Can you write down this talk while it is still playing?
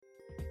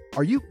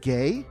Are you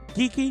gay?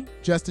 Geeky?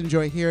 Just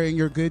enjoy hearing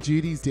your good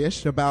Judy's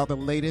dish about the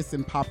latest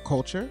in pop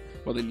culture?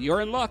 Well, then you're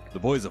in luck. The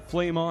boys of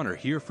Flame On are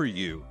here for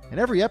you. In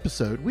every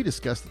episode, we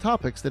discuss the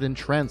topics that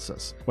entrance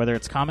us. Whether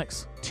it's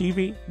comics,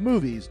 TV,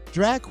 Movies,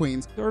 Drag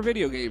queens, or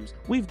video games,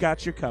 we've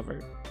got you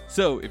covered.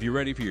 So, if you're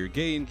ready for your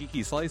gay and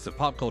geeky slice of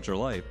pop culture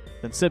life,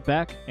 then sit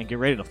back and get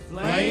ready to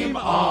Flame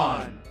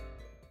on!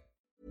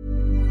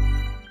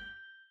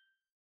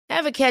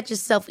 Ever catch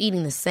yourself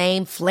eating the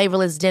same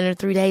flavorless dinner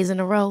 3 days in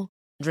a row?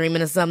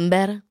 Dreaming of something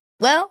better?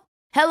 Well,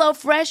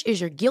 HelloFresh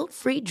is your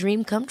guilt-free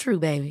dream come true,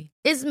 baby.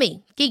 It's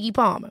me, Keke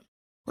Palmer.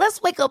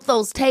 Let's wake up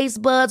those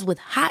taste buds with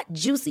hot,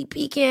 juicy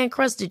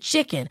pecan-crusted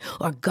chicken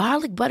or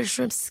garlic butter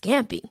shrimp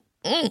scampi.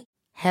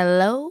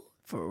 Hello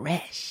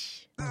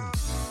Fresh.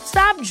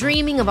 Stop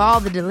dreaming of all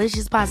the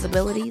delicious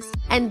possibilities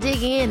and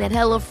dig in at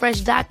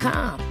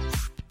HelloFresh.com.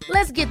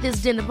 Let's get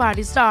this dinner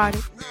party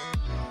started.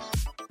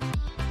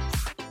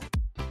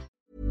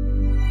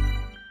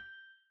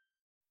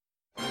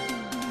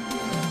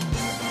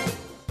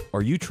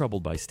 Are you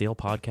troubled by stale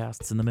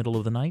podcasts in the middle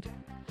of the night?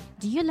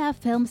 Do you love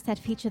films that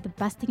feature the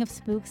busting of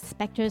spooks,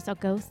 specters, or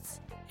ghosts?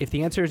 If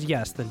the answer is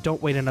yes, then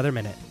don't wait another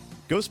minute.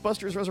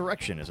 Ghostbusters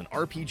Resurrection is an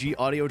RPG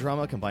audio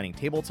drama combining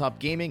tabletop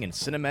gaming and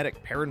cinematic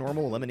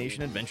paranormal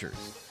elimination adventures.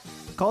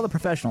 Call the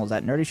professionals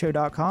at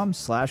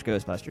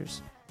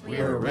nerdyshow.com/Ghostbusters.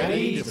 We're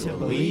ready to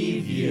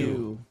believe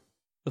you.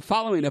 The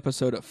following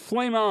episode of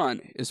Flame On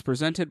is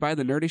presented by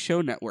the Nerdy Show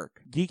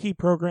Network. Geeky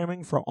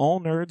programming for all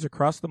nerds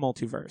across the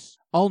multiverse.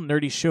 All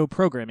Nerdy Show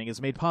programming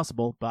is made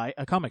possible by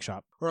A Comic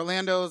Shop,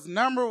 Orlando's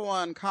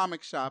 #1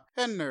 comic shop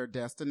and nerd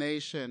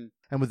destination.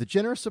 And with the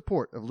generous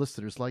support of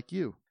listeners like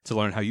you. To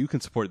learn how you can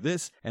support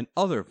this and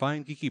other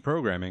fine geeky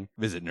programming,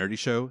 visit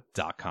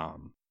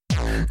nerdyshow.com.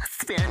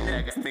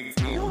 Spandex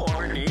makes me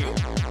horny.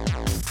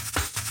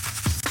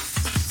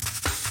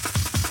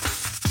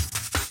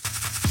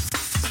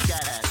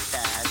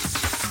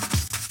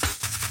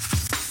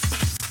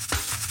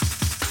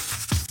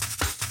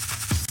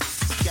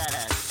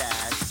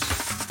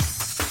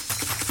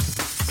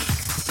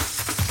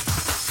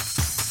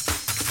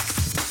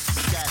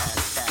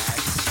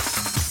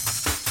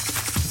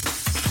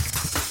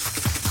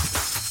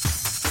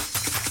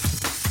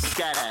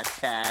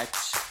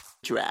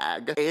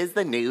 Drag is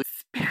the new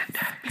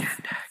Spandex.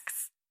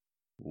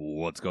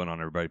 What's going on,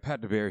 everybody? Pat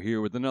DeVere here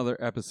with another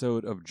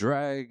episode of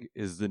Drag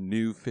is the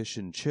New Fish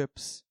and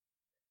Chips.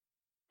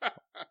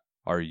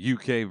 Our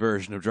UK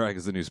version of Drag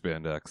is the New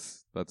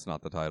Spandex. That's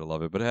not the title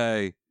of it, but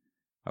hey,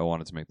 I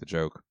wanted to make the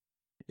joke.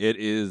 It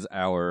is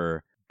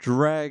our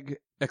drag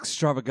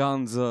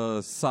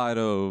extravaganza side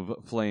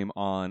of Flame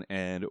On,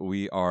 and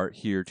we are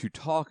here to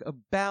talk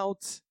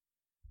about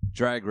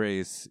Drag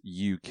Race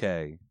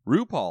UK.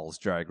 RuPaul's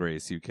Drag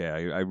Race UK.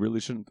 I really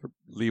shouldn't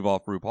leave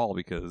off RuPaul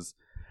because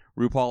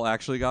RuPaul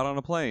actually got on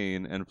a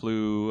plane and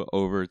flew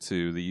over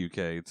to the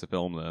UK to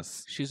film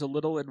this. She's a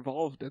little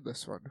involved in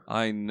this one.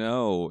 I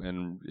know,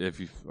 and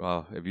if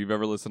you've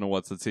ever listened to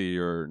What's the Tea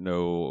or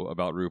know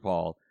about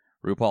RuPaul,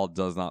 RuPaul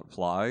does not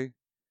fly.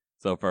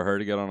 So for her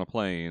to get on a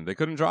plane, they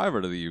couldn't drive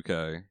her to the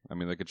UK. I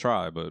mean, they could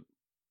try, but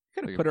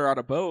Could have put her on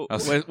a boat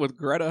with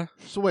Greta.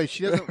 So wait,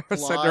 she doesn't fly.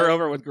 Send her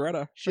over with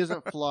Greta. She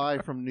doesn't fly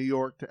from New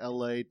York to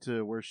L.A.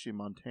 to where's she,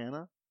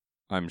 Montana?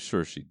 I'm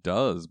sure she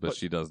does, but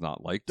she does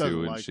not like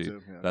to,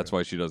 and that's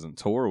why she doesn't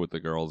tour with the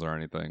girls or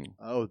anything.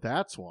 Oh,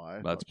 that's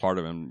why. That's part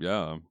of it.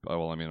 Yeah.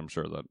 Well, I mean, I'm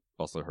sure that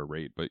also her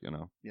rate, but you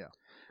know. Yeah.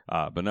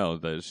 But no,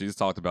 she's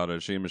talked about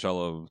it. She and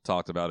Michelle have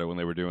talked about it when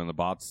they were doing the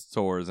bots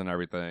tours and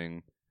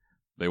everything.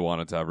 They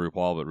wanted to have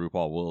RuPaul, but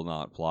RuPaul will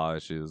not fly.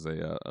 She has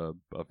a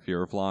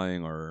fear of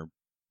flying or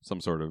some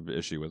sort of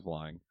issue with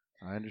flying.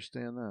 I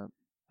understand that.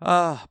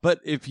 But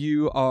if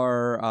you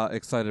are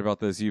excited about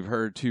this, you've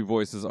heard two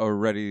voices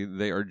already.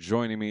 They are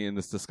joining me in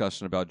this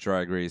discussion about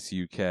Drag Race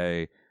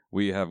UK.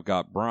 We have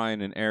got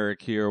Brian and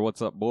Eric here.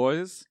 What's up,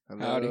 boys?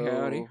 Hello.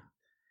 Howdy.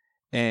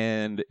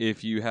 And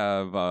if you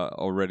have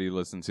already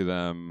listened to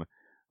them,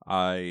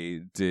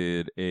 I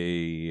did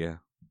a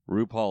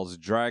RuPaul's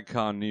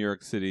DragCon New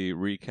York City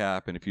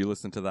recap. And if you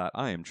listen to that,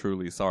 I am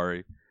truly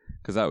sorry,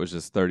 because that was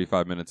just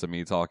 35 minutes of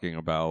me talking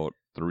about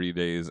 3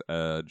 days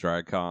at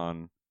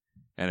DragCon.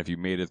 And if you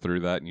made it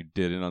through that and you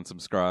didn't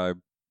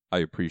unsubscribe, I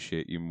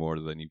appreciate you more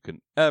than you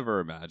can ever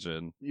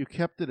imagine. You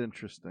kept it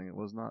interesting. It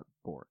was not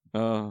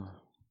boring.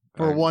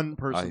 For one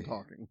person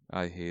talking.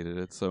 I hated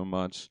it so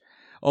much.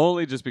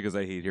 Only just because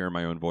I hate hearing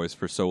my own voice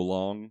for so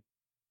long.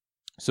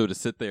 So to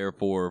sit there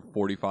for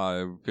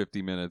 45,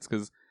 50 minutes,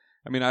 because,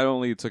 I mean, I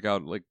only took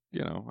out, I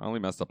only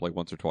messed up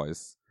once or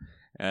twice.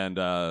 And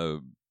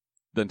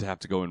then to have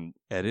to go and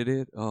edit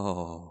it, it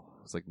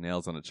was like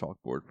nails on a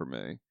chalkboard for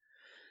me.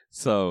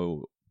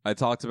 So I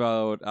talked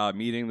about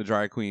meeting the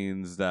drag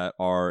queens that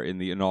are in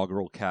the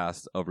inaugural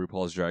cast of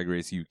RuPaul's Drag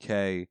Race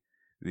UK,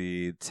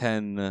 the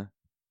 10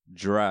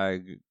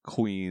 drag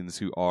queens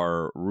who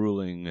are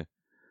ruling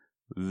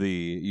the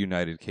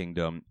United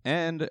Kingdom.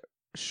 And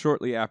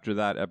shortly after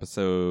that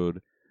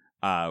episode,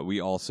 we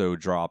also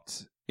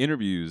dropped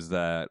interviews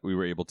that we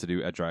were able to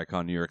do at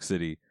DragCon New York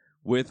City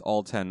with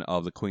all 10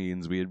 of the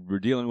queens. Were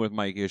dealing with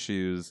mic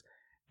issues,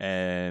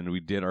 and we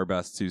did our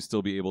best to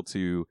still be able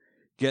to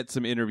get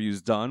some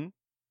interviews done.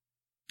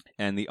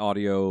 And the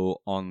audio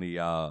on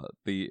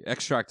the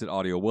extracted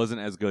audio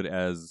wasn't as good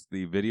as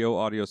the video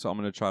audio, so I'm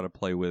going to try to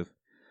play with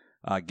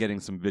getting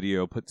some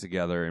video put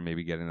together and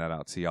maybe getting that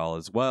out to y'all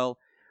as well.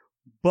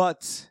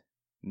 But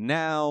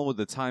now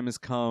the time has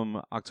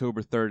come.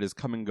 October 3rd is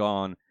come and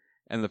gone,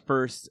 and the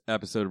first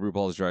episode of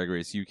RuPaul's Drag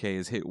Race UK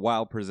has hit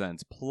WOW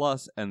Presents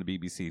Plus and the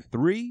BBC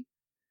 3.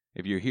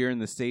 If you're here in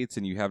the States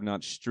and you have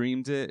not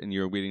streamed it and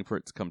you're waiting for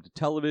it to come to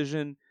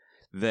television,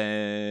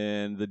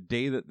 then the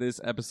day that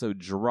this episode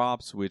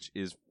drops, which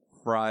is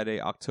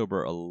Friday,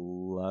 October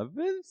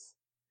 11th?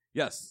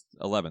 Yes,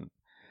 11th.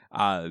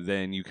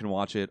 Then you can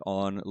watch it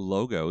on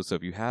Logo. So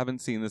if you haven't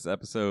seen this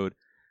episode,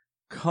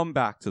 come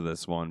back to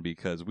this one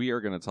because we are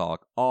going to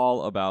talk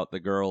all about the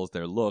girls,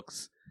 their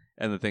looks,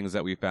 and the things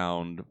that we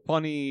found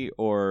funny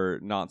or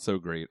not so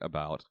great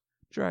about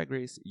Drag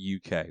Race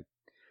UK.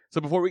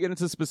 So before we get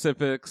into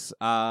specifics,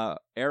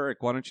 Eric,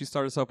 why don't you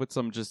start us off with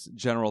some just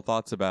general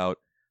thoughts about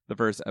the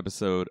first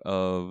episode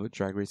of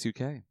Drag Race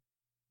UK?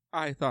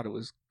 I thought it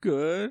was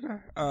good.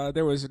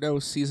 There was no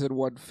season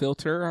 1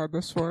 filter on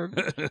this one.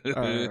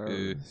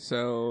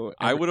 So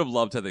I would have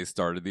loved how they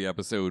started the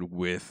episode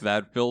with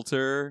that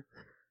filter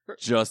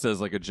just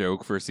as like a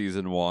joke for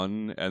season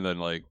 1 and then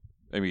like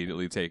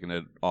immediately taking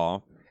it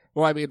off.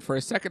 Well, I mean, for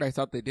a second I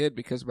thought they did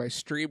because my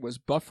stream was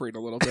buffering a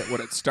little bit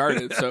when it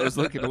started, so it was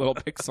looking a little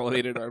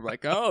pixelated. I'm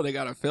like, oh, they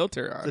got a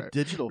filter on it. It's a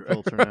digital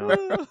filter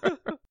now.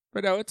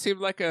 But no, it seemed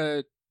like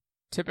a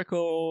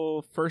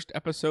typical first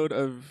episode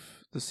of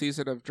the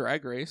season of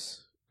Drag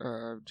Race.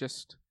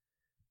 Just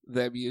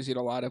them using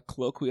a lot of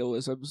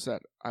colloquialisms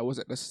that I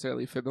wasn't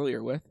necessarily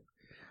familiar with.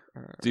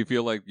 Do you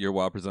feel like your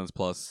WoW Presents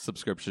Plus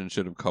subscription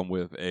should have come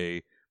with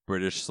a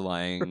British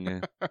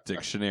slang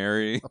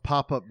dictionary? A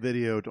pop-up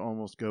video to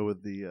almost go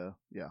with the,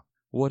 yeah.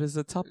 What is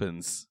a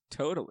tuppence?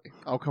 Totally.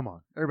 Oh, come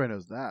on. Everybody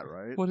knows that,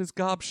 right? What is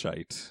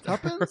gobshite?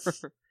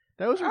 Tuppence?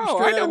 That was from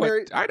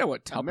I know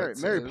what tuppence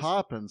is. Mary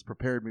Poppins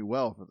prepared me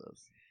well for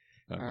this.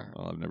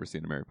 Well, I've never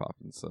seen a Mary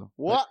Poppins, so.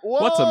 What?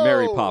 What's a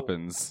Mary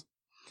Poppins?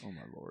 Oh,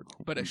 my Lord.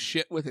 But a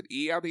shit with an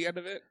E on the end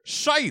of it?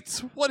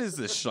 Shite! What is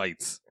this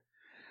shite?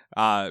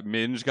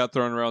 Minge got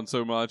thrown around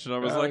so much, and I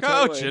was like,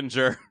 totally. oh,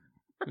 Ginger.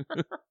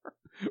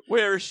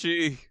 Where is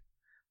she?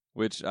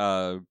 Which,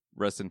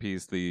 rest in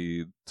peace,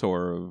 the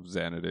tour of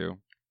Xanadu.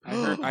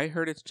 I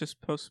heard it's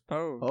just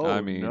postponed. Oh,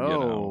 I mean, no. you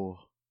know.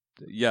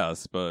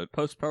 Yes, but...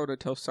 Postponed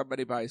until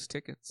somebody buys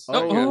tickets.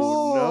 Oh,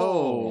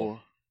 no.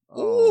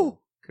 Oh.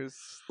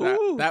 Because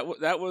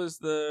that was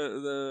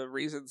the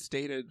reason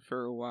stated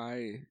for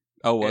why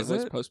was it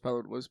was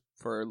postponed was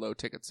for low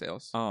ticket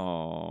sales.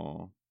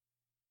 Oh.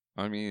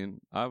 I mean,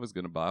 I was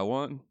going to buy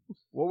one.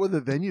 What were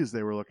the venues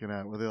they were looking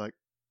at? Were they like...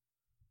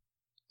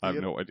 I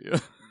have no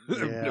idea. I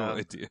have no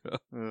idea.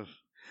 Ugh.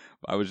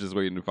 I was just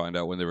waiting to find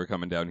out when they were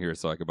coming down here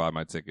so I could buy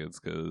my tickets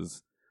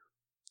because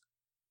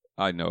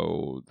I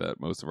know that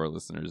most of our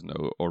listeners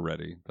know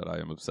already that I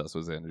am obsessed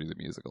with Xanadu the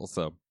musical.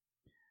 So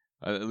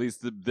at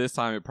least this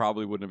time it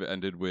probably wouldn't have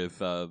ended with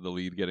the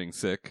lead getting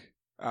sick.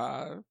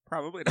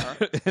 Probably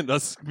not. And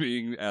us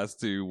being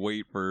asked to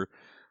wait for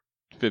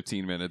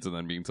 15 minutes and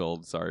then being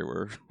told, sorry,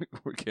 we're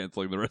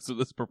canceling the rest of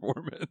this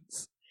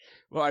performance.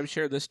 Well, I'm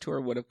sure this tour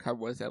would have come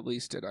with at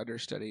least an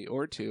understudy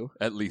or two.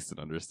 At least an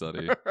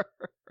understudy.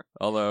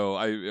 Although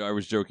I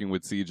was joking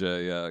with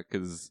CJ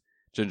because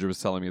Ginger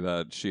was telling me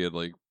that she had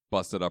like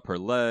busted up her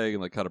leg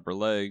and like cut up her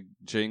leg.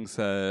 Jinx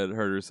had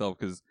hurt herself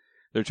because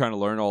they're trying to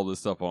learn all this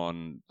stuff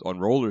on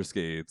roller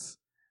skates.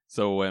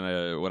 So when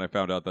I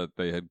found out that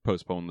they had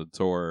postponed the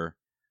tour,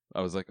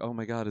 I was like, oh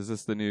my god, is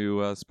this the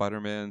new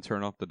Spider-Man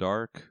Turn Off the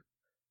Dark?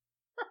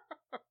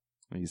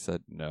 And he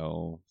said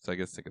no. So I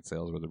guess ticket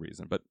sales were the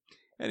reason. But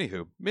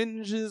anywho,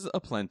 minges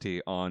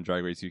aplenty on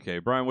Drag Race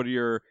UK. Brian, what are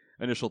your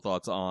initial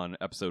thoughts on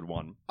episode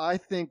 1? I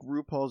think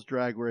RuPaul's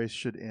Drag Race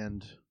should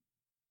end.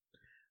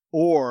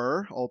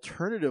 Or,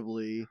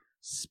 alternatively,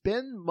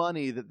 spend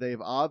money that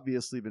they've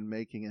obviously been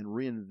making and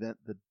reinvent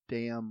the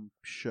damn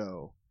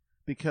show.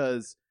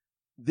 Because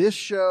this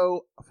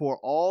show, for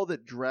all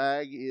that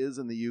drag is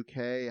in the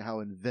UK, how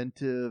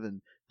inventive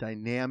and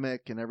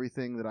dynamic and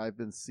everything that I've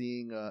been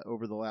seeing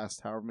over the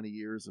last however many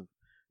years of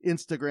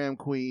Instagram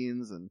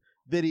queens and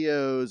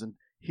videos and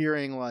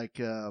hearing like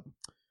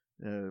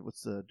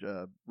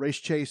Race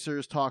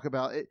Chasers talk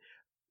about it.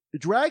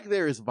 Drag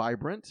there is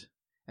vibrant,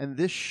 and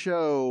this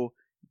show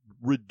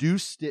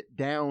reduced it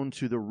down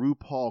to the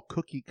RuPaul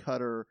cookie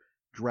cutter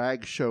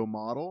drag show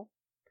model,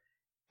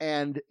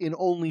 and in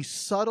only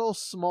subtle,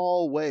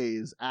 small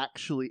ways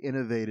actually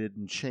innovated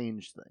and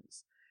changed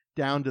things.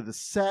 Down to the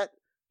set,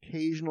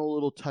 occasional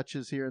little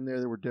touches here and there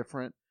that were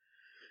different,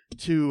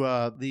 to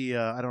I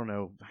don't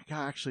know.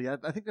 Actually, I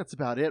think that's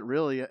about it,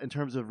 really, in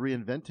terms of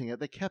reinventing it.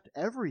 They kept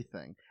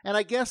everything. And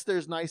I guess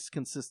there's nice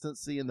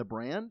consistency in the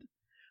brand.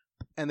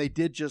 And they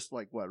did just,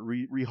 like,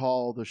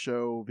 rehaul the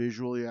show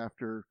visually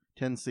after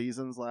 10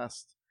 seasons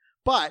last.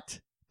 But,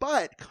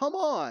 come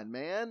on,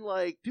 man.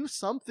 Like, do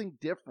something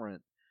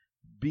different.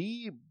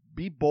 be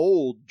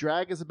bold.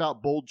 Drag is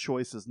about bold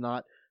choices,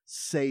 not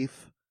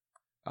safe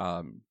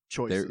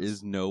choices. There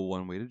is no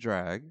one way to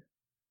drag.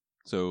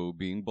 So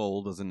being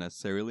bold doesn't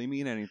necessarily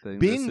mean anything.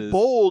 Being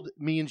bold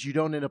means you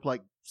don't end up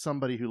like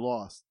somebody who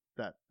lost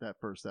that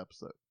first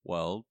episode.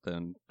 Well,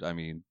 then, I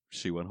mean,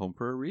 she went home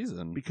for a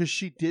reason. Because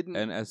she didn't.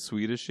 And as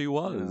sweet as she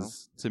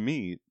was to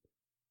meet,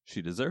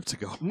 she deserved to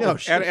go home. No,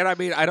 and I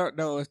mean, I don't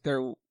know if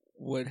there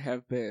would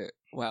have been,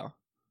 well,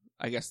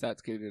 I guess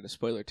that's getting into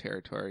spoiler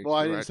territory. Well,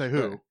 I didn't say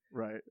who.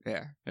 Right.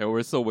 Yeah. Yeah,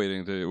 we're still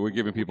waiting we're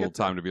giving people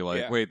time to be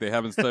like, Yeah. wait, they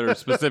haven't said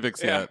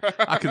specifics yet.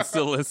 I can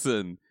still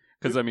listen.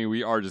 Because, I mean,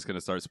 we are just going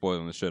to start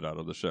spoiling the shit out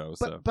of the show.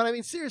 But I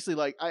mean, seriously,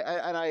 like,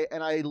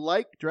 I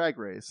like Drag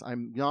Race.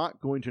 I'm not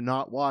going to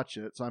not watch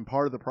it, so I'm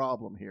part of the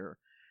problem here.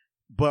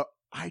 But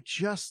I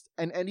just,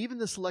 and even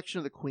the selection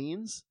of the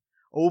queens,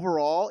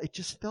 overall, it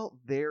just felt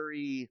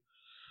very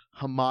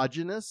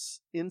homogenous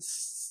in,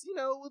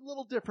 with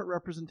little different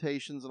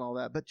representations and all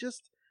that, but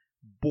just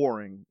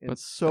boring in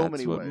so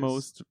many ways. That's what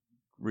most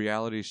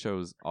reality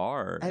shows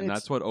are. And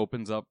that's what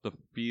opens up the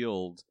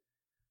field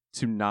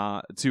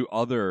to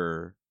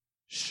other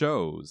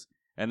shows,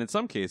 and in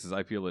some cases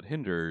I feel it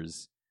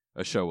hinders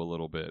a show a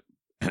little bit.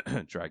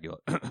 Dragula.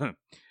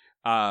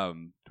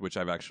 Which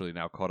I've actually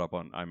now caught up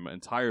on. I'm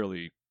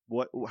entirely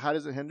how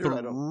does it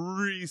hinder?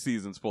 3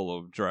 seasons full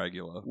of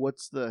Dragula. What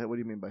do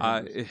you mean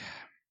by hinders?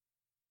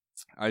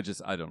 I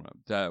don't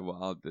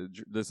know.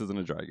 This isn't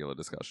a Dragula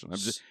discussion.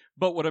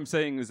 But what I'm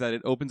saying is that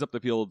it opens up the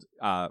field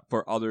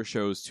for other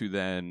shows to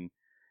then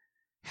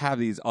have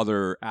these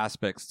other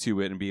aspects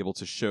to it and be able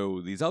to show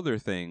these other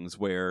things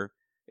where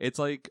it's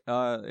like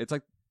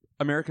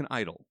American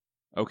Idol.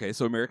 Okay,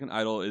 so American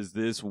Idol is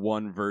this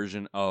one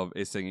version of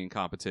a singing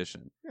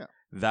competition. Yeah.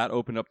 That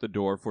opened up the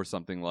door for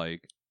something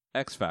like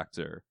X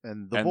Factor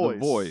and The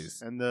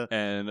Voice and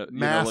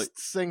Masked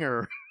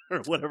Singer or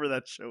whatever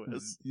that show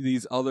is.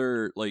 These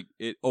other,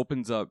 it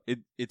opens up,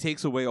 it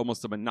takes away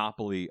almost a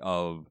monopoly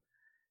of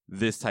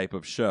this type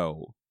of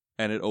show,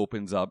 and it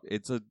opens up,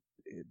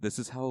 this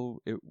is how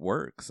it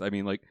works. I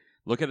mean,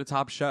 look at a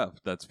Top Chef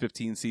that's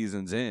 15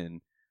 seasons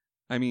in.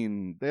 I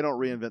mean, they don't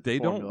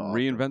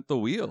reinvent the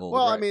wheel.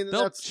 Well, I mean,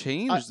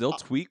 they'll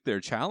tweak their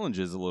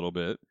challenges a little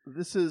bit.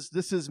 This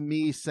is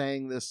me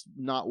saying this,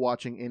 not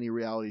watching any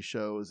reality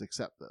shows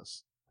except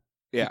this.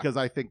 Yeah. Because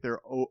I think they're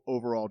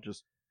overall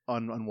just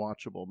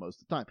unwatchable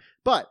most of the time.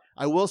 But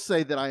I will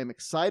say that I am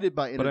excited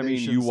by innovations. But I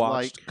mean, you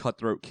watched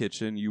Cutthroat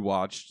Kitchen, you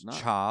watched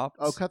Chopped.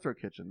 Oh, Cutthroat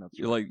Kitchen, that's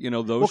right.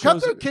 Those well, shows.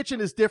 Cutthroat Kitchen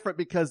is different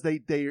because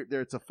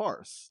it's a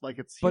farce.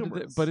 It's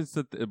humorous. But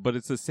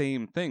it's the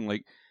same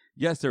thing.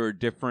 Yes, there are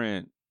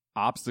different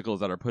obstacles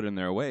that are put in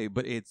their way,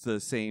 but it's the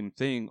same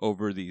thing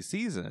over these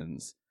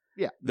seasons.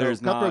 Yeah,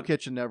 Cutthroat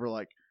Kitchen never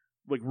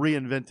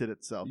reinvented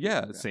itself.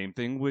 Yeah, same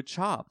thing with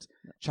Chopped.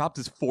 Chopped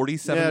is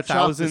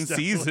 47,000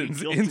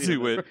 seasons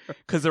into it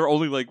because they're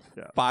only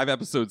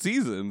 5-episode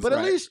seasons. But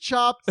at least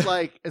Chopped,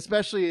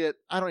 especially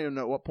I don't even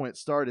know at what point it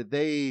started.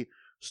 They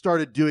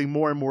started doing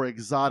more and more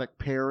exotic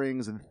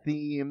pairings and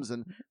themes,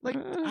 and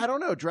I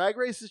don't know. Drag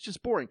Race is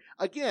just boring.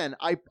 Again,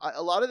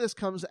 a lot of this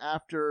comes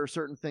after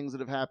certain things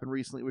that have happened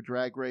recently with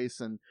Drag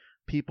Race and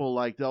people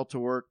like Delta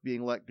Work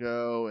being let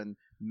go and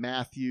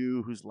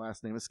Matthew, whose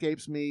last name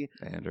escapes me,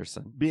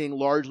 Anderson, being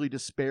largely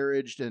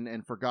disparaged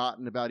and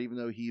forgotten about, even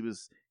though he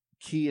was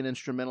key and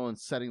instrumental in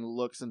setting the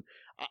looks. And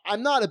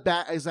I'm not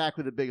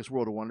exactly the biggest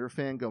World of Wonder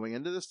fan going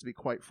into this, to be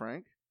quite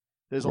frank.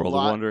 There's World of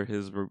Wonder,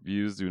 his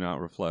reviews do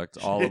not reflect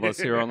all of us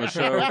here on the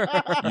show.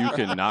 You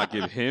cannot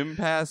give him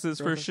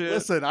passes for shit.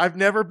 Listen, I've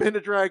never been to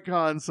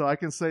DragCon, so I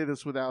can say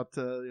this without,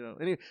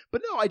 any.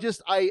 But no,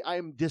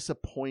 I'm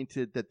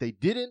disappointed that they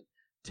didn't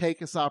take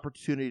this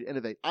opportunity to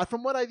innovate.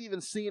 From what I've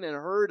even seen and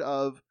heard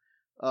of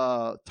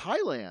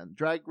Thailand,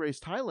 Drag Race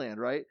Thailand,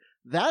 right?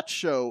 That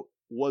show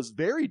was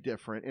very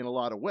different in a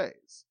lot of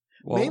ways.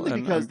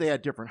 Mainly because they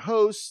had different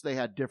hosts, they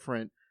had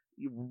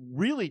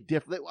really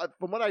different.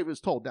 From what I was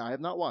told, now I have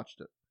not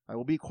watched it. I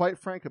will be quite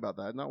frank about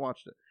that. I have not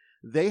watched it.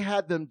 They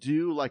had them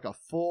do a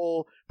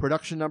full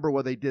production number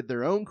where they did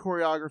their own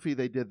choreography,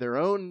 they did their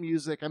own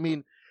music. I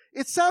mean,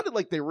 it sounded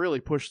like they really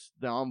pushed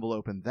the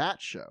envelope in that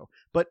show.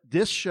 But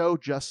this show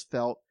just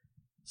felt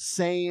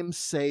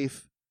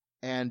safe.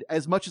 And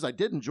as much as I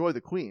did enjoy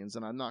the queens,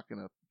 and I'm not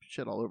going to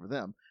shit all over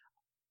them,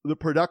 the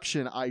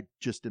production I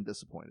just am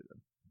disappointed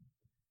in.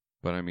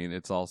 But I mean,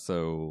 it's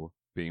also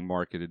being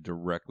marketed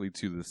directly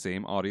to the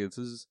same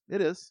audiences. It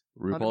is.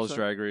 RuPaul's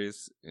Drag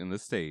Race in the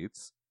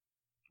States.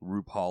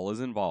 RuPaul is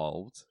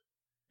involved.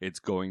 It's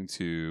going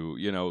to,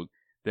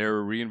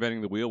 they're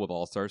reinventing the wheel with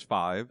All Stars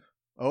 5.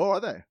 Oh, are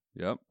they?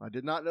 Yep. I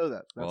did not know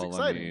that. That's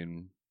exciting. I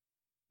mean,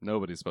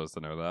 nobody's supposed to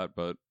know that,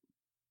 but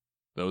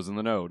those in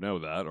the know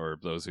that, or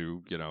those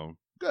who,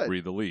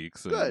 read the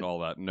leaks and all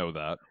that know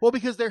that. Well,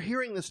 because they're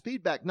hearing this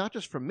feedback, not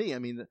just from me. I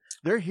mean,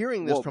 they're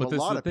hearing this from a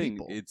lot of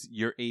people.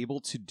 You're able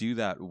to do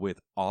that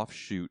with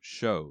offshoot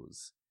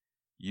shows.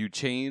 You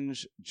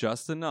change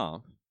just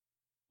enough.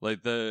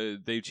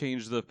 They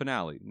changed the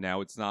finale. Now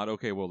it's not,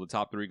 okay, well, the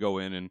top 3 go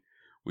in and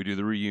we do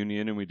the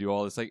reunion and we do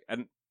all this.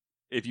 And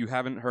if you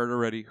haven't heard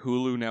already,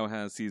 Hulu now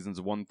has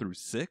seasons 1 through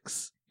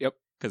 6. Yep.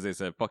 Because they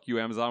said, fuck you,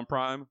 Amazon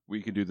Prime.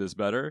 We can do this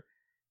better.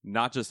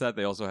 Not just that,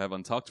 they also have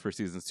Untucked for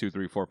seasons 2,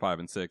 3, 4, 5,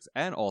 and 6,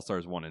 and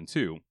All-Stars 1 and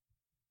 2.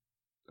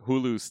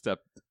 Hulu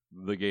stepped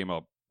the game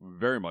up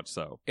very much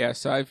so. Yeah,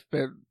 so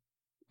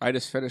I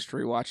just finished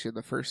rewatching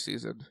the first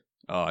season.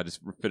 Oh, I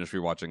just finished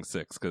rewatching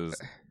 6 because,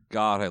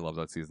 God, I love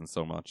that season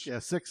so much. Yeah,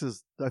 6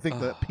 is, I think,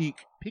 the peak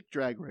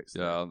Drag Race.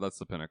 Yeah, that's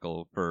the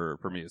pinnacle for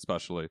me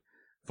especially.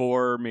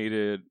 4 made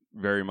it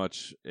very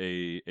much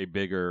a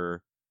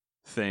bigger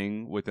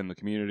thing within the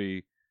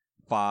community.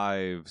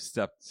 5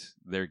 stepped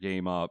their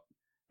game up,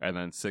 and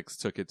then 6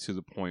 took it to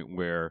the point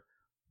where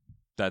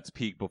that's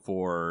peak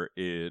before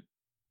it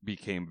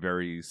became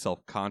very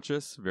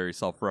self-conscious, very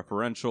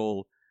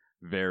self-referential,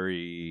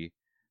 very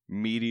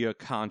media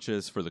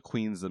conscious for the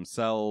queens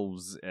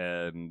themselves,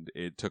 and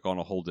it took on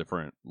a whole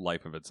different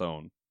life of its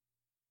own.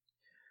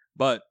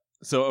 But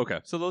so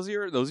those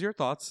are your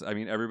thoughts. I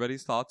mean,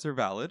 everybody's thoughts are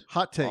valid.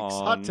 Hot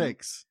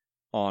takes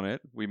on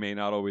it. We may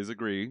not always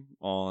agree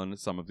on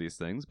some of these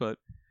things, but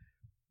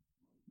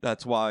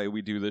that's why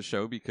we do this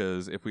show,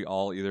 because if we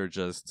all either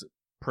just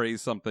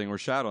praise something or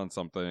shout on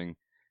something,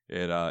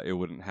 it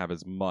wouldn't have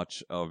as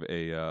much of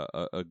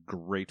a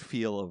great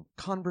feel of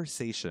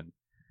conversation.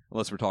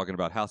 Unless we're talking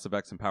about House of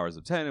X and Powers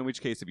of 10, in which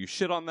case, if you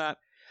shit on that,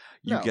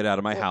 you get out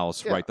of my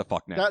house right the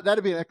fuck now.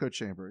 That'd be an echo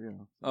chamber, you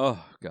know.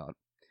 Oh, God.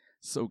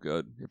 So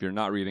good. If you're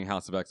not reading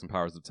House of X and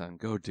Powers of 10,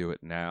 go do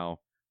it now.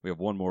 We have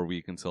one more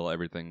week until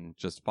everything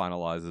just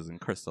finalizes and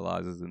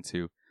crystallizes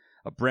into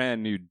a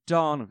brand new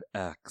Dawn of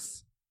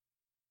X.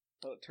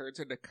 Oh, it turns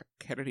into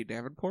Kennedy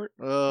Davenport?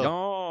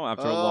 No,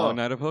 after a long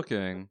night of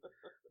hooking.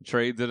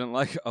 Trey didn't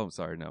like... Oh,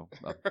 sorry, no.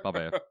 My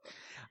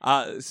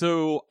bad.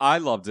 So I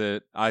loved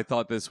it. I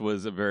thought this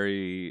was a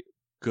very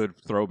good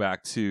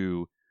throwback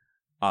to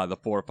the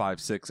 4, 5,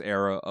 6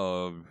 era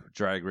of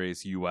Drag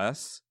Race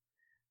US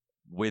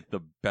with the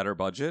better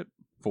budget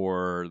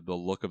for the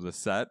look of the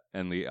set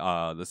and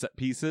the set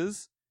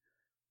pieces,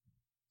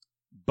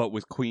 but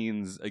with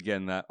queens,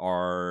 again, that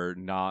are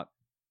not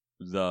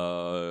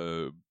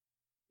the...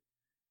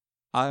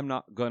 I'm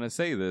not going to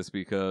say this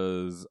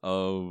because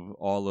of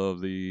all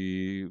of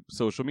the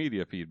social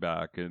media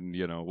feedback and,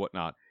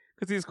 whatnot.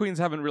 Because these queens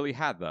haven't really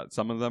had that.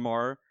 Some of them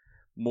are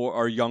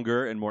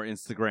younger and more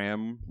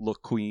Instagram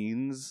look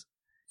queens.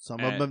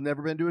 Some of them have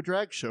never been to a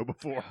drag show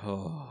before.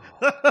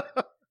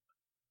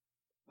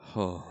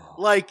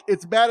 Like,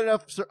 it's bad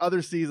enough for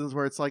other seasons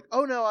where it's like,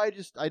 oh no, I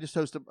just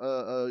host a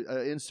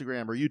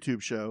Instagram or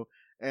YouTube show.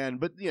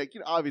 But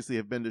obviously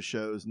have been to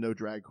shows, no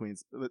drag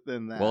queens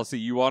than that. Well, see,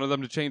 you wanted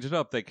them to change it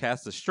up. They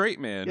cast a straight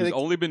man who's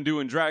only been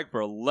doing drag for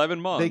 11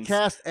 months. They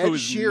cast Ed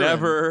who's Sheeran.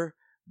 Never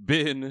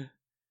been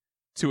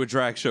to a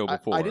drag show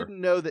before. I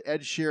didn't know that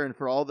Ed Sheeran,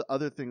 for all the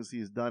other things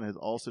he's done, has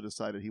also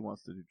decided he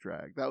wants to do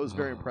drag. That was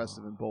very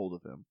impressive and bold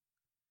of him.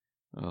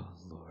 Oh,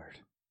 Lord.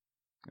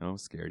 Oh,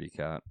 scaredy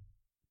cat.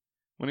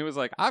 When he was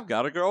like, I've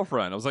got a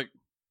girlfriend. I was like,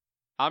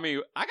 I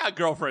mean, I got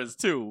girlfriends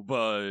too,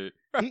 but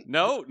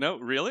no,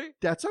 really?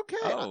 That's okay.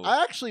 Oh.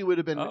 I actually would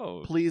have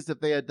been pleased if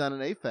they had done an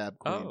AFAB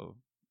queen.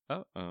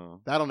 Oh.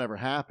 That'll never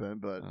happen,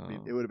 but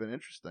it would have been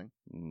interesting.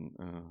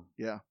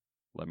 Yeah.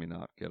 Let me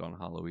not get on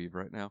Halloween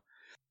right now.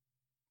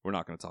 We're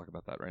not going to talk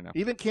about that right now.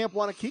 Even Camp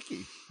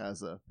Wanakiki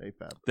has a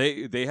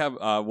AFAB. They have,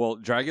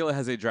 Dragula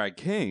has a drag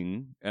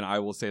king, and I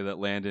will say that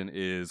Landon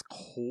is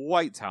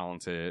quite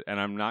talented, and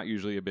I'm not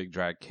usually a big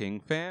drag king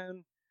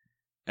fan.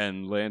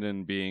 And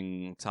Landon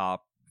being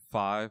top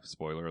 5,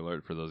 spoiler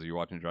alert for those of you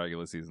watching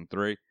Dragula season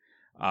 3,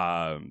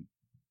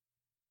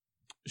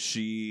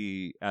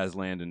 she, as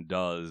Landon,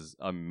 does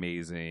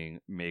amazing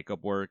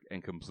makeup work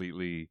and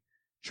completely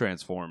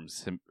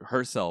transforms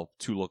herself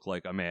to look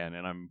like a man,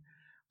 and I'm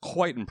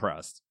quite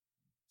impressed.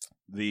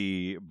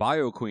 The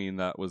bio queen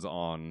that was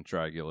on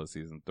Dragula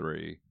season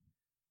 3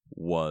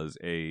 was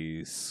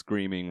a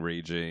screaming,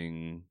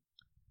 raging,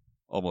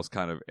 almost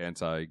kind of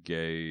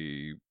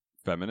anti-gay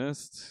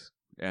feminist,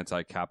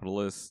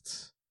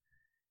 anti-capitalist,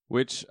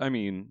 which, I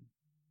mean,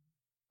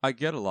 I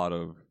get a lot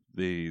of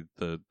the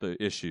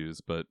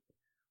issues, but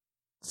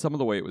some of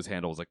the way it was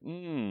handled was like,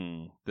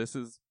 this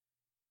is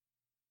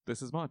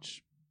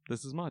much.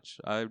 This is much.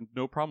 I have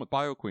no problem with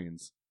bio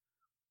queens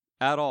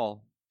at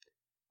all.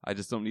 I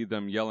just don't need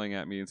them yelling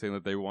at me and saying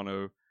that they want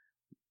to,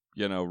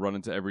 run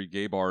into every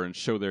gay bar and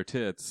show their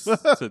tits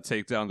to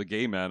take down the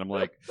gay men. I'm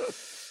like,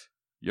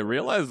 you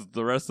realize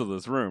the rest of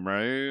this room,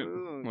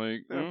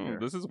 right?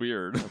 This is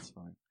weird. That's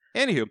fine.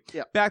 Anywho,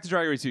 back to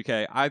Drag Race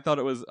UK. I thought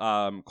it was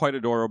quite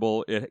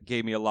adorable. It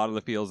gave me a lot of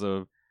the feels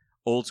of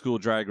old school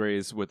Drag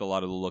Race with a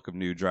lot of the look of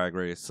new Drag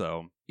Race.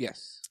 So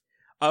yes.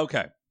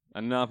 Okay,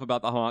 enough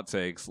about the hot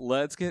takes.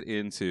 Let's get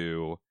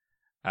into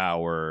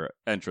our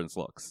entrance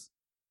looks.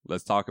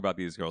 Let's talk about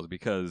these girls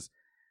because,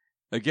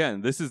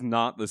 again, this is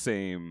not the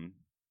same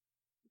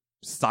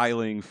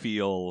styling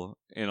feel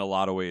in a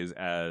lot of ways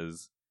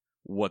as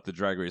what the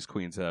Drag Race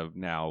queens have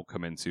now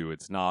come into.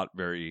 It's not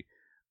very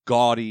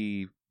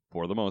gaudy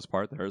for the most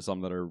part. There are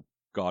some that are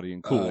gaudy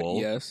and cool.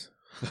 Yes.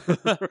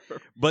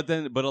 But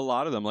a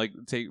lot of them, like,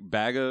 take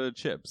Bag of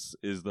Chips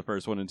is the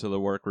first one into the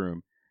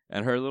workroom,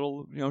 and her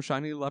little,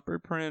 shiny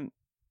leopard print,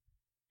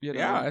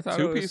 I thought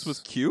two-piece was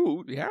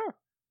cute. Yeah.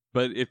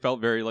 But it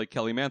felt very like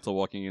Kelly Mantle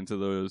walking into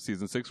the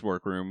season 6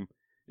 workroom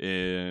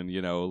in,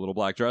 a little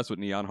black dress with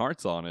neon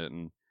hearts on it,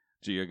 and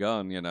Gia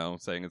Gunn,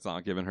 saying it's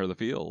not giving her the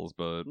feels,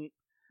 but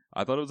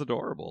I thought it was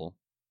adorable.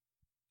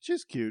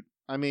 She's cute.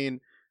 I mean,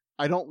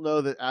 I don't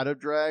know that out of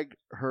drag,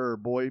 her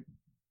boy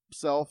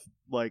self,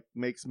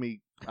 makes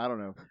me, I don't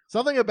know.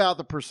 Something about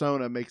the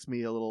persona makes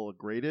me a little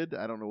grated.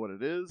 I don't know what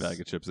it is. Bag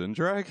of Chips in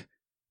drag?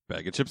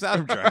 Bag of Chips out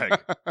of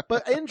drag.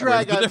 But in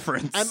drag, the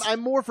difference? I'm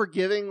more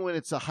forgiving when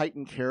it's a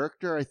heightened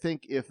character. I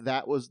think if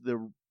that was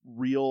the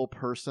real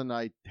person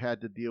I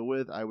had to deal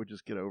with, I would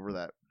just get over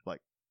that,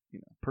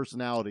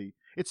 personality.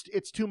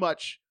 It's too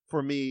much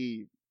for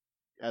me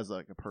as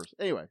a person.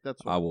 Anyway,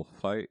 that's what I will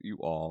fight you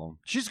all.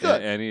 She's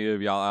good. Any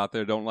of y'all out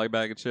there don't like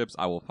Bag of Chips,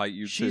 I will fight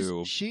you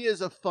too. She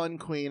is a fun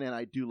queen, and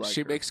I do like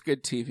She her. makes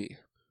good TV.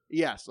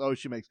 Yes. Oh,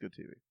 she makes good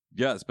TV.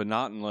 Yes, but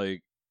not in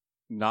a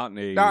not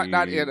in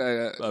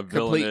a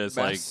villainous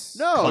mess.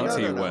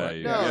 cunty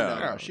way.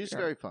 No. She's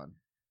very fun.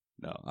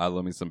 No, I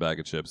love me some Bag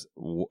of Chips.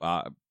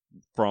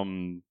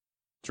 From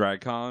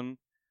DragCon,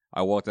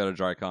 I walked out of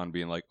DragCon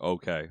being like,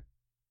 okay,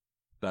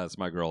 that's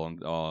my girl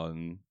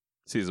on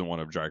season 1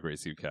 of Drag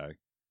Race UK.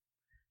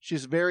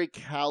 She's very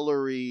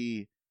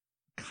calorie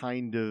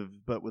kind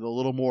of, but with a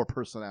little more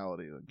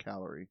personality than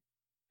calorie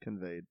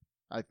conveyed,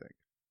 I think.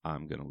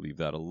 I'm going to leave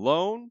that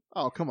alone.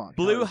 Oh, come on.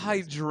 Blue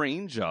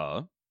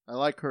Hydrangea. I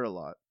like her a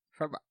lot.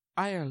 From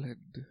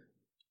Ireland.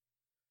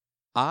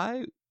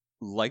 I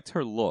liked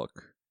her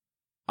look.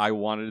 I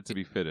wanted it to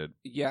be fitted.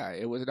 Yeah,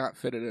 it was not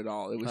fitted at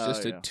all. It was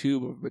just a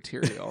tube of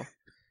material.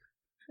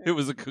 It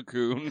was a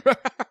cocoon.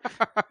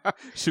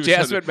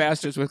 Jasmine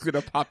Masters was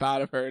going to pop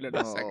out of her in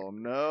a second. Oh,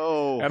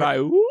 no. And I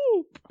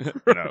whoop.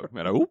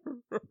 and I whoop.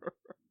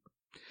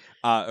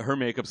 Her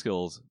makeup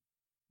skills,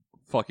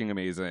 fucking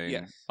amazing.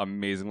 Yes.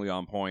 Amazingly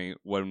on point.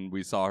 When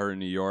we saw her in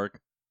New York,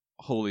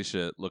 holy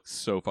shit, looked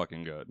so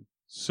fucking good.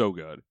 So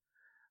good.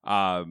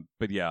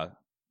 But yeah,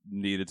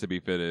 needed to be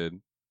fitted.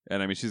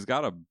 And I mean, she's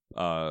got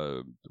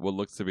a what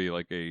looks to be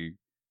like a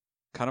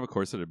kind of a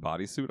corseted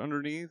bodysuit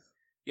underneath.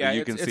 Yeah,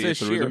 you can see it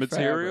through the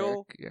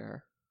material. Fabric. Yeah,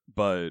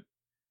 but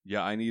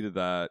yeah, I needed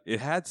that. It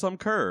had some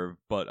curve,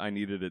 but I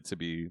needed it to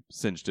be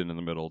cinched in the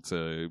middle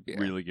to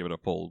really give it a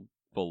full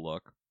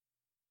look.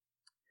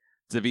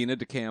 Davina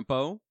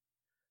DeCampo,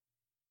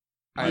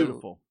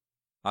 beautiful.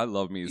 I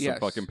love me some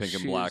fucking pink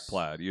and black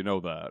plaid. You know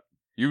that.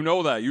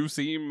 You've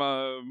seen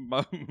my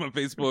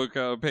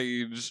Facebook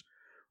page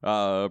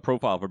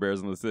profile for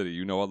Bears in the City.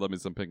 You know I love me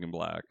some pink and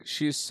black.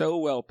 She's so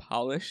well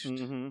polished.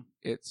 Mm-hmm.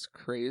 It's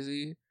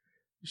crazy.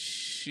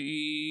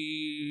 She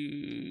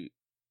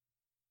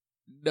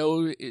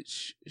knows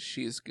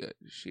she's good.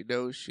 She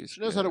knows She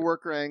knows how to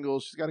work her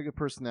angles. She's got a good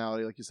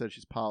personality. Like you said,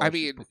 she's polished. I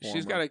mean,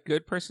 she's got a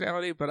good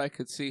personality, but I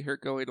could see her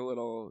going a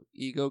little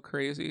ego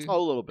crazy. Oh,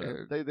 a little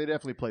bit. They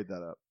definitely played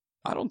that up.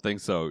 I don't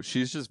think so.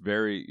 She's just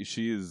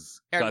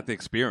she's got the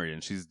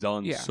experience. She's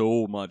done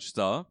so much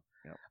stuff.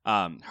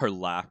 Yep. Her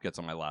laugh gets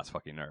on my last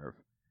fucking nerve.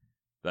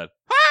 That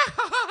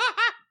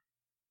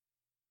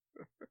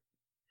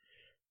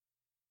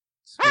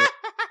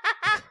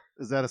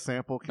Is that a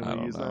sample? Can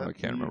we use that? I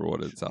can't remember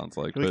what it sounds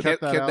like. Can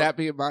that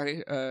be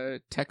my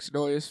text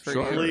noise for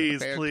you?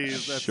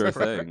 Please. That's sure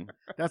thing.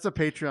 That's a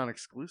Patreon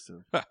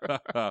exclusive.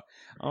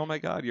 Oh my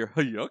god, your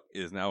Hayuk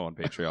is now on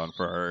Patreon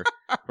for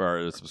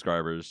our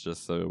subscribers,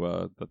 just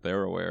so that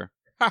they're aware.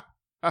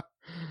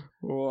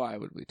 Why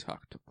would we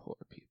talk to poor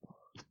people?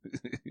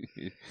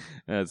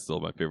 That's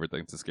still my favorite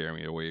thing to scare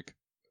me awake.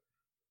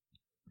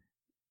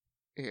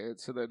 And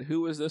so then,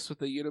 who was this with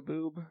the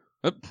uniboob?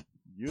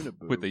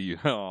 Uniboob. With the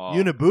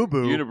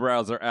Uniboo-boo.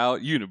 Unibrows are out,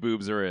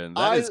 uniboobs are in.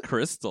 That is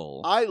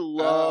Crystal. I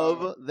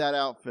love that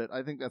outfit.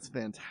 I think that's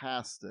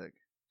fantastic.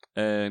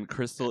 And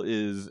Crystal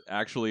is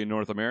actually a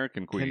North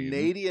American queen.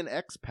 Canadian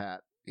expat.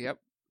 Yep.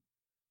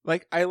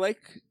 I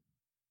like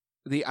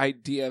the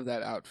idea of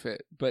that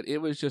outfit, but it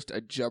was just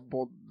a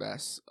jumbled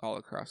mess all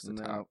across the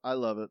top. I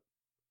love it.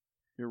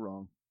 You're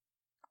wrong.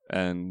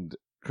 And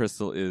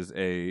Crystal is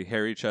a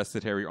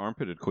hairy-chested, hairy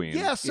armpitted queen.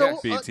 Yeah, so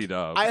BT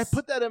Dubs. I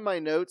put that in my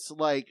notes.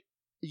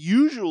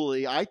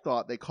 Usually I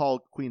thought they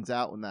called queens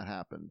out when that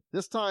happened.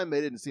 This time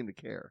they didn't seem to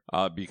care.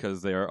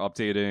 Because they are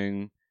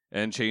updating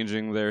and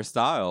changing their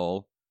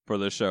style for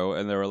the show,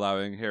 and they're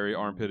allowing hairy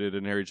armpitted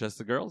and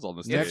hairy-chested girls on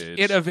the stage.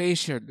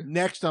 Innovation.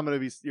 Next,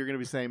 you're gonna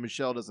be saying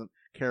Michelle doesn't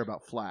care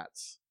about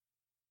flats.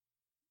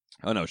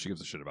 Oh no, she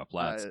gives a shit about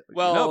flats.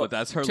 Well, no, but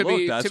that's her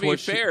look. That's to be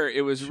fair,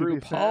 it was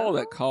RuPaul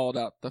that called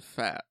out the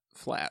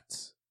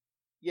flats.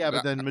 Yeah,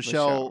 but then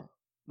Michelle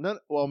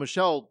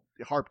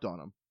harped on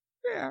him.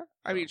 Yeah,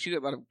 I mean, she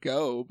didn't let him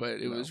go,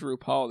 but it was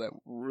RuPaul that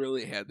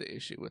really had the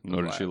issue with the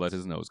Nor did she let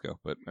his nose go,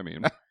 but I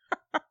mean,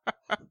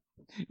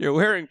 you're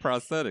wearing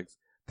prosthetics.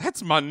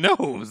 That's my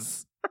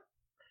nose.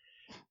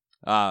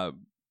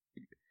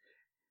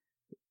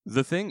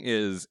 The thing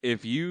is,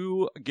 if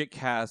you get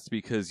cast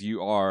because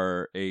you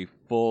are a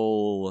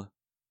full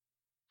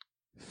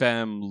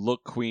femme,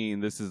 look queen,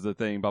 this is the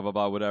thing, blah, blah,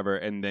 blah, whatever,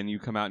 and then you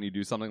come out and you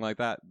do something like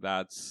that,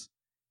 that's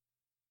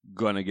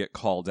gonna get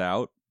called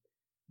out.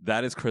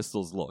 That is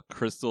Crystal's look.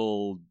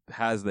 Crystal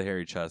has the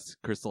hairy chest.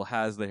 Crystal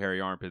has the hairy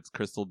armpits.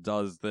 Crystal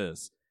does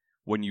this.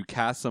 When you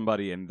cast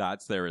somebody and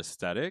that's their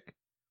aesthetic,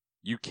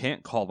 you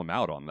can't call them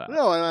out on that.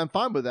 No, and I'm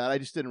fine with that. I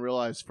just didn't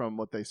realize from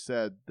what they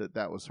said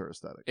that was her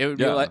aesthetic. It would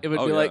be like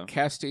like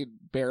casting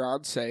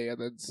Beyonce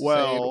and then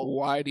saying,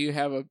 "Why do you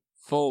have a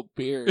full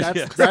beard?"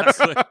 That's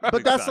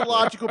but that's the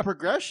logical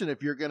progression.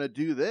 If you're going to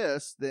do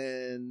this,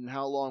 then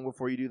how long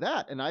before you do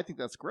that? And I think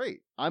that's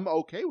great. I'm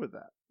okay with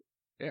that.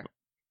 Yeah,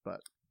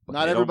 but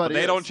not everybody.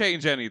 They don't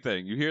change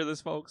anything. You hear this,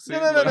 folks? No.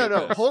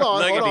 Hold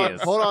on.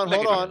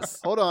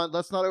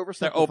 Let's not oversimplify.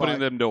 They're opening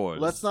them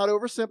doors. Let's not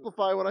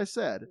oversimplify what I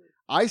said.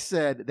 I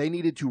said they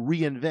needed to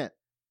reinvent.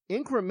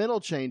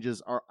 Incremental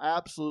changes are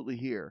absolutely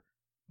here.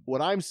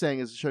 What I'm saying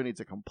is the show needs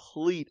a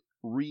complete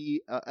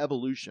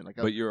evolution.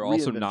 But you're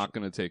also not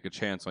going to take a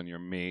chance on your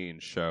main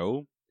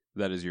show.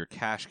 That is your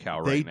cash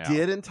cow right now. They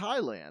did in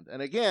Thailand. And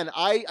again,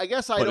 I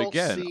guess I don't see...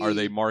 But again, are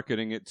they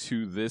marketing it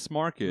to this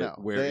market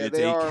where it's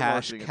a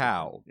cash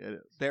cow?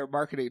 They're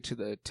marketing to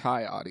the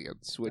Thai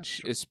audience,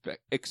 which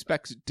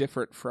expects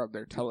different from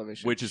their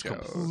television Which is show.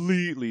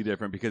 completely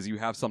different because you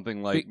have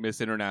something like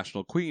Miss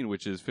International Queen,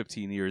 which is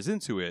 15 years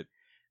into it.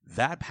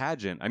 That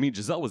pageant, I mean,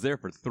 Giselle was there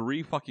for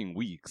 3 fucking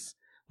weeks.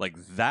 Like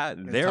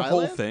that, their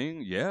whole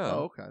thing, yeah.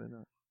 Oh, okay. I didn't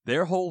know.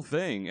 Their whole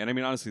thing, and I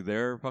mean, honestly,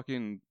 their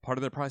fucking part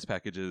of their prize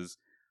package is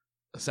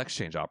a sex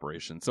change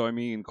operation. So I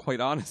mean,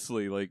 quite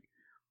honestly, like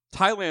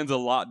Thailand's a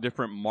lot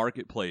different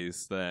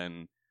marketplace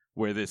than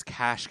where this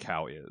cash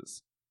cow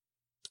is.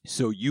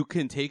 So you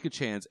can take a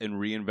chance and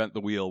reinvent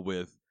the wheel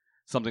with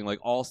something like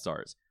All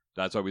Stars.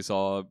 That's why we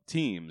saw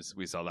Teams.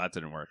 We saw that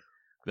didn't work.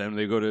 Then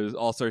they go to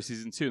All Star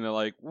Season 2 and they're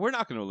like, we're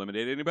not going to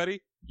eliminate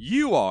anybody.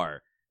 You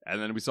are.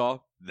 And then we saw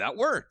that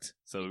worked.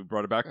 So we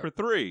brought it back for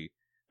 3.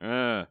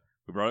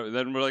 We brought it,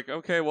 then we're like,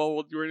 okay, well,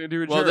 we're going to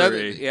do a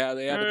jury. They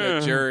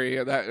added a jury.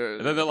 And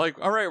then they're like,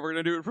 all right, we're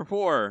going to do it for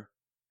 4.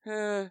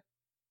 2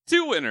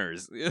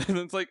 winners. And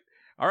it's like,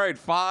 all right,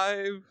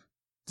 5.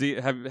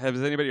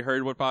 Has anybody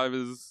heard what 5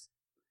 is?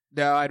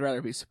 No, I'd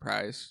rather be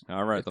surprised.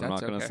 All right, then I'm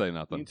not going to say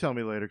nothing. You can tell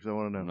me later because I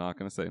want to know. I'm not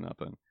going to say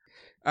nothing.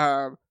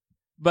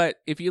 But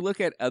if you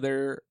look at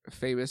other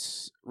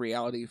famous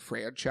reality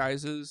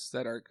franchises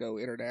that go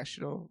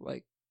international,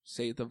 like,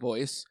 say, The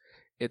Voice,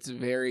 it's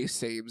very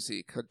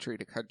samey country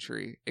to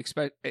country,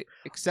 except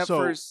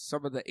for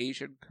some of the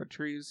Asian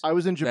countries. I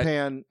was in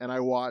Japan and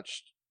I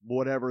watched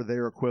whatever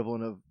their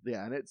equivalent of,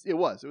 and it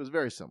was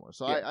very similar.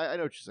 So I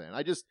know what you're saying.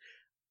 I just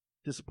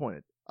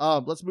disappointed.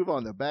 Let's move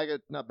on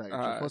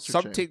though.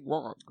 Something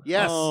Wong.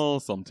 Yes. Oh,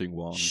 Something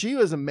Wong. She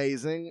was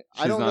amazing.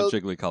 She's not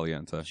Jiggly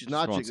Caliente. She's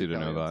not Jiggly wants you to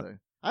know Caliente. that.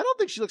 I don't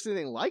think she looks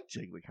anything like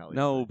Jiggly Caliente.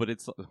 No, but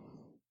it's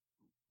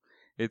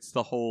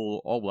the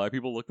whole all black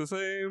people look the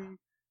same.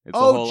 It's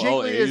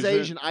Jiggly is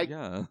Asian. I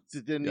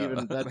didn't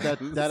even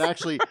that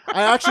actually.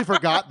 I actually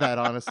forgot that.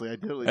 Honestly, I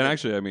did. And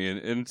actually, I mean,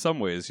 in some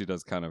ways, she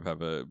does kind of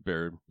have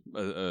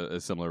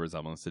a similar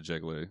resemblance to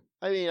Jiggly.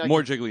 I mean,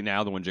 more Jiggly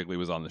now than when Jiggly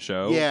was on the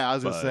show. Yeah, I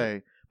was gonna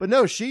say, but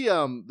no, she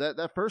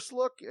that first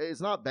look is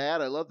not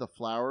bad. I love the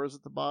flowers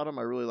at the bottom.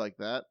 I really like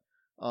that.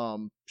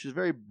 She's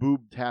very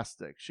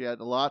boob-tastic. She had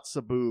lots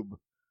of boob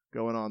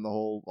going on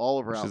all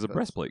of her outfits. She's a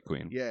breastplate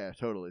queen. Yeah,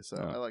 totally. So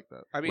I like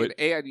that. I mean,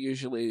 and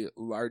usually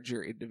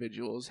larger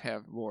individuals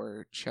have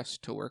more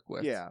chest to work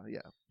with. Yeah.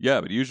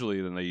 Yeah, but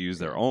usually then they use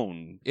their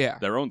own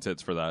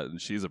tits for that, and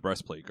she's a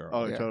breastplate girl.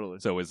 Oh, totally.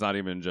 So it's not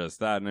even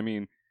just that. And I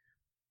mean,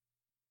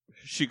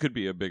 she could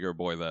be a bigger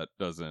boy that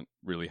doesn't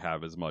really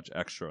have as much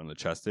extra in the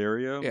chest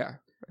area. Yeah.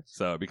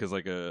 So because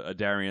like a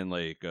Darian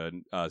Lake,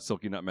 a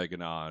Silky Nutmeg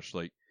Ganache,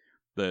 like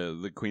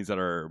the queens that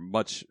are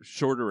much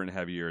shorter and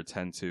heavier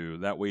tend to,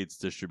 that weight's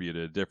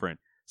distributed different.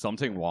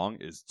 Something Wong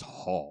is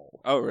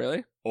tall. Oh,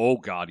 really? Oh,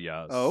 God,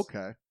 yes. Oh,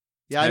 okay.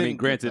 Yeah, I mean,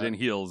 granted, in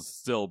heels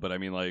still, but I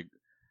mean, like,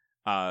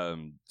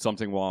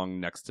 Something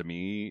Wong next to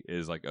me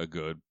is like a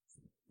good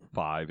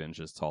 5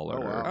 inches taller.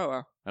 Oh,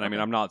 wow. And I mean,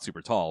 I'm not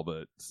super tall,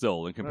 but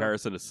still, in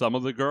comparison to some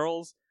of the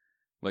girls,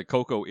 like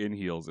Coco in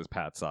heels is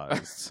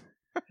Pat-sized.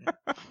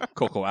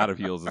 Coco out of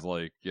heels is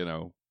like,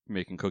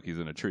 making cookies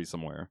in a tree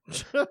somewhere.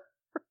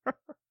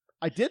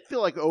 I did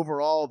feel like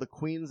overall the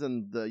queens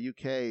in the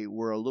UK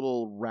were a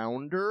little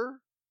rounder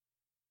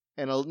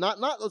and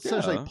not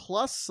essentially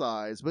plus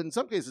size, but in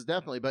some cases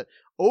definitely, but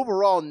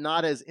overall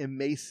not as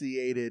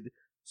emaciated,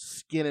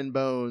 skin and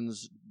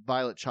bones,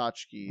 Violet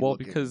Chachki. Well,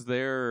 looking. because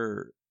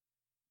their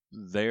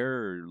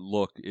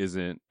look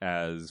isn't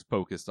as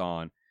focused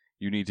on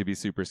you need to be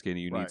super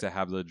skinny, you need to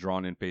have the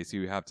drawn in face,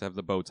 you have to have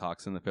the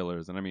Botox and the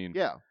fillers, and I mean,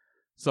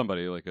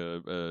 somebody like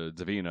a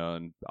Davina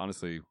and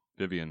honestly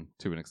Vivian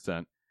to an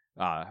extent.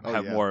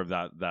 Have more of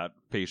that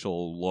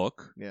facial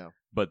look. Yeah.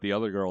 But the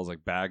other girls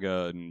like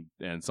Baga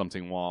and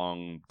Something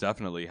Wong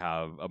definitely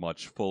have a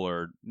much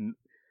fuller,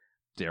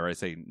 dare I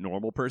say,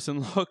 normal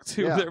person look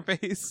to their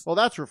face. Well,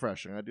 that's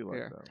refreshing. I do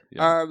like that.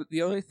 Yeah.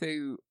 The only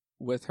thing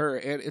with her,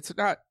 and it's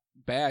not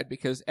bad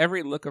because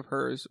every look of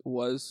hers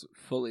was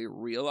fully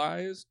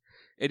realized.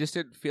 It just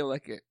didn't feel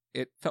like it.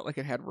 It felt like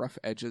it had rough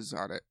edges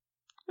on it.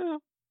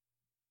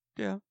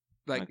 Yeah.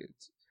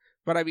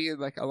 But I mean,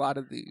 like a lot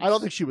of these. I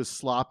don't think she was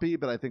sloppy,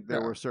 but I think there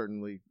No. were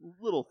certainly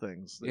little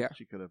things that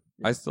she could have.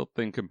 I still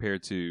think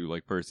compared to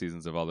like first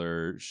seasons of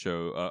other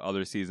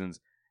seasons,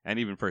 and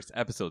even first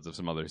episodes of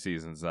some other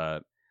seasons,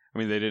 that I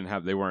mean,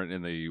 they weren't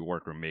in the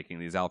workroom making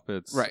these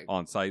outfits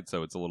on site,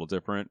 so it's a little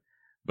different.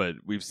 But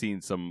we've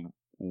seen some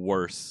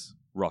worse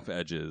rough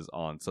edges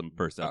on some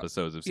first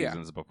episodes of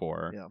seasons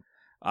before. Yeah.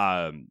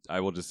 I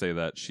will just say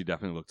that she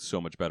definitely looked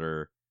so much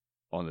better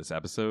on this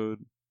episode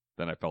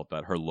than I felt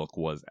that her look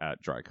was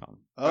at DryCon.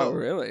 Oh,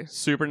 really?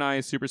 Super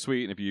nice, super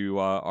sweet. And if you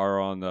are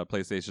on the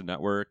PlayStation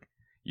Network,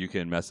 you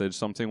can message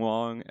Something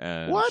Wong,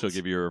 and she'll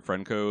give you her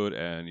friend code,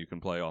 and you can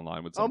play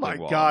online with Something Wong.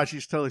 Oh my god,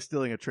 she's totally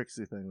stealing a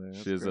Trixie thing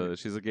there.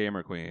 She's a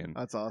gamer queen.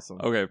 That's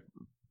awesome. Okay.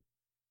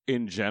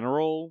 In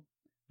general,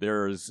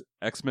 there's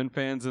X-Men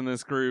fans in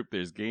this group.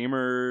 There's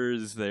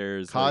gamers.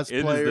 There's cosplayers.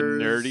 It is the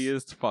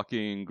nerdiest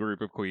fucking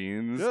group of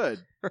queens. Good.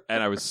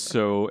 And I was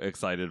so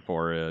excited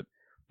for it.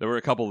 There were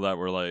a couple that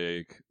were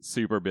like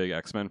super big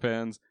X-Men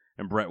fans,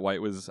 and Brett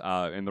White was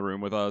in the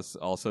room with us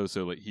also.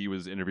 So like he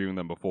was interviewing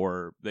them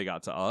before they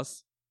got to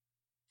us,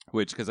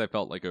 because I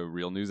felt like a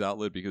real news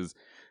outlet because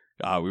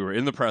we were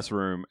in the press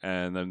room,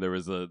 and then there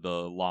was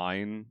the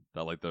line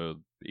that like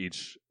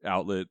each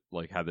outlet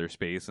like had their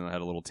space and it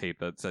had a little tape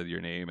that said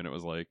your name, and it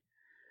was like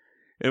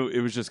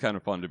it was just kind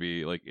of fun to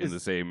be like in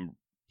the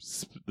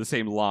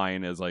same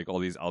line as like all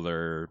these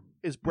other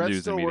Is Brett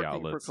news still and media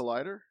working outlets. for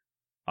Collider?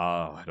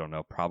 I don't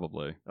know,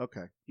 probably.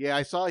 Okay. Yeah,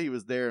 I saw he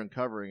was there and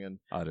covering, and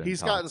I didn't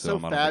he's talk gotten to so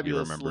him. I don't think he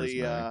remembers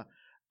fabulously.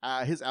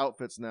 me. His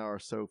outfits now are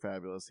so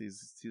fabulous.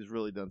 He's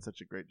really done such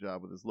a great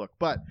job with his look.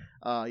 But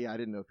yeah, I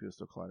didn't know if he was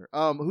still Collider.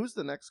 Who's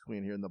the next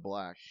queen here in the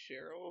black?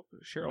 Cheryl.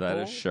 That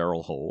Hole? is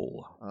Cheryl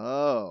Hole.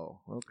 Oh,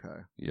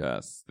 okay.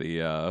 Yes,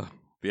 the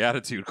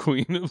attitude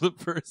queen of the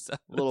first episode.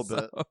 A little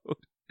bit.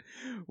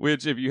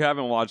 Which, if you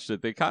haven't watched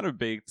it, they kind of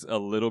baked a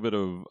little bit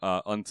of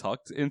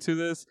Untucked into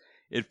this.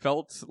 It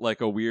felt like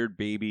a weird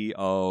baby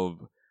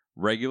of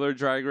regular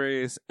Drag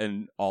Race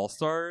and All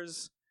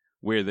Stars,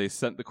 where they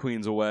sent the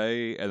queens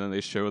away and then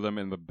they show them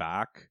in the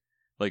back,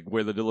 like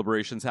where the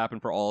deliberations happen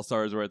for All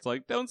Stars, where it's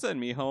like, don't send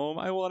me home,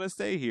 I want to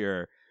stay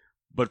here.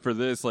 But for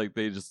this, like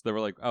they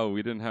were like, oh,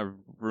 we didn't have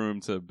room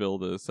to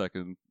build a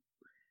second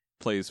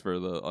place for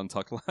the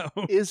Untucked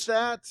Lounge. Is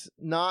that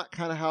not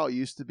kind of how it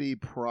used to be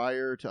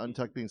prior to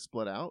Untucked being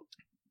split out?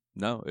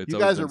 No, it's you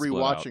always guys are been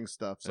split out. rewatching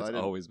stuff, so It's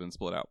always been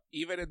split out.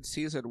 Even in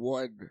season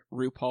 1,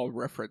 RuPaul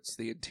referenced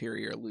the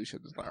Interior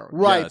Illusions Lounge.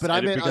 Right, Yes, but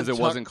I meant because Untucked.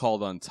 it wasn't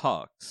called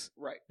Untucked.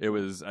 Right. It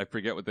was, I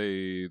forget what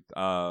they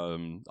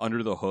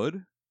Under the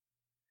Hood,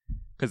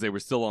 because they were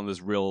still on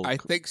this real. I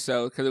think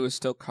so, because it was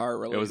still car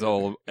related. It was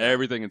all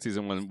everything in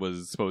season 1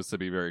 was supposed to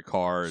be very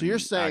car. So you're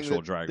and saying actual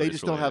that Drag they Race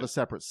just don't have a related.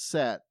 separate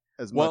set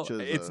as Well, much as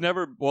it's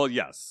never. Well,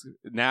 yes.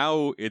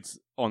 Now it's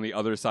on the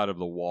other side of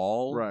the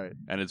wall, right?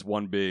 And it's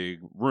one big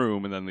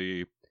room, and then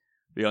the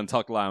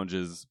Untucked Lounge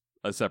is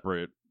a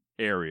separate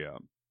area.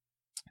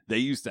 They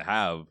used to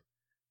have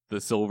the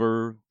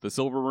silver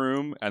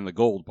room and the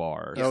gold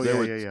bar. Oh,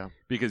 There yeah.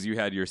 Because you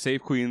had your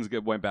safe queens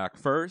went back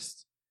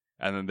first,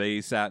 and then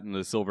they sat in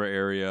the silver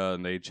area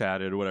and they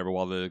chatted or whatever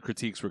while the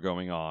critiques were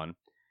going on,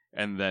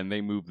 and then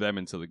they moved them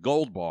into the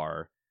gold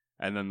bar.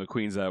 And then the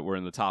queens that were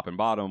in the top and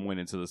bottom went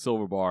into the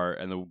silver bar,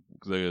 and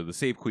the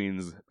safe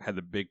queens had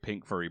the big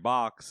pink furry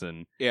box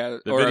and the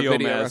or a video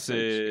video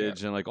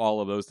message and like all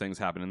of those things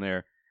happening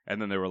there.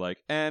 And then they were like,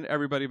 and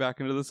everybody back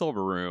into the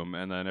silver room,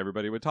 and then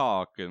everybody would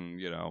talk, and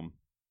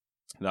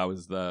that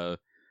was I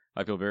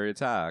feel very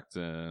attacked,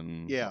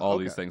 and all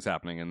these things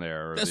happening in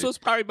there. This was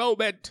my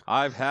moment.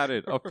 I've had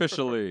it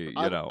officially.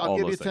 I'll all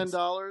give those you things.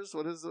 $10.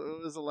 What is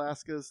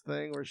Alaska's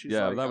thing where she's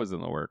Yeah, like, that was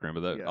in the workroom,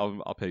 but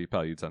I'll pay you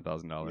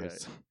 $10,000. Yeah.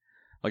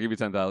 I'll give you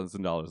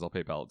 $10,000. I'll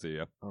PayPal it to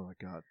you. Oh my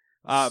god!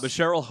 But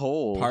Cheryl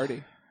Hole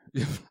party.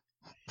 This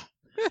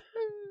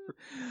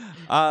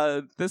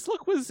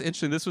look was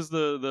interesting. This was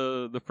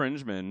the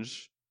fringe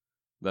minge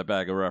that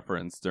Bagga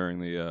referenced during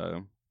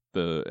the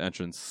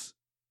entrance.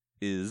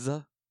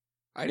 I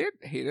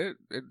didn't hate it.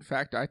 In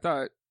fact, I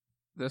thought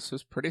this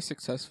was pretty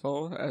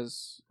successful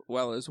as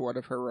well as one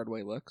of her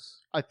runway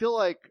looks. I feel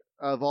like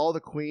of all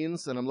the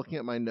queens, and I'm looking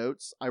at my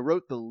notes, I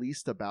wrote the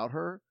least about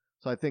her.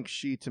 So I think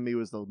she, to me,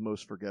 was the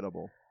most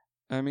forgettable.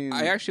 I mean,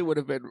 I actually would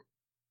have been.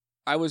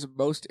 I was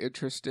most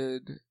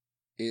interested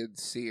in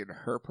seeing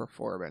her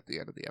perform at the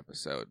end of the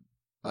episode.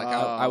 Like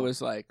I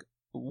was like,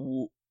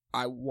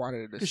 I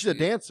wanted to. Because she's a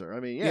dancer.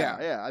 I mean,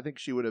 yeah. I think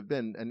she would have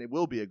been, and it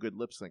will be a good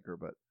lip syncer.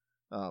 But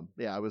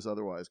I was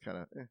otherwise kind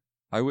of.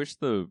 I wish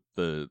the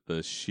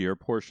sheer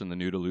portion, the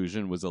nude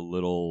illusion, was a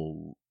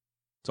little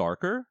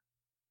darker,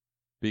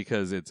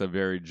 because it's a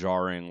very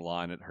jarring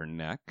line at her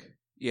neck.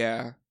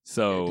 Yeah.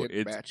 So it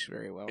didn't match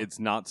very well. It's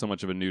not so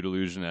much of a nude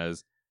illusion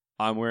as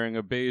I'm wearing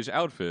a beige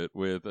outfit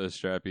with a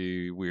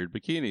strappy weird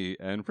bikini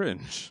and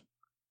fringe.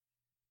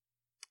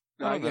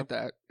 I get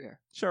that. Yeah.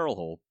 Cheryl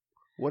Hole.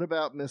 What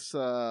about Miss,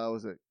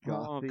 was it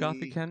Gothy? Oh,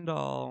 Gothy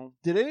Kendall.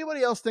 Did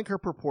anybody else think her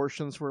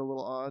proportions were a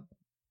little odd?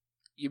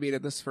 You mean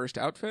in this first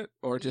outfit,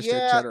 or just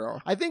Yeah, in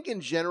general? I think in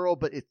general,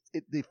 but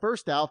the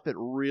first outfit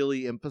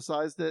really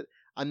emphasized it.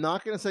 I'm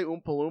not going to say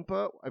Oompa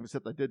Loompa,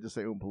 except I did just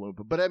say Oompa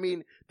Loompa. But I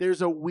mean,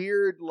 there's a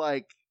weird,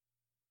 like,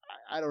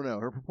 I don't know.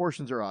 Her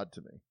proportions are odd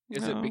to me.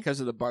 Is it because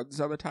of the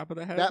buns on the top of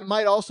the head? That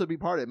might also be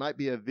part of it. It might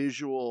be a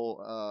visual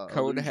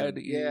cone illusion. head.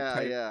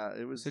 Yeah.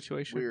 It was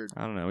situation weird.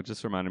 I don't know. It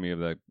just reminded me of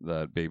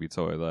that baby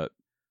toy that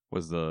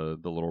was the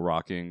little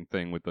rocking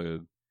thing with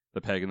the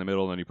peg in the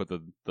middle, and then you put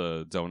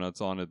the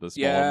donuts on it. The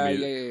small,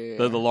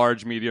 the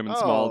large, medium, and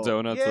small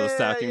donuts. The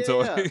stacking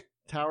toy. Yeah.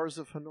 Towers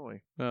of Hanoi.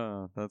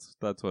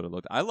 That's what it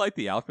looked. I liked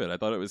the outfit. I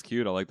thought it was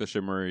cute. I like the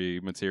shimmery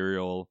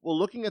material. Well,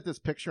 looking at this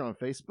picture on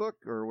Facebook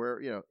or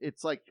where,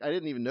 it's like I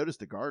didn't even notice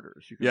the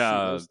garters. You could see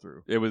those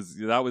through.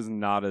 That was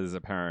not as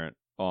apparent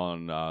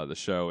on the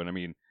show. And I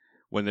mean,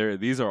 when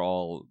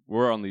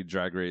we're on the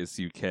Drag Race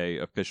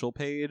UK official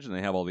page, and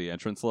they have all the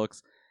entrance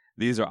looks.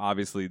 These are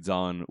obviously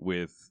done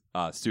with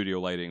studio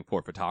lighting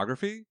for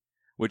photography,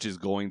 which is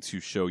going to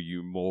show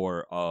you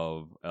more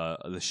of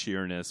the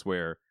sheerness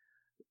where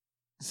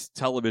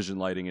television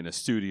lighting in a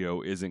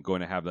studio isn't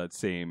going to have that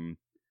same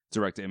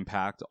direct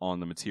impact on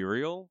the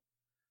material.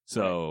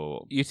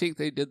 So, you think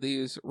they did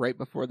these right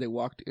before they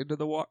walked into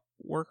the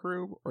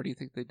workroom, or do you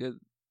think they did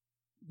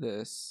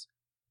this?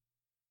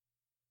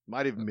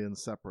 Might even been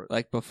separate,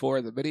 like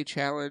before the mini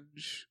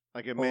challenge.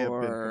 Like it may have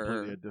been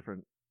completely a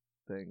different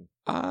thing.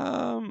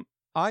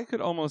 I could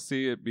almost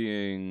see it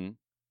being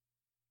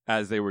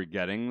as they were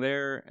getting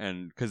there,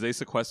 and because they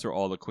sequester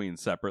all the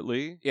queens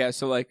separately. Yeah,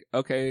 so like,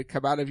 okay,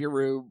 come out of your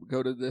room,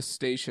 go to this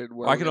station.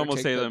 Where I could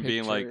almost say them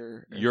being like,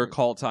 your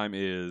call time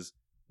is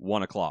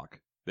 1:00.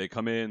 They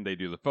come in, they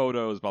do the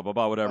photos, blah blah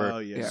blah, whatever. Oh,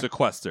 yeah.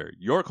 Sequester.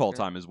 Your call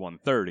time is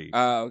 1:30.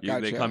 Oh,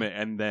 gotcha. They come in,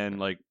 and then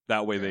like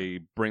that way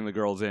they bring the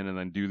girls in, and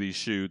then do these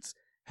shoots,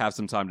 have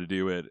some time to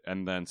do it,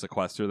 and then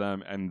sequester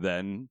them, and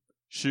then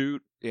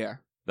shoot. Yeah.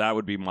 That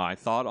would be my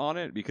thought on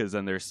it, because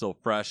then they're still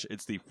fresh.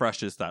 It's the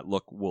freshest that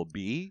look will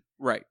be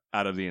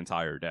out of the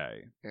entire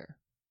day. Yeah.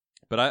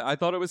 But I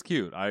thought it was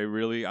cute. I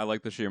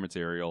like the sheer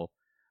material.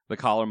 The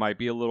collar might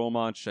be a little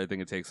much. I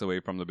think it takes away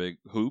from the big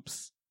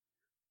hoops.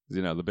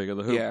 The bigger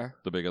the hoop,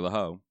 the bigger the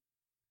hoe.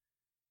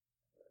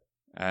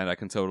 And I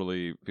can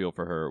totally feel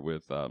for her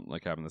with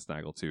like having the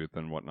snaggletooth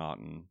and whatnot,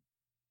 and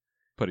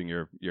putting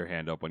your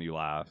hand up when you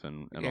laugh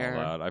and all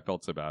that. I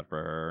felt so bad for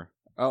her.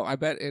 Oh, I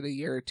bet in a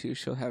year or two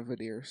she'll have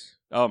veneers.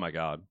 Oh my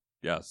God!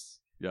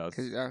 Yes. Yeah.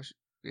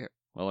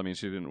 Well, I mean,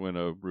 she didn't win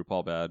a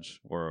RuPaul badge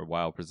or a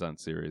Wild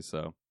Presents series,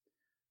 so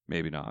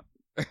maybe not.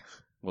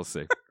 We'll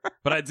see.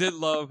 But I did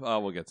love.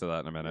 We'll get to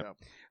that in a minute.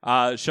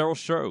 Yeah. Cheryl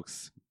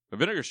Strokes,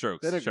 Vinegar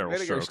Strokes. Cheryl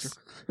Strokes.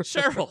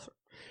 Cheryl.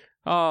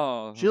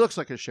 Oh, she looks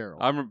like a Cheryl.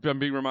 I'm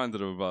being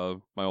reminded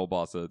of my old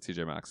boss at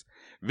TJ Maxx.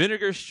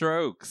 Vinegar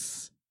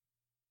Strokes.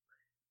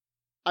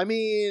 I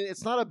mean,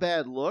 it's not a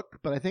bad look,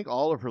 but I think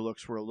all of her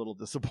looks were a little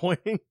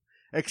disappointing,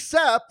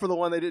 except for the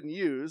one they didn't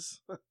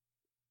use.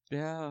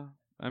 Yeah.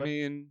 I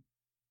mean,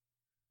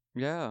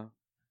 yeah.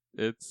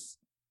 It's...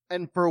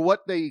 And for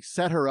what they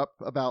set her up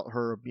about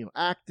her,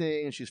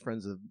 acting, and she's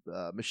friends with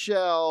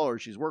Michelle, or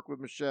she's worked with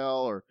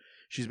Michelle, or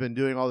she's been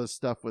doing all this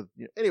stuff with...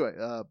 Anyway,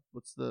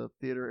 what's the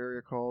theater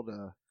area called?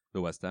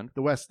 The West End.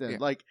 The West End. Yeah.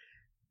 Like,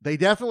 they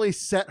definitely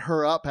set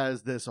her up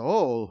as this,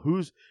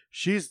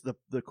 she's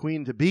the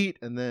queen to beat,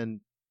 and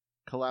then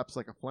collapse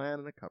like a flan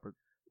in a cupboard.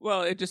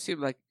 Well, it just seemed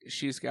like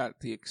she's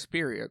got the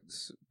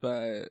experience,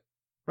 but...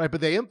 Right,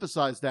 but they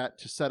emphasize that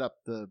to set up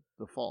the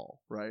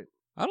fall, right?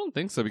 I don't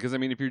think so, because I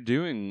mean, if you're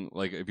doing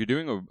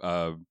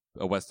a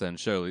West End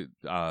show,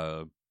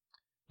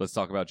 let's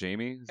talk about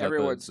Jamie. Is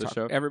Everybody's that the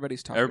show?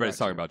 Everybody's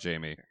talking about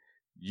Jamie.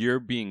 You're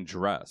being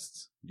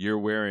dressed. You're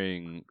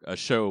wearing a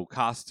show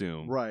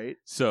costume, right?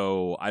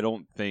 So I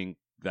don't think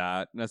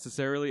that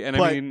necessarily. And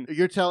but I mean,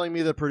 you're telling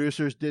me the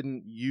producers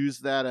didn't use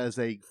that as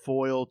a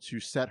foil to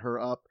set her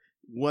up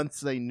once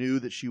they knew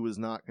that she was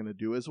not going to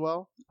do as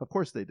well? Of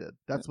course they did.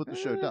 That's what the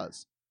show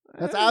does.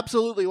 That's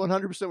absolutely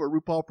 100% what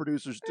RuPaul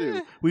producers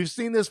do. We've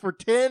seen this for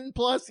 10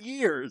 plus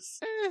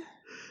years.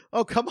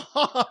 Oh, come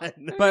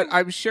on. But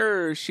I'm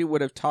sure she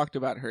would have talked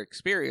about her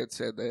experience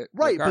in it.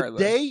 Right, regardless. but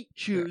they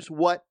choose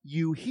what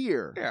you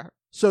hear. Yeah.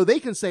 So they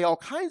can say all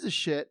kinds of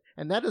shit,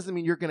 and that doesn't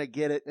mean you're going to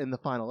get it in the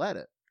final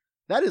edit.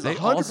 That is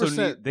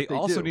 100%. They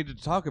also need to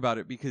talk about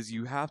it, because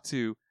you have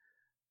to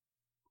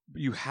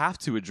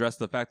address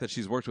the fact that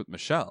she's worked with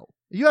Michelle.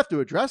 You have to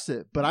address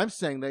it, but I'm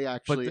saying they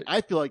actually, I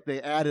feel like they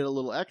added a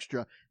little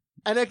extra.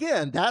 And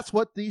again, that's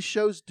what these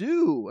shows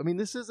do. I mean,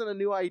 this isn't a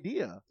new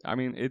idea. I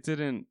mean, it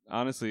didn't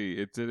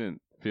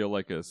feel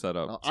like a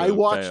setup. I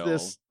watched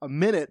this a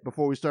minute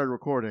before we started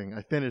recording.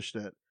 I finished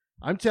it.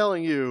 I'm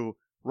telling you,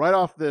 right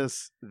off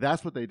this,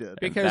 that's what they did.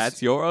 Because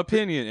that's your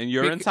opinion, and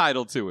you're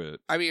entitled to it.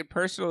 I mean,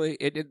 personally,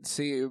 it didn't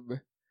seem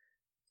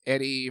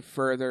any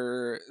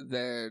further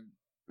than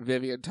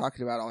Vivian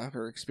talking about all of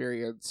her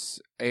experience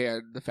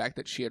and the fact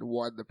that she had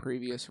won the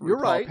previous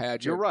RuPaul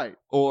pageant. You're right.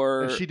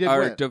 Or and she did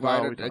our win.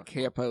 Divina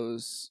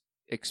Campos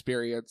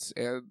experience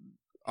and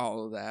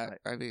all of that.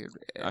 I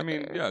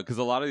mean, yeah, because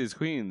a lot of these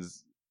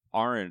queens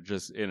aren't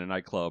just in a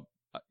nightclub,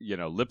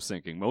 lip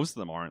syncing. Most of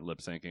them aren't lip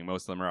syncing.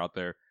 Most of them are out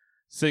there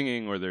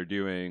singing, or they're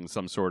doing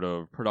some sort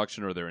of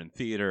production, or they're in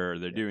theater, or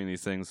they're doing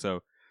these things.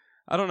 So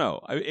I don't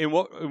know. In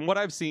what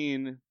I've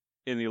seen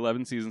in the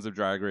 11 seasons of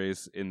Drag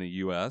Race in the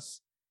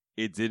U.S.,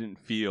 it didn't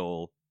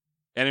feel,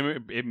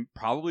 and it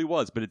probably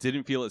was, but it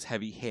didn't feel as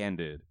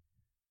heavy-handed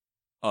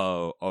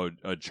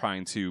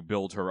trying to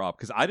build her up,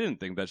 because I didn't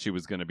think that she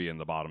was going to be in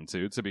the bottom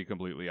two, to be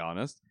completely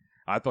honest.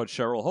 I thought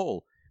Cheryl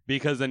Hole,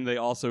 because then they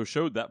also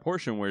showed that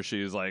portion where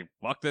she's like,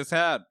 fuck this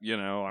hat,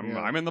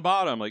 I'm in the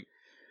bottom. Like,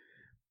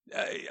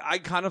 I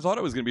kind of thought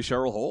it was going to be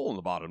Cheryl Hole in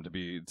the bottom, to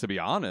be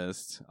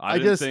honest.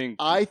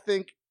 I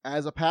think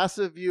as a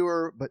passive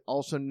viewer, but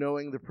also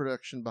knowing the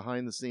production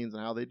behind the scenes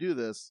and how they do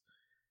this,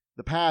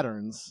 the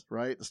patterns,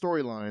 right, the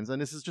storylines,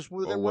 and this is just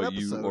within one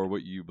episode, or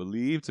what you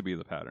believe to be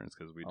the patterns,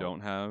 because we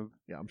don't have.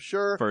 Yeah, I'm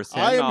sure.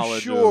 First-hand knowledge. I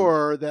am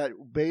sure that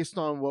based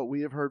on what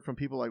we have heard from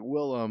people like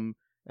Willem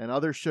and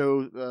other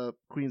show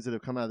queens that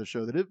have come out of the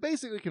show that have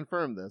basically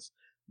confirmed this,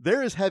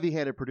 there is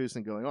heavy-handed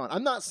producing going on.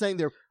 I'm not saying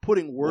they're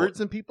putting words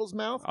in people's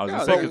mouth. I was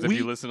going to say, because if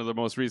you listen to the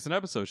most recent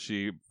episode,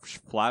 she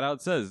flat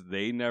out says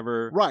they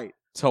never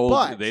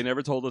they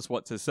never told us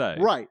what to say.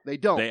 Right, they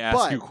don't. They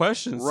ask you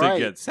questions to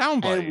get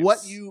sound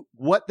bites. And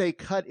what they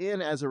cut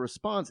in as a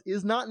response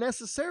is not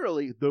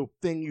necessarily the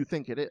thing you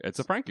think it is. It's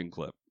a Franken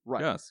clip.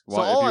 Right. Yes. So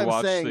all if you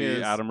watch saying the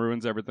is, Adam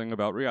Ruins Everything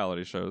About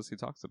reality shows, they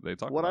talk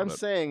what about I'm it.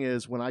 saying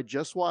is, when I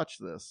just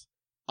watched this,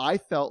 I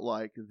felt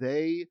like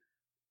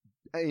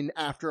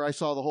after I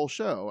saw the whole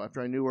show,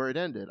 after I knew where it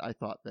ended, I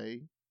thought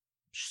they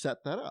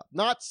set that up.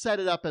 Not set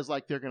it up as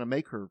like they're going to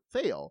make her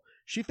fail.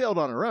 She failed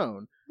on her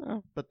own,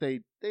 but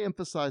they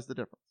emphasized the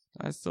difference.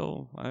 I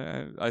still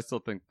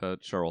think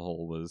that Cheryl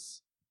Hole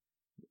was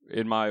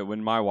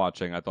when my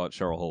watching. I thought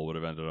Cheryl Hole would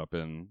have ended up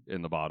in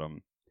the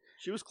bottom.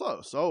 She was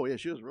close. Oh yeah,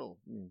 she was real.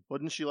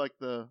 Wasn't she like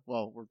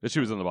she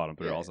was in the bottom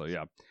three also.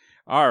 Yeah.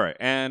 All right,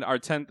 and our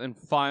 10th and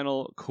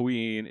final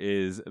queen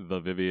is the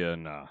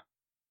Vivian,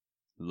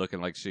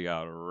 looking like she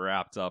got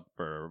wrapped up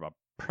for a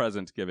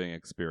present giving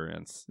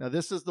experience. Now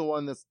this is the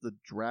one that's the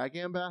drag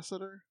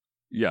ambassador.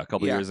 Yeah, a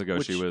couple years ago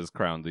she was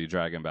crowned the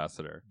drag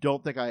ambassador.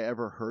 Don't think I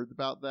ever heard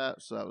about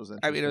that, so that was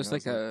interesting. I mean, it was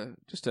like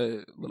just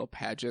a little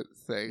pageant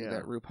thing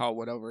that RuPaul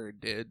went over and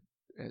did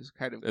as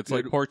kind of. It's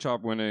like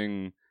Porkchop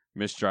winning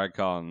Miss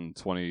DragCon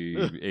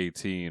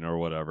 2018 or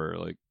whatever.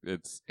 Like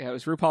it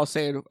was RuPaul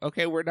saying,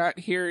 "Okay, we're not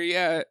here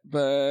yet,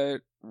 but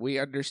we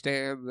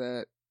understand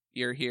that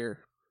you're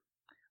here."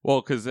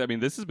 Well, because I mean,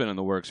 this has been in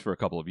the works for a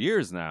couple of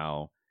years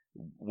now,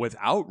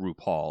 without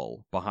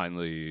RuPaul behind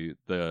the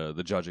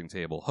judging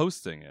table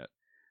hosting it.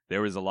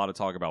 There was a lot of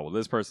talk about, well,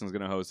 this person's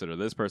going to host it or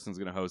this person's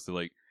going to host it.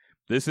 Like,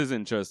 this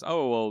isn't just,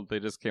 they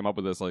just came up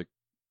with this like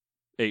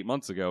 8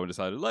 months ago and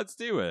decided, let's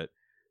do it.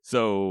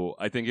 So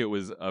I think it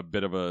was a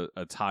bit of a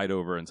tide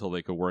over until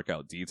they could work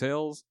out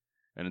details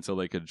and until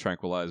they could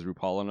tranquilize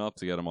RuPaul enough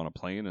to get him on a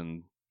plane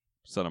and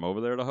send him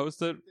over there to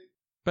host it.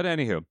 But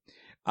anywho,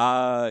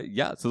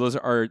 so those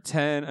are our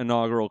 10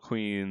 inaugural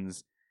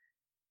queens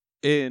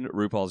in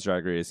RuPaul's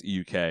Drag Race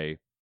UK.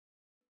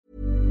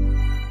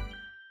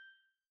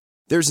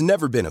 There's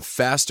never been a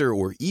faster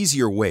or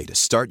easier way to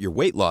start your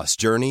weight loss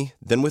journey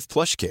than with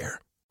PlushCare.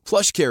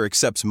 PlushCare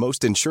accepts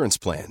most insurance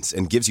plans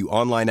and gives you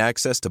online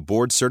access to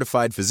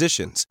board-certified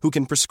physicians who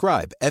can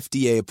prescribe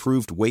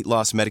FDA-approved weight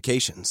loss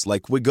medications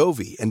like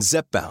Wegovy and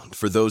Zepbound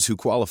for those who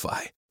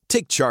qualify.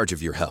 Take charge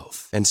of your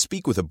health and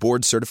speak with a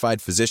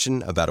board-certified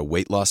physician about a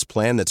weight loss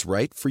plan that's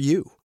right for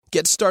you.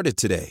 Get started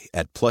today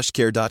at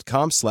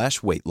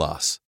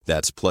plushcare.com/weightloss.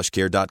 That's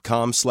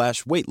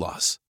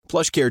plushcare.com/weightloss.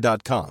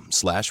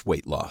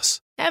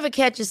 plushcare.com/weightloss. Ever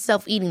catch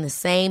yourself eating the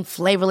same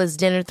flavorless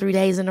dinner 3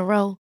 days in a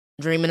row?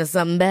 Dreaming of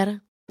something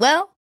better?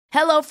 Well,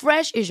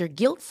 HelloFresh is your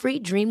guilt-free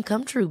dream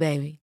come true,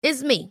 baby.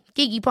 It's me,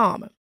 Keke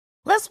Palmer.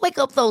 Let's wake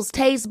up those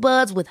taste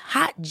buds with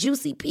hot,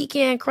 juicy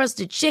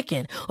pecan-crusted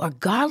chicken or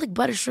garlic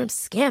butter shrimp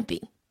scampi.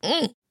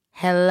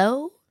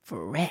 Hello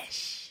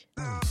Fresh.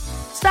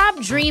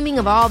 Stop dreaming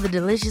of all the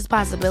delicious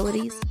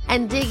possibilities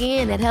and dig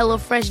in at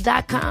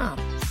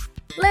HelloFresh.com.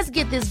 Let's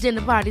get this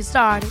dinner party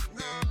started.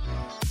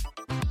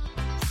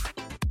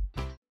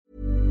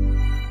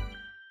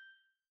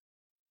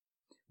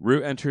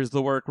 Ru enters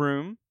the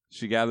workroom.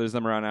 She gathers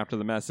them around after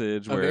the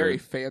message. A very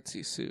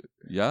fancy suit.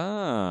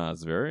 Yeah,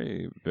 it's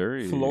very,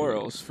 very...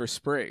 Florals for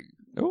spring.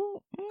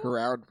 Oh.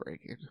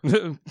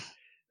 Groundbreaking.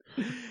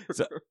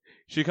 So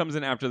she comes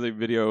in after the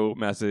video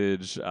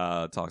message,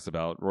 talks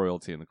about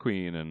royalty and the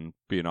queen and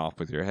being off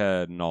with your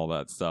head and all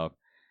that stuff.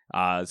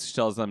 She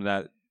tells them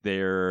that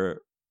their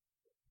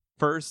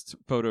first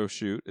photo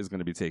shoot is going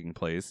to be taking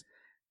place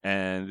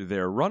and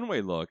their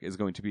runway look is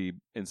going to be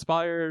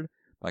inspired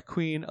by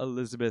Queen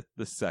Elizabeth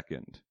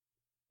II.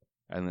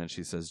 And then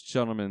she says,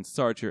 "Gentlemen,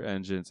 start your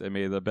engines and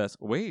may the best..."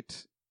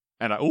 Wait.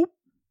 And I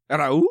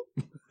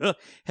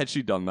had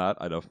she done that,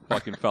 I'd have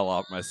fucking fell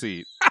off my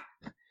seat.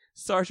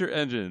 "Start your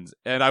engines."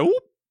 And I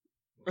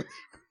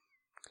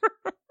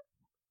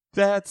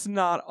That's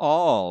not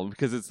all,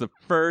 because it's the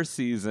first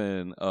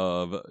season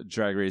of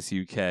Drag Race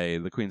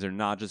UK. The queens are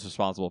not just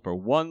responsible for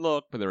one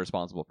look, but they're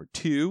responsible for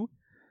two.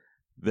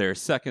 Their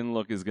second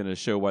look is going to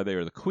show why they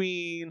are the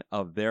queen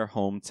of their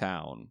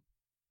hometown.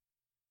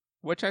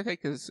 Which I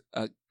think is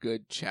a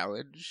good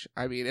challenge.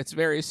 I mean, it's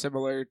very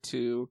similar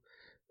to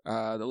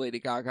the Lady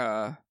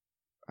Gaga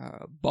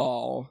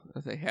ball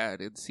that they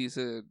had in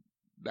season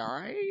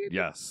 9?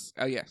 Yes.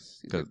 Oh, yes.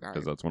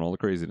 Because that's when all the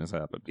craziness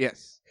happened.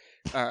 Yes.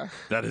 That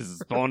has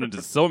spawned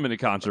into so many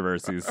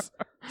controversies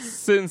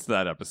since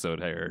that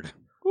episode aired.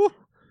 Woo.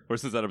 Or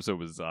since that episode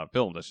was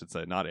filmed, I should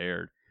say, not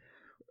aired.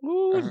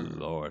 Ooh,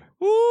 Lord.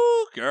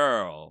 Ooh,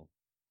 girl.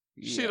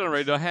 Yes. She done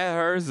already know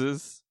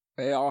hers.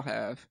 They all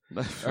have.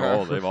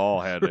 Oh, they've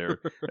all had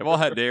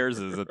theirs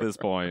at this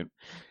point.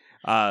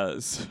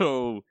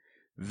 So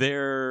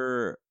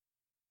their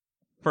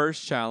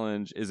first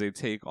challenge is a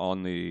take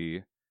on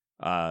the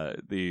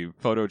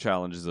photo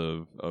challenges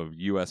of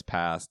US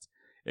past,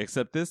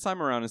 except this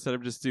time around, instead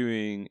of just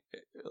doing,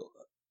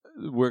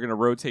 we're gonna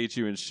rotate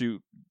you and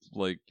shoot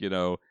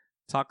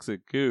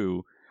toxic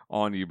goo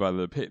on you by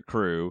the pit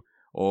crew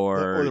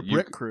or the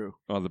Brit crew.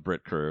 Oh, the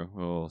Brit crew.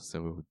 Oh,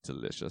 so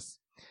delicious.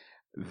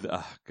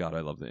 God, I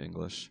love the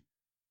English.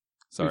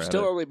 Sorry, We've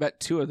still only met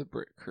 2 of the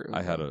Brit crew.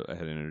 I had to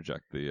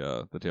interject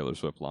the Taylor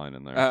Swift line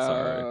in there.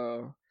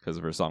 Sorry, because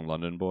of her song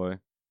 "London Boy,"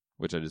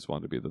 which I just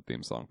wanted to be the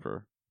theme song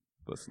for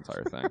this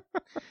entire thing.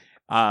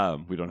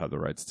 We don't have the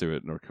rights to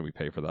it, nor can we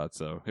pay for that,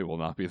 so it will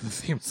not be the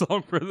theme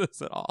song for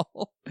this at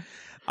all.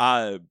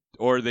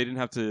 Or they didn't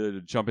have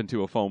to jump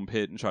into a foam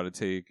pit and try to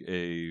take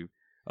a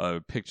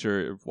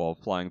picture while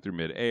flying through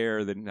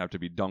midair. They didn't have to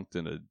be dunked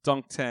in a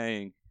dunk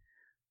tank.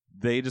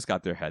 They just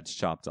got their heads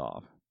chopped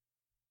off,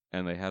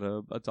 and they had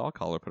a dog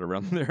collar put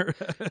around their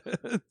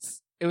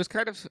heads. It was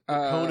kind of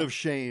cone of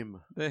shame.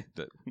 It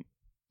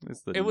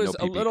was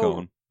a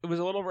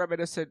little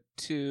reminiscent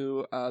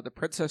to the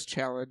Princess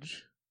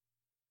Challenge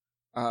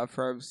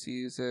from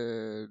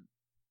season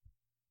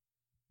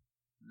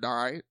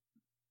 9.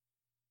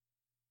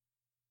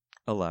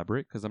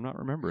 Elaborate, because I'm not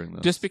remembering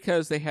this. Just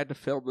because they had to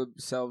film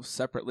themselves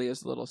separately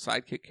as a little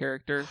sidekick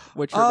character,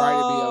 which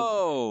reminded me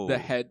of the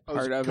head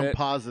part of it.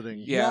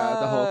 Compositing. Yeah,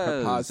 the whole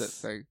composite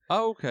thing.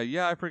 Oh, okay,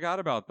 yeah, I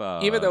forgot about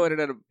that. Even though it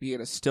ended up being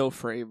a still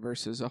frame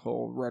versus a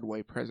whole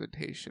runway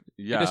presentation.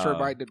 Yeah. It just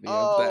reminded me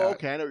of that. Oh,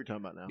 okay, I know what you're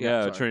talking about now.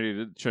 Yeah,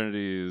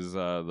 Trinity is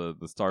the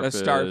starfish. The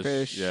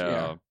starfish,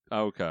 yeah.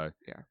 Okay.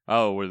 Yeah.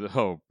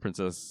 Oh,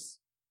 Princess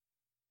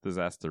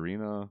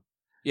Disasterina.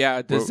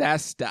 Yeah,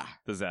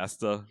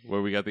 Disaster,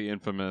 where we got the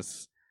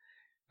infamous.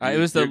 It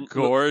was You're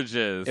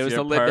gorgeous. It was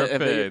You're the Linda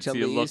perfect. Evangelista.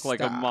 You look like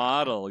a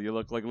model. You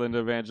look like Linda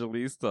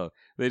Evangelista.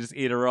 They just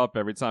eat her up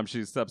every time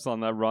she steps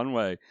on that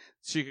runway.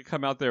 She could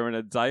come out there in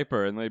a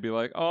diaper, and they'd be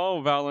like, "Oh,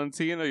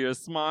 Valentina, your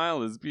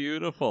smile is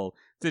beautiful.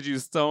 Did you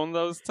stone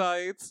those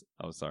tights?"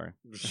 Oh, sorry.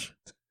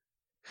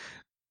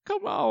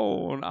 Come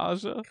on,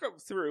 Aja. Come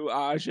through,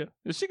 Aja.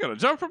 Is she gonna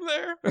jump from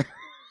there?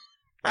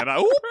 And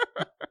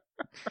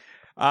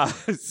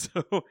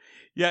so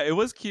yeah, it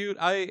was cute.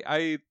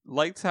 I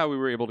liked how we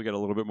were able to get a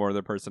little bit more of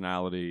their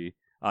personality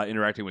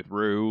interacting with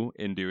Rue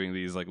and doing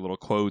these like little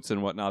quotes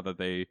and whatnot that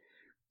they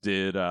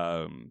did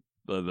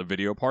the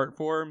video part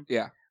for.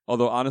 Yeah.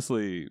 Although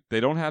honestly,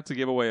 they don't have to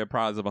give away a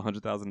prize of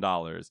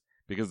 $100,000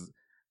 because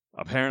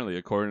apparently,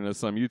 according to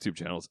some YouTube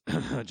channels,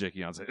 Jake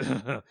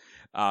Yonsei,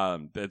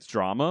 it's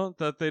drama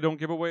that they don't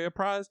give away a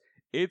prize.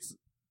 It's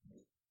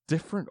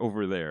different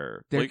over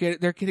there. They're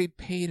getting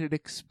paid an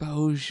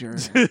exposure.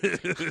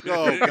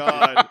 Oh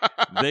God!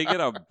 They get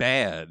a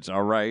badge.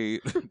 All right,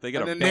 they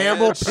get an a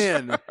enamel badge.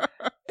 pin.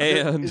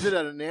 And is it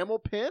an enamel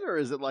pin or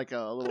is it like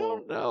a little? I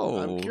don't know.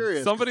 I'm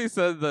curious. Somebody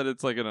said that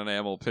it's like an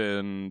enamel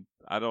pin.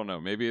 I don't know.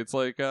 Maybe it's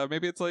like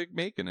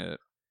making it.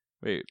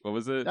 Wait, what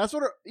was it? That's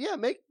what.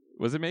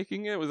 Was it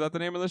making it? Was that the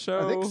name of the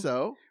show? I think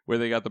so. Where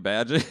they got the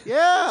badges?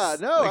 Yeah,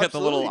 no, they got the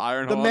little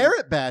iron. The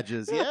merit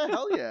badges. Yeah,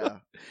 hell yeah.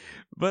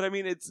 But I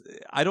mean,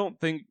 I don't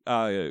think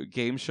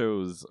game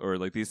shows or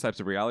like these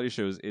types of reality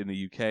shows in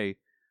the UK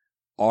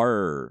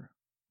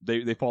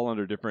they fall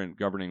under different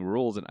governing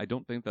rules, and I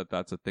don't think that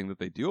that's a thing that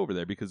they do over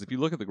there. Because if you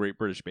look at the Great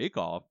British Bake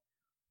Off,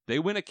 they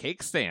win a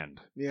cake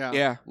stand.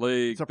 Yeah.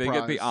 Like they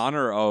get the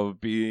honor of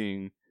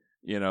being,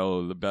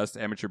 the best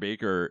amateur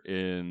baker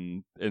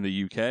in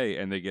the UK,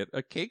 and they get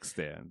a cake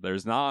stand.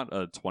 There's not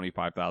a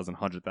 $25,000,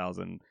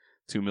 $100,000,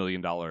 $2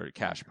 million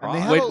cash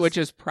prize, which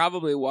is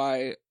probably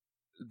why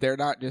they're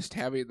not just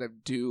having them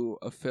do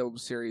a film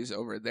series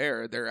over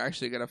there. They're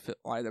actually going to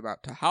fly them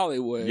out to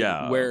Hollywood,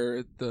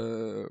 where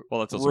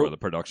that's also where the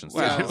production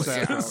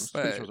studios.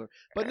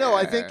 But no,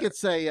 I think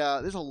it's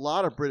there's a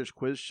lot of British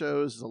quiz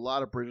shows. There's a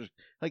lot of British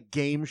like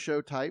game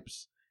show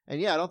types. And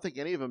yeah, I don't think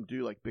any of them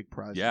do like big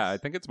prizes. Yeah, I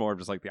think it's more of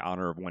just like the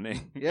honor of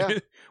winning. Yeah.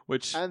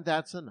 And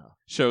that's enough.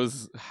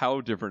 Shows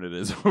how different it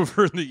is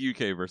over in the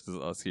UK versus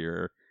us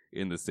here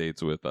in the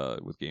States with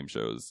game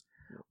shows.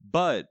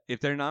 But if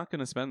they're not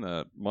going to spend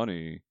that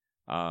money,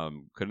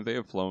 couldn't they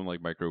have flown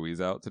like Micro Weeze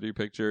out to do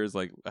pictures?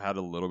 Like had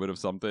a little bit of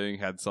something,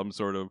 had some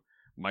sort of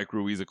Mike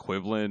Ruiz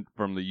equivalent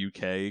from the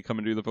UK come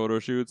and do the photo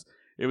shoots.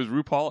 It was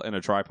RuPaul and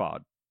a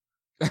tripod.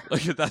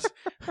 Like that's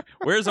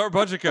where's our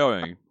budget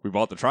going? We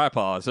bought the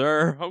tripod,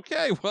 sir.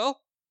 Okay,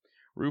 well,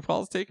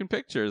 RuPaul's taking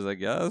pictures, I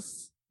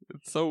guess.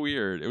 It's so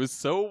weird. It was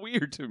so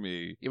weird to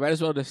me. You might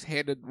as well just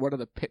handed one of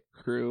the pit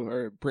crew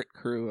or Brit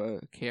crew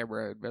a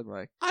camera and been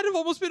like, I'd have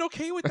almost been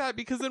okay with that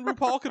because then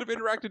RuPaul could have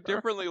interacted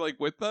differently, like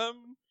with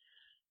them.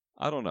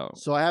 I don't know.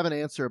 So I have an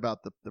answer about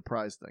the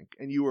prize thing,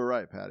 and you were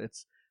right, Pat.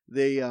 It's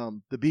the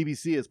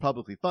BBC is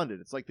publicly funded.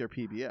 It's like their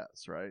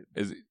PBS, right?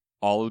 Is it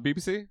all of the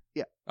BBC?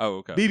 Yeah. Oh,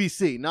 okay.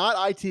 BBC, not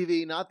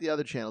ITV, not the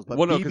other channels, but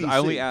well, no, BBC. because I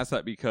only asked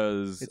that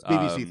because it's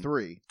BBC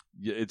Three.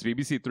 Yeah, it's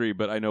BBC Three,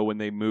 but I know when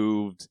they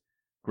moved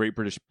Great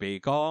British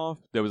Bake Off,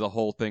 there was a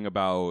whole thing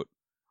about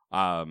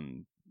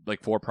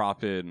like for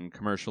profit and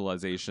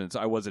commercialization. So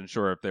I wasn't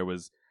sure if there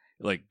was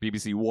like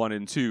BBC 1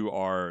 and 2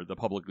 are the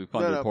publicly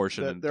funded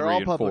portion, and 3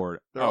 and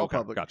 4. They're all okay.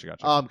 public.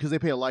 Gotcha. Because they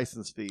pay a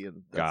license fee,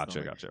 and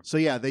Gotcha. So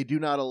yeah, they do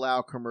not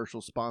allow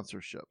commercial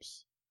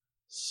sponsorships.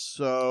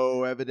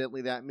 So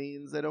evidently that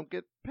means they don't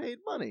get paid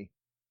money.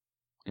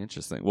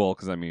 Interesting. Well,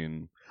 because I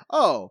mean,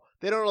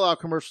 they don't allow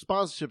commercial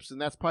sponsorships, and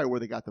that's probably where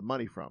they got the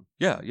money from.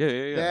 Yeah.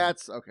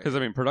 That's okay. Because I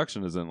mean,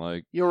 production isn't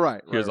like you're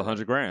right. Here's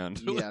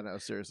 $100,000. Yeah, no,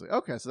 seriously.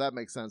 Okay, so that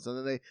makes sense.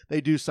 And then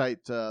they do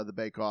cite the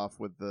Bake Off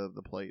with the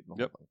plate and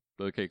the whole thing.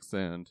 The cake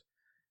stand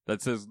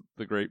that says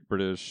the Great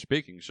British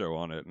Baking Show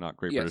on it, not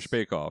Great British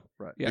Bake Off.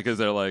 Right. Yes. Because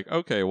they're like,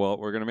 okay, well,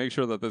 we're going to make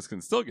sure that this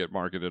can still get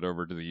marketed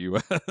over to the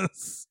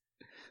U.S.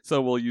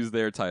 So we'll use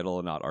their title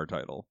and not our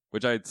title,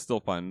 which I still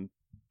find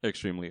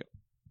extremely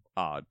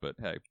odd, but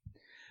hey.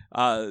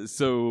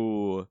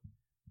 So,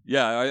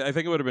 yeah, I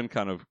think it would have been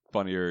kind of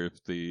funnier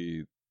if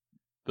the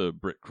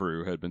Brit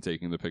crew had been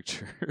taking the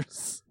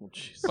pictures. Oh,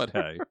 jeez. But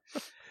hey.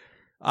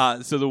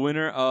 So the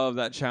winner of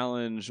that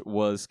challenge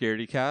was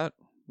Scaredy Cat,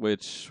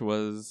 which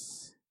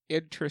was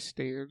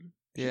interesting.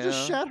 She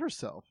just shat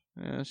herself.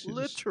 Yeah, she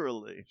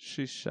literally.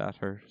 She shat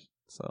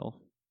herself.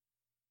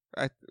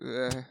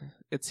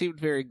 It seemed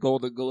very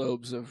Golden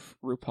Globes of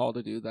RuPaul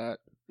to do that.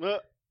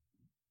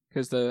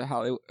 Because the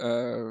Hollywood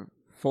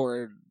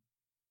foreign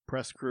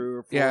press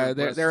crew,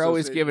 they're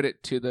always giving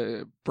it to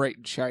the bright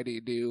and shiny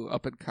new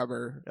up and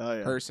comer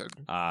person.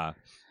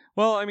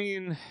 Well, I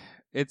mean,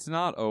 it's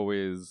not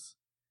always,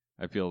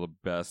 I feel, the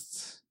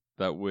best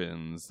that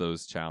wins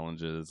those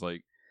challenges.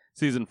 Like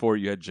season 4,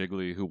 you had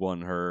Jiggly who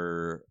won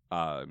her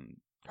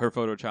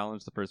photo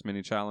challenge, the first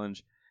mini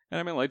challenge, and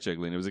I mean, like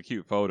Jiggly, and it was a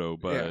cute photo,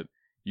 but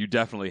you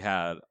definitely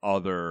had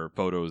other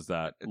photos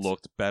that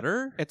looked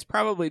better. It's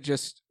probably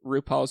just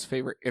RuPaul's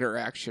favorite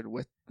interaction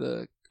with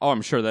the. Oh,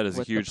 I'm sure that is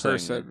a huge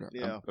person.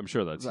 thing. Yeah. I'm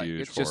sure that's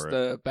huge. It's just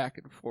the back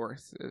and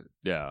forth.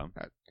 Yeah.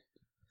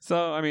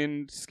 So, I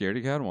mean,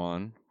 Scaredy Cat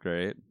won.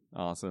 Great.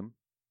 Awesome.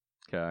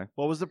 Okay.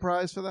 What was the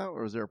prize for that?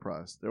 Or was there a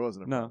prize? There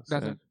wasn't a prize. No,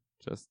 nothing.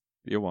 Just,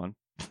 you won.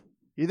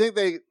 You think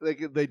they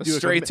the do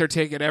straights are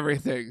taking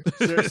everything?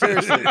 Seriously.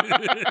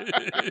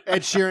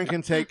 Ed Sheeran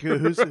can take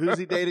who's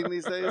he dating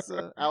these days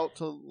out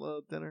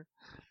to dinner?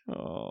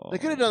 Oh. They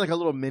could have done like a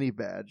little mini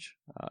badge.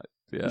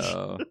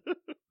 Yeah.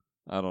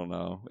 I don't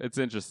know. It's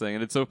interesting,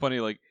 and it's so funny.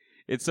 Like,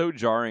 it's so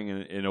jarring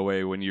in a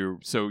way when you're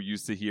so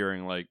used to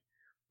hearing like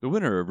the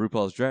winner of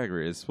RuPaul's Drag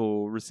Race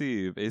will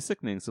receive a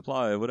sickening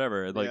supply of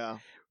whatever. Like,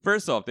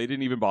 first off, they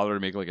didn't even bother to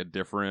make like a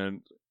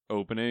different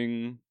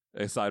opening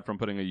aside from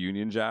putting a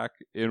Union Jack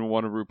in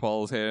one of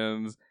RuPaul's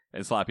hands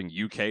and slapping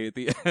UK at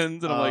the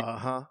end. And I'm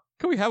like,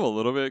 can we have a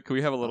little bit? Can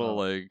we have a little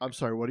like? I'm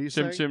sorry. What are you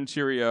chim saying? chim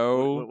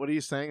cheerio. What are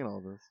you saying in all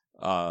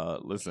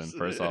this? Listen.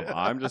 First off,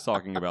 I'm just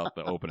talking about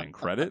the opening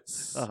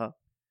credits.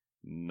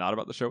 Not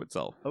about the show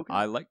itself. Okay.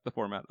 I like the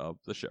format of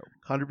the show.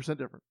 100%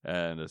 different.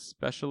 And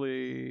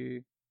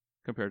especially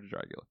compared to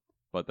Dragula.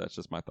 But that's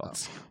just my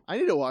thoughts. I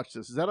need to watch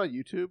this. Is that on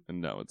YouTube?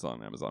 No, it's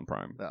on Amazon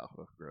Prime.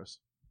 Oh, gross.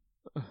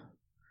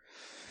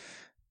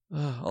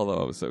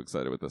 Although I was so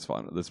excited with this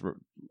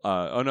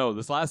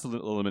this last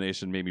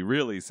elimination made me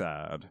really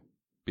sad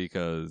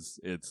because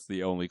it's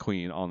the only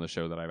queen on the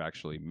show that I've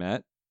actually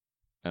met.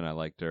 And I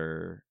liked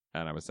her.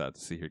 And I was sad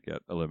to see her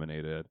get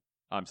eliminated.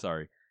 I'm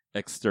sorry.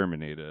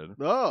 Exterminated.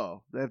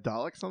 Oh, they have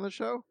Daleks on the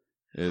show?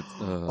 It's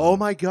oh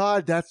my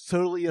god, that's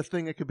totally a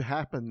thing that could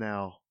happen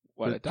now.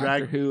 What, a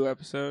Doctor Who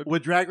episode?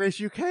 With Drag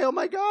Race UK? Oh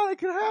my god, it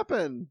could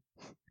happen.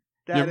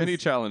 Your mini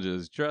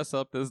challenges. Dress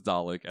up as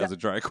Dalek as a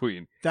drag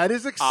queen. That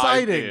is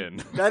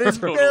exciting. That is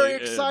totally very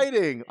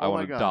exciting. I Oh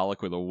want my a god.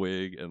 Dalek with a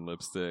wig and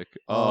lipstick.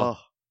 Oh,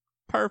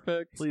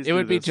 perfect. Please It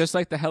would be this. just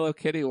like the Hello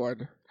Kitty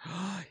one.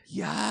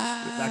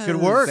 Yeah, That could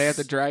work. They have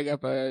to drag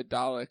up a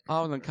Dalek.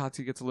 Oh, and then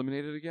Katya gets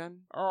eliminated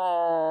again?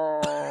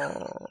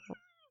 Oh.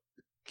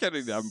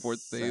 Kenny Davenport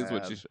stays,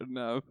 which she shouldn't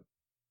have.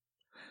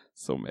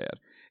 So mad.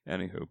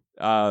 Anywho.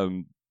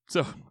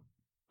 So,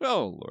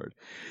 oh,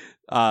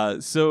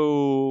 Lord.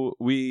 So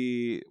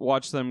we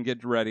watch them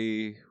get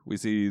ready. We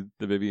see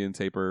the Vivian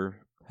Taper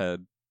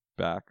head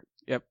back.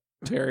 Yep.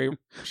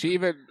 She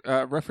even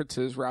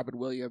references Robin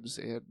Williams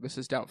and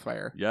Mrs.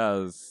 Doubtfire.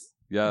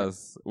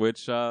 Yes.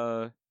 Which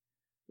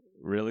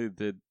really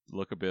did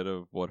look a bit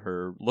of what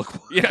her look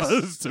was,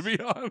 Yes. to be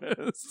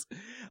honest.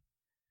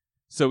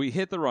 So we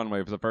hit the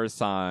runway for the first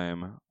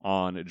time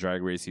on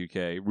Drag Race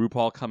UK.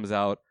 RuPaul comes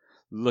out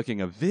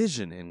looking a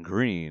vision in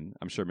green.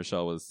 I'm sure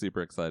Michelle was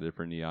super excited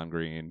for neon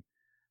green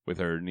with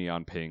her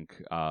neon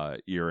pink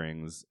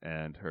earrings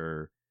and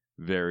her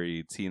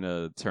very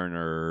Tina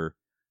Turner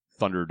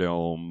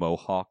Thunderdome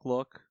mohawk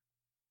look.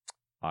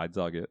 I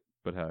dug it,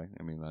 but hey,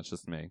 I mean, that's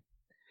just me.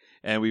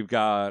 And we've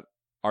got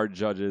our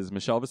judges,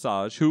 Michelle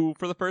Visage, who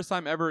for the first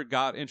time ever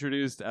got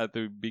introduced at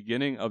the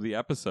beginning of the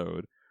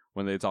episode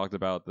when they talked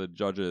about the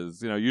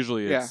judges. You know,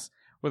 usually it's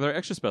with our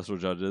extra special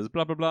judges,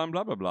 blah, blah, blah, and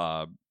blah, blah,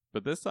 blah.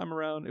 But this time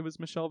around, it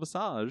was Michelle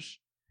Visage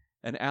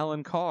and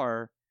Alan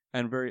Carr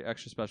and very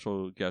extra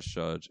special guest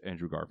judge,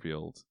 Andrew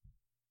Garfield.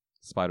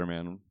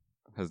 Spider-Man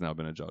has now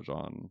been a judge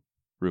on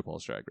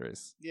RuPaul's Drag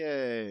Race.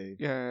 Yay.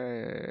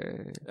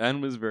 Yay.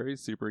 And was very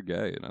super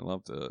gay, and I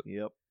loved it.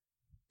 Yep.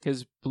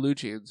 His blue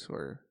jeans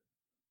were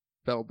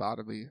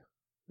bell-bottomy.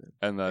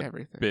 And that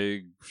everything.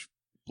 big,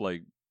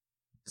 like,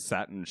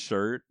 satin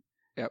shirt.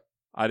 Yep.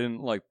 I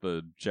didn't like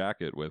the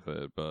jacket with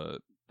it, but,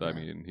 I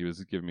mean, he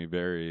was giving me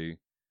very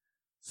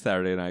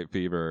Saturday Night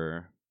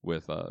Fever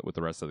with the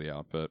rest of the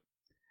outfit.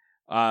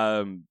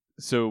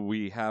 So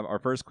we have our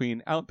first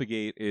queen out the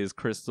gate is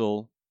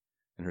Crystal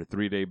in her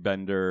 3-day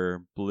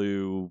bender,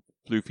 blue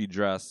floofy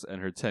dress,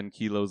 and her 10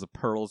 kilos of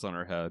pearls on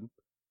her head.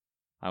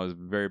 I was a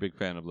very big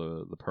fan of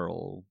the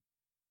pearl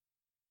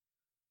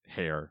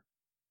hair.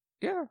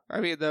 Yeah, I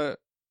mean,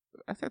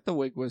 I think the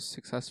wig was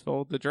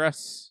successful. The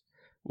dress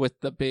with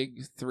the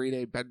big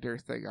 3-day bender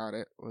thing on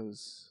it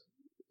was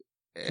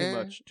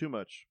Too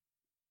much.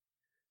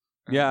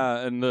 Yeah,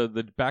 and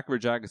the back of her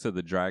jacket said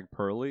the drag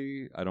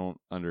pearly. I don't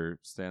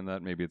understand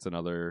that. Maybe it's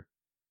another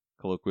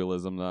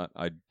colloquialism that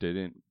I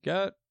didn't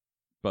get,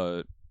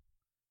 but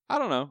I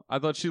don't know. I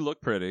thought she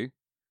looked pretty,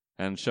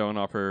 and showing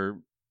off her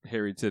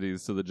hairy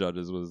titties to the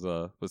judges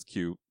was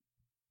cute.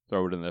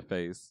 Throw it in their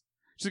face.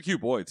 She's a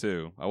cute boy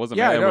too. I wasn't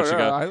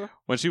mad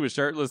when she was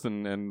shirtless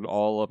and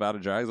all up out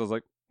of drags. I was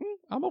like,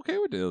 I'm okay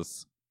with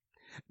this.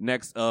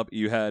 Next up,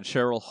 you had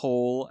Cheryl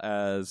Hole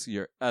as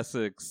your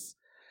Essex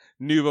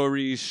Nouveau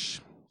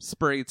Riche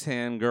spray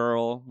tan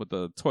girl with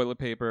the toilet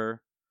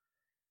paper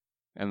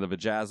and the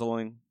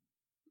vajazzling.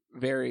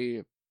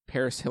 Very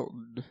Paris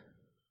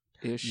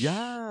Hilton-ish.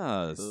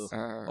 Yes.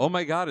 Oh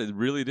my god, it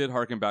really did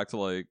harken back to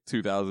like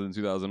 2000,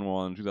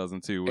 2001,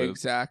 2002.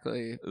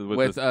 Exactly.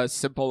 With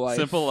Simple Life.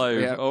 Simple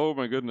Life. Yeah. Oh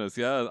my goodness,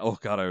 yeah. Oh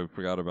god, I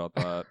forgot about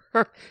that.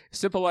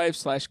 Simple Life /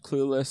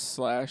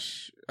 Clueless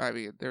 / I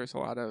mean, there's a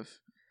lot of...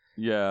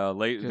 Yeah,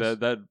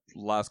 that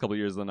last couple of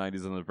years of the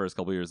 90s and the first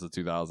couple of years of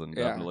 2000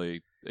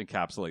 definitely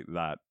encapsulate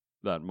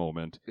that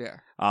moment. Yeah.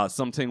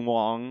 Something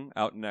Wong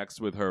out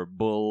next with her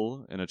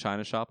bull in a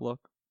China shop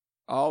look.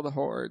 All the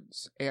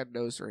horns and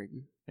nose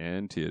ring.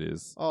 And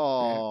titties.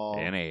 Oh.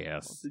 And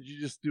ass. Did you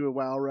just do a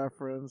WoW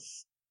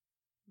reference?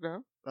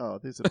 No. Oh,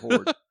 they said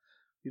horde.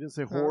 You didn't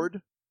say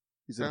horde?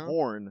 You said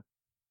horn.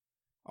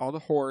 All the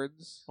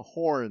horns. The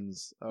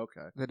horns.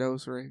 Okay. The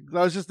nose ring.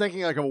 I was just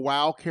thinking like a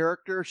WoW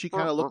character. She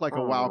kind of looked like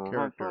a WoW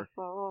character.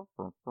 Oh,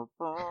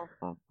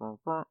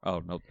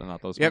 no,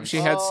 not those. Yep, she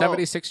had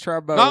 76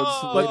 trombones.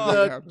 No,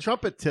 but the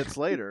trumpet tits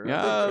later.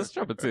 Yeah,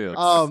 trumpet tits.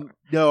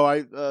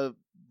 No,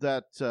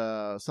 that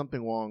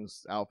Something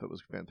Wong's outfit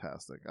was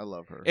fantastic. I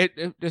love her.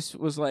 It just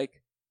was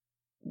like,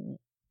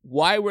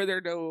 why were there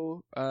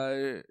no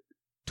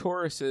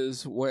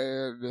Tauruses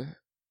when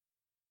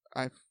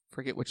I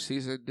forget which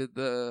season did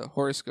the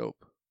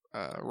horoscope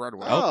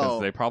runway?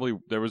 Oh, because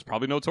there was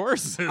probably no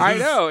Tauruses. I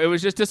know, it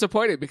was just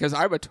disappointing because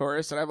I'm a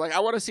Taurus and I'm like, I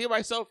want to see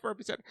myself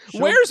represented.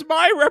 Where's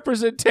my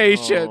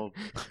representation? Oh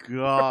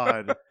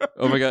God!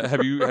 Oh my God!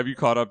 Have you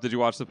caught up? Did you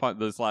watch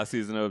this last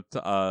season of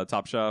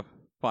Top Chef?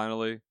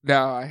 Finally,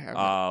 no, I haven't.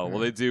 Well,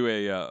 they do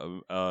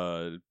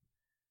a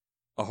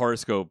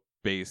horoscope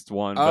based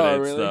one,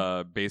 but it's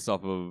really? Based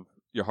off of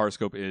your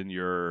horoscope in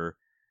your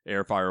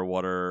air, fire,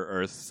 water,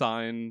 earth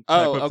sign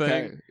type of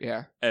thing.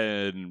 Yeah.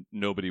 And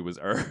nobody was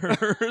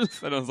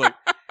earth. And I was like,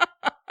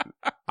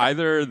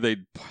 either they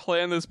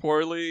plan this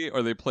poorly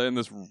or they plan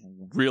this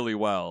really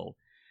well.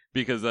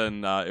 Because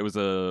then it was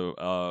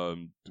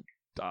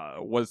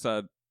what's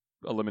that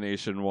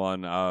elimination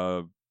one?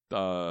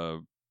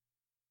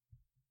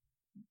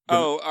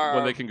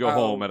 When they can go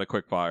home at a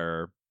quick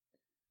fire.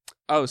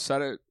 Oh,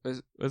 sudden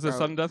is it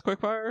sudden death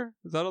quickfire?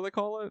 Is that how they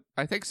call it?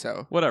 I think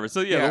so. Whatever.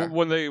 So yeah,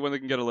 when they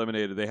can get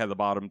eliminated, they had the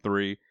bottom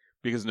 3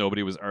 because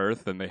nobody was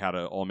Earth, and they had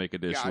to all make a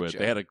dish with.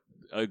 They had to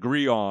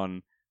agree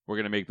on we're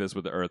going to make this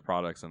with the Earth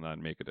products and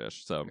then make a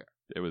dish. So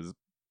it was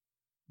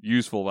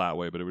useful that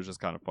way, but it was just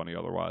kind of funny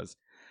otherwise.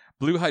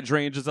 Blue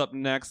Hydrangea is up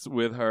next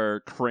with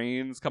her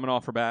cranes coming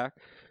off her back.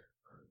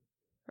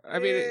 I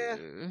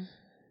mean.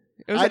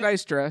 It was a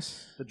nice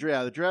dress. The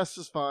dress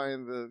is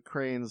fine. The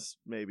cranes,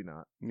 maybe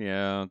not.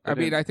 Yeah. I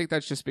mean, I think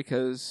that's just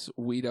because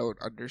we don't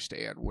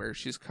understand where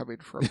she's coming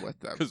from with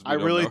them. I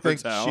really think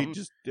she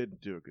just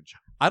didn't do a good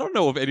job. I don't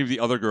know if any of the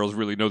other girls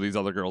really know these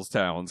other girls'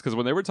 towns, because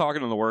when they were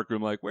talking in the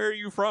workroom, like, where are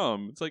you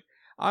from? It's like,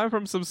 I'm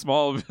from some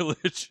small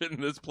village in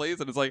this place,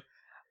 and it's like,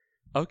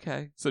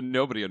 okay, so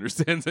nobody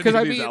understands any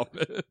of these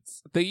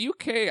outfits. The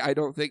UK, I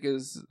don't think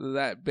is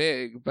that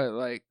big, but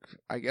like,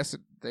 I guess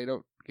they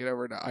don't get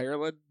over to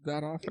Ireland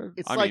that often.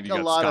 It's I like mean, you a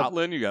got lot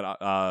Scotland, you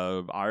got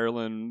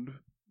Ireland,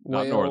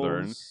 not Wales.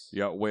 Northern. You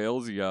got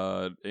Wales, you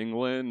got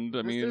England.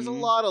 I mean, there's a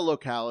lot of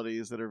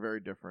localities that are very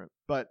different,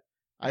 but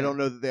I don't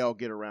know that they all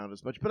get around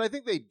as much. But I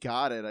think they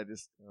got it. I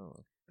just, I don't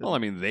know. Well, I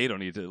mean, they don't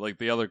need to, like,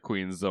 the other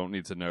queens don't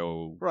need to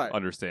know, Right.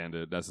 understand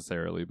it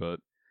necessarily,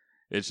 but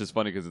it's just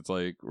funny because it's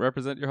like,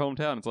 represent your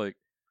hometown. It's like,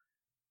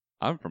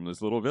 I'm from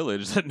this little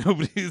village that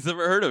nobody's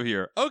ever heard of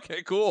here.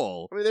 Okay,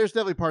 cool. I mean, there's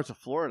definitely parts of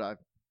Florida I've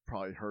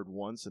probably heard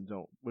once and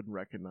wouldn't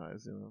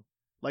recognize,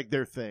 like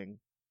their thing.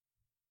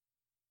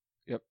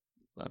 Yep.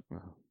 I'm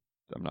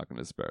not going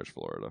to disparage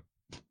Florida.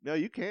 No,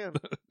 you can.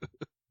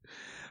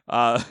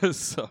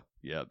 So,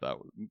 yeah, that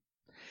was...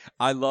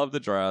 I love the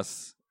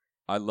dress.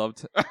 I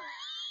loved...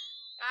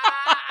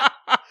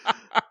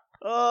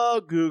 Oh,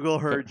 Google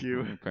heard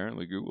you.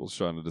 Apparently Google's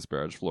trying to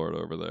disparage Florida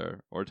over there,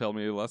 or tell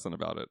me a lesson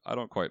about it. I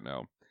don't quite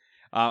know.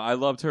 I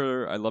loved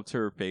her. I loved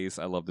her face.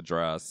 I loved the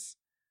dress.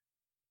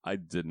 I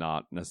did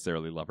not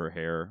necessarily love her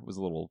hair. It was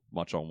a little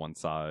much on one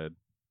side.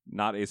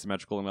 Not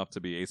asymmetrical enough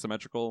to be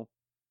asymmetrical.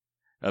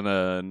 And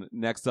then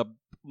next up,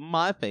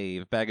 my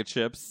fave, bag of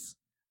chips,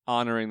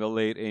 honoring the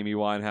late Amy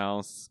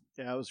Winehouse.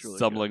 Yeah, that was really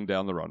stumbling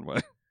down the runway.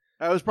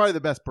 That was probably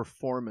the best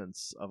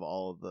performance of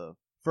all of the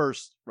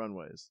first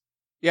runways.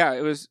 Yeah,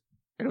 it was.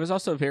 It was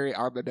also very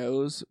on the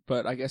nose,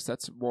 but I guess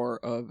that's more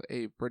of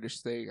a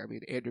British thing. I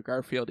mean, Andrew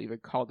Garfield even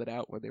called it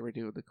out when they were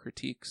doing the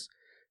critiques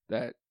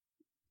that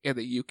in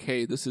the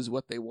UK, this is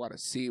what they want to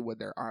see when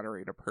they're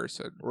honoring a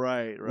person.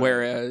 Right.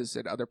 Whereas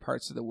in other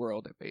parts of the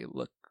world, it may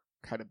look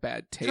kind of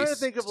bad taste. I'm trying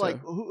to think of like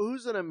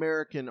who's an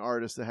American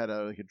artist that had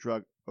a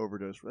drug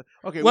overdose.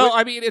 Okay. Well,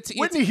 I mean, it's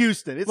Whitney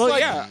Houston. It's well,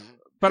 like, yeah,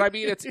 but I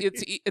mean,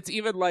 it's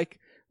even like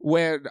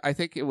when I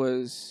think it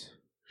was.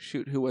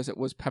 Shoot, who was it?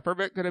 Was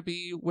Peppermint going to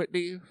be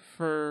Whitney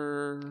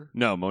for...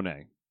 No,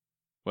 Monet.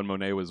 When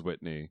Monet was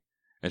Whitney,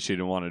 and she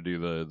didn't want to do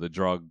the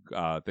drug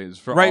things.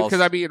 For right,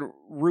 because I mean,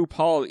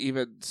 RuPaul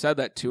even said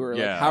that to her.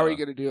 Yeah. Like, how are you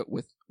going to do it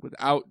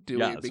without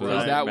doing it?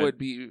 Because that would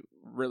be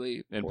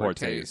really in poor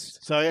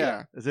taste. So,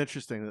 yeah, it's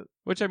interesting. That...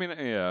 Which, I mean,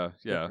 yeah.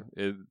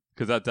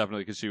 Because that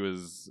definitely, because she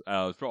was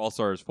for All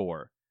Stars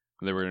 4.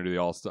 They were going to do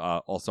the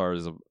All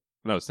Stars of...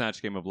 No,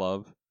 Snatch Game of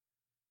Love.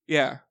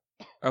 Yeah.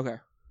 Okay.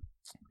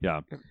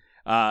 Yeah.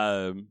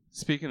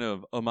 Speaking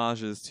of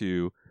homages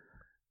to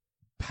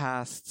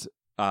past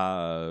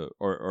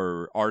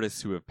or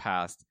artists who have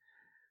passed,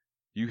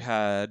 you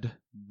had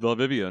the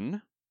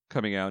Vivian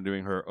coming out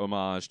doing her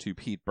homage to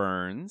Pete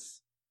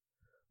Burns,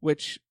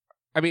 which,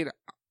 I mean,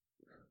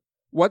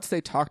 once they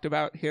talked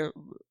about him,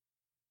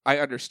 I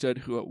understood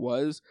who it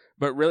was,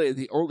 but really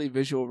the only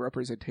visual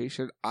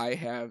representation I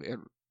have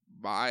in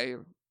my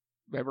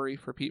memory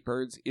for Pete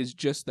Burns is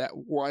just that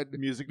one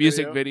music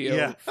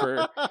video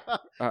for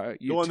the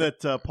one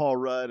that Paul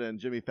Rudd and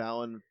Jimmy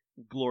Fallon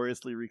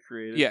gloriously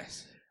recreated.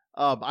 Yes.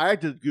 I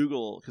had to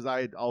Google because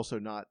I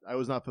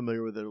was not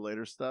familiar with their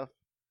later stuff,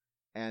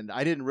 and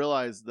I didn't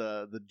realize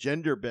the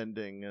gender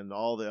bending and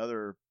all the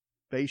other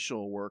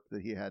facial work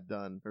that he had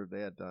done, or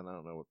they had done. I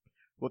don't know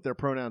what their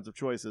pronouns of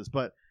choice is,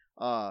 but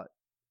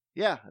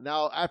yeah.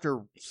 Now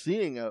after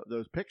seeing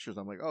those pictures,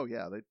 I'm like, oh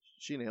yeah,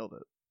 she nailed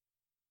it.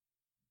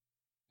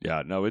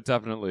 Yeah, no, it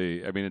definitely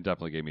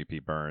gave me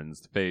Pete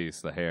Burns. The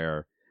face, the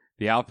hair,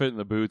 the outfit, and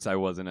the boots I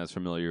wasn't as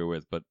familiar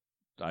with, but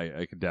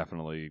I could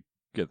definitely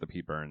get the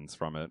Pete Burns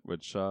from it,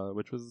 which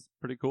was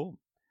pretty cool.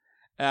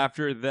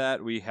 After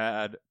that, we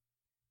had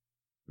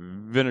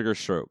Vinegar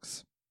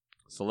Strokes.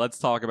 So let's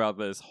talk about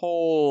this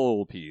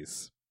whole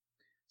piece.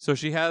 So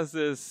she has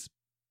this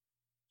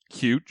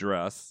cute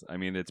dress. I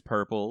mean, it's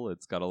purple.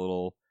 It's got a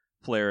little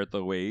flare at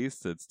the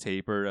waist. It's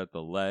tapered at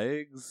the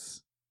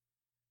legs.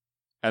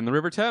 And the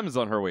River Thames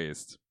on her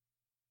waist.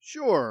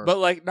 Sure. But,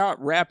 like,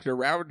 not wrapped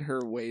around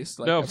her waist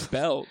like a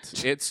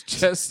belt. It's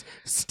just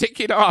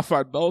sticking off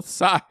on both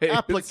sides.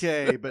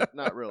 Applique, but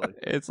not really.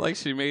 It's like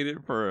she made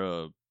it for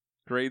a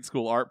grade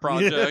school art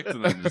project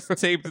and then just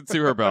taped it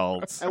to her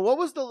belt. And what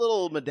was the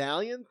little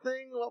medallion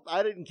thing? Well,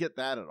 I didn't get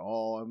that at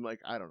all. I'm like,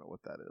 I don't know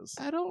what that is.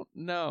 I don't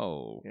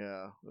know.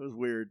 Yeah, it was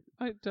weird.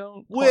 I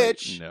don't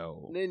Which,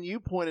 know. Then you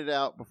pointed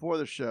out before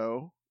the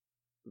show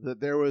that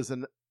there was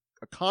a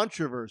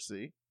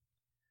controversy.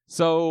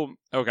 So,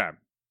 okay.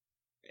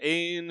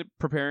 In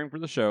preparing for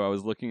the show, I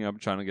was looking up,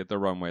 trying to get the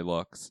runway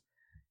looks,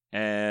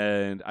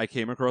 and I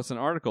came across an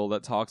article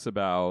that talks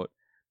about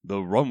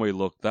the runway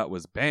look that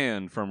was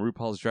banned from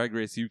RuPaul's Drag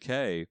Race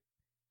UK,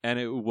 and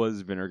it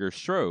was Vinegar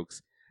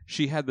Strokes.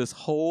 She had this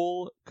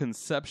whole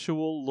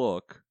conceptual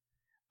look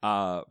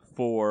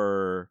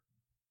for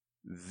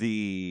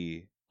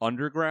the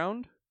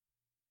underground,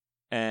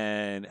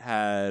 and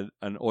had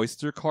an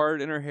oyster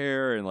card in her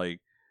hair, and like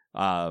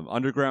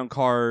underground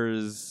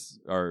cars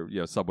or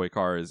subway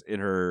cars in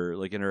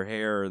her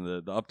hair, and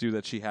the updo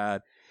that she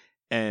had.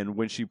 And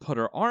when she put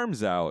her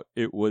arms out,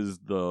 it was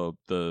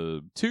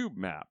the tube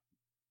map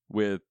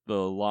with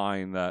the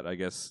line that I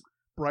guess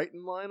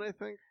Brighton line, I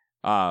think.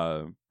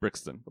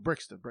 Brixton.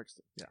 Brixton.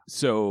 Yeah.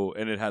 So,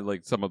 and it had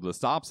like some of the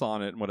stops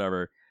on it and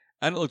whatever,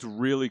 and it looked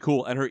really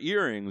cool. And her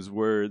earrings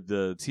were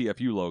the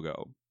TFU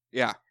logo.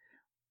 Yeah.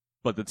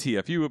 But the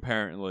TFU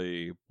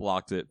apparently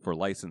blocked it for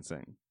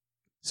licensing.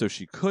 So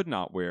she could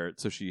not wear it,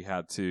 so she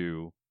had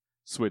to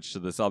switch to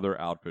this other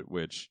outfit,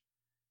 which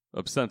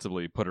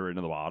ostensibly put her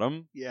into the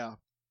bottom. Yeah.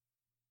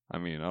 I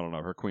mean, I don't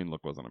know. Her queen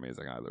look wasn't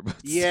amazing either. But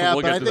yeah,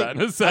 we'll but get to that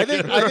in a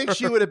second. I think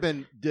she would have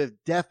been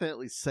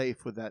definitely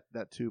safe with that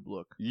tube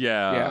look.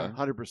 Yeah.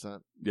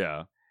 100%.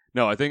 Yeah.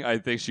 No, I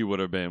think she would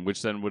have been,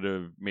 which then would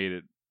have made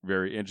it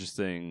very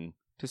interesting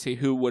to see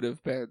who would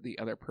have been the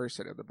other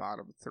person in the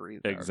bottom three.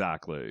 Though.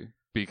 Exactly.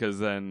 Because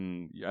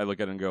then I look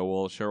at it and go,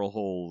 well, Cheryl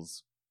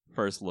Hole's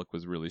first look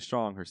was really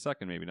strong. Her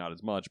second, maybe not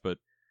as much, but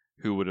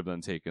who would have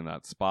then taken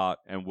that spot?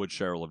 And would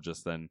Cheryl have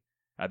just then,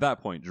 at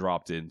that point,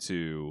 dropped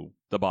into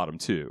the bottom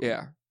two?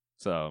 Yeah.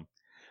 So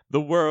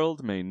the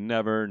world may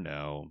never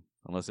know,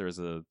 unless there's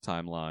a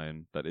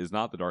timeline that is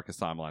not the darkest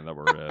timeline that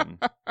we're in,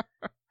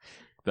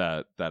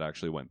 that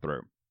actually went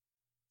through.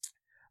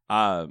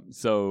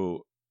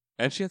 So,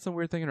 and she had some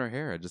weird thing in her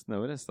hair. I just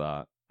noticed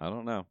that. I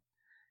don't know.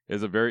 It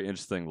was a very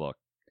interesting look.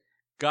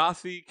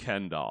 Gothy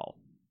Kendall.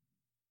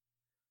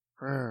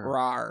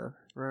 Rar.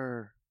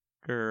 Grr.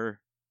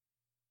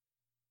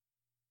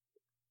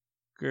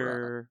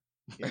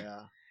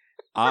 Yeah.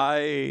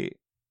 I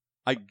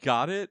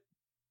got it.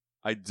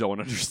 I don't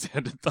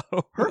understand it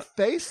though. Her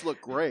face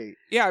looked great.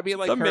 Yeah, I mean,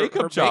 like the her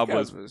makeup job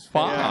was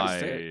fine,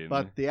 fantastic.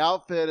 But the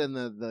outfit and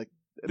the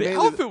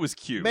outfit was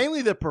cute.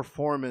 Mainly the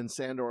performance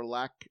and or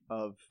lack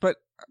of. But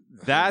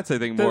that's I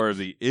think more of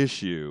the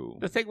issue.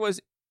 The thing was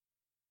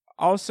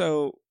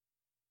also,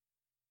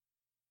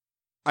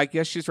 I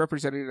guess she's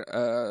representing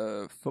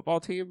a football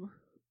team,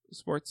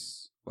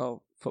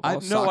 football.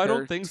 No, I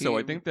don't think so.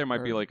 I think there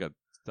might be like a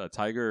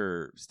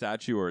tiger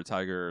statue or a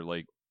tiger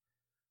like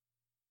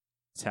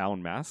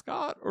town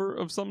mascot or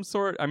of some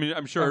sort. I mean,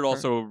 I'm sure it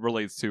also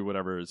relates to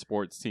whatever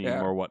sports team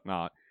or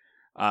whatnot.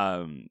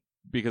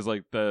 Because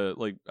like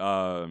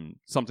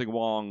something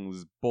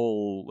Wong's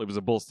bull, it was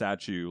a bull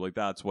statue. Like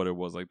that's what it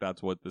was. Like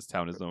that's what this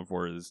town is known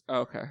for, is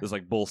this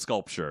like bull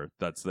sculpture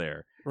that's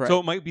there. Right. So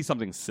it might be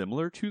something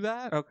similar to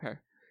that. Okay.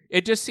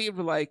 It just seemed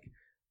like,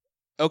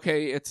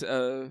 okay, it's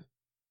a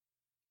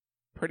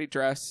pretty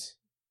dress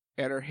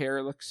and her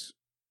hair looks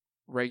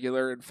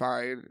regular and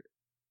fine,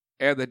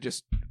 and then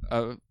just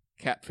a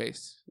cat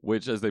face.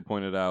 Which, as they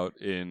pointed out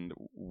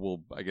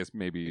I guess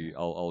maybe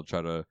I'll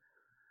try to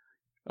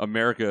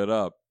America it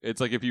up.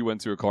 It's like if you went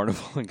to a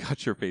carnival and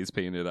got your face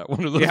painted at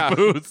one of those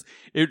booths.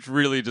 It's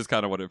really just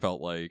kind of what it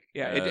felt like.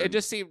 Yeah, it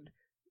just seemed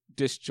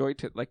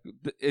disjointed. Like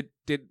it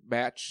didn't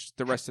match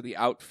the rest of the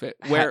outfit.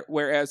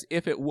 Whereas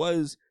if it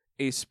was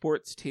a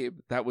sports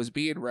team that was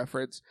being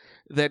referenced,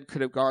 then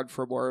could have gone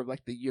for more of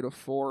like the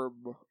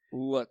uniform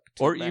look.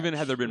 Or even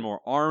had there been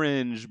more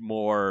orange,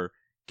 more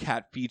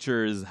cat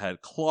features,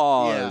 had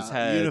claws,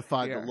 had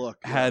unified the look,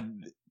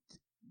 had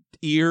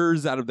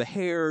ears out of the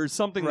hair,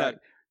 something that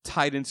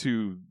tied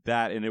into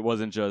that, and it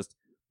wasn't just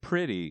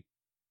pretty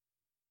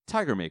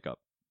tiger makeup.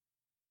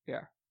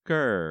 Yeah.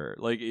 Grr.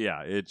 Like,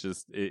 yeah, it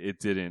just it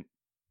didn't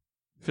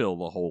fill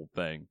the whole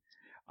thing.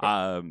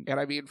 And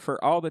I mean,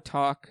 for all the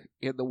talk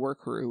in the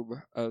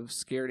workroom of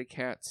Scaredy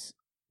Cat's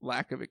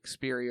lack of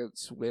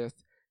experience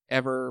with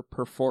ever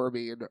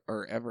performing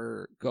or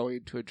ever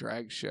going to a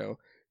drag show,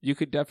 you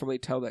could definitely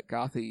tell that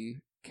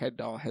Gothy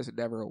Kendall has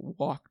never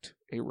walked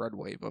a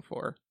runway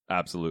before.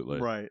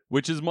 Absolutely. Right.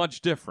 Which is much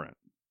different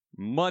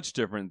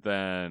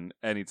than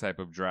any type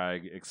of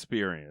drag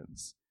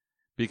experience,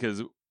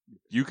 because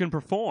you can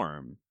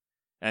perform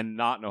and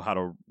not know how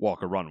to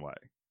walk a runway.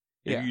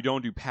 If you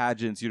don't do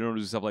pageants, you don't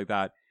do stuff like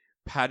that,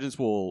 pageants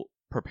will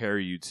prepare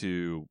you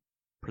to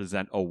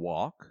present a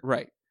walk.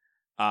 Right.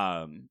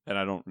 And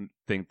I don't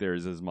think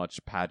there's as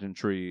much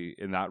pageantry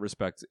in that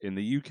respect in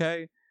the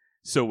UK.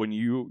 So when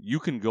you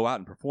can go out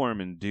and perform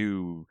and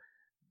do,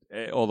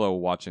 although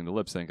watching the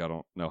lip sync, I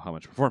don't know how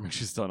much performing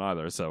she's done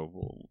either.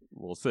 So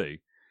we'll see.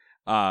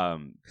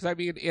 Because I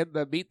mean, in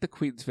the Meet the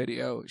Queens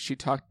video, she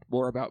talked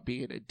more about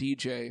being a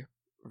DJ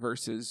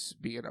versus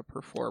being a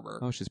performer.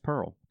 Oh, she's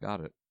Pearl.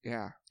 Got it.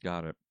 Yeah.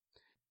 Got it.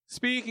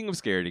 Speaking of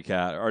Scaredy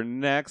Cat, our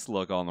next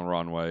look on the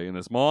runway in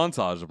this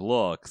montage of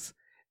looks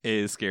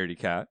is Scaredy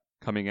Cat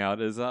coming out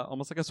as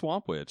almost like a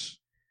swamp witch.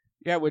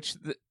 Yeah, which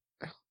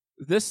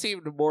this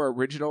seemed more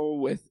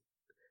original with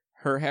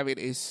her having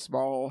a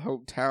small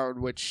hometown,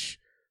 which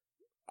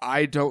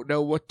I don't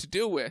know what to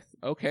do with.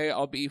 Okay,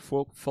 I'll be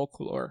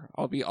folklore.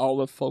 I'll be all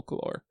of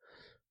folklore,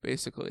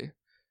 basically.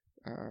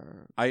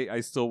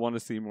 I still want to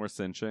see more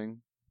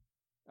cinching.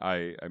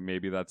 I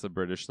maybe that's a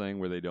British thing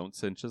where they don't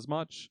cinch as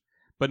much,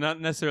 but not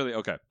necessarily.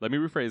 Okay, let me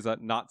rephrase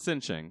that. Not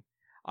cinching.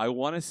 I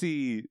want to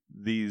see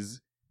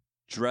these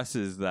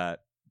dresses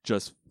that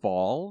just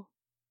fall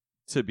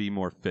to be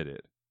more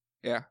fitted.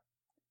 Yeah.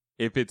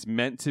 If it's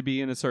meant to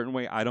be in a certain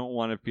way, I don't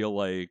want to feel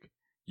like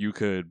you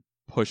could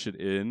push it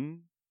in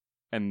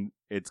and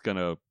it's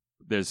gonna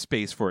there's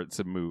space for it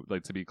to move,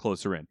 like to be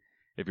closer in.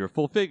 If you're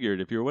full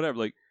figured, if you're whatever,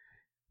 like,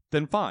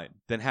 then fine.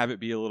 Then have it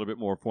be a little bit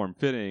more form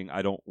fitting.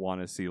 I don't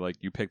want to see like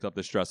you picked up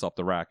this dress off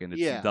the rack and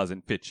it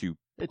doesn't fit you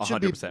 100% It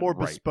should be more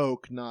right.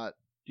 bespoke, not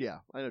I know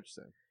what you're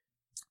saying.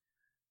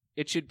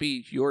 It should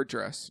be your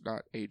dress,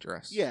 not a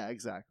dress. Yeah,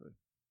 exactly.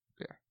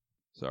 Yeah.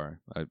 Sorry,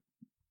 I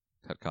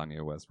had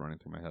Kanye West running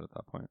through my head at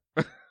that point.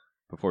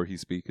 Before he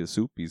speak his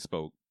soup, he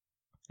spoke.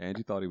 And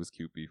you thought he was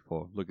cute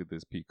before. Look at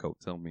this peacoat.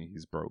 Tell me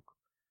he's broke.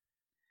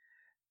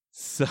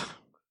 So,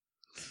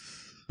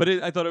 but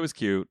I thought it was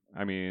cute.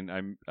 I mean,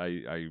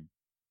 I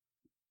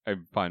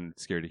find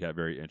Scaredy Cat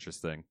very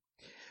interesting.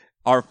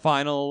 Our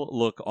final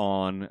look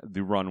on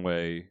the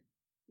runway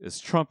is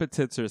Trumpet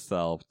Tits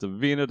herself,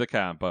 Davina De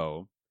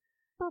Campo.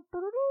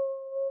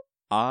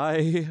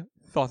 I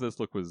thought this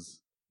look was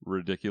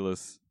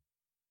ridiculous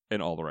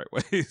in all the right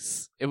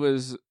ways. It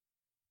was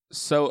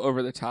so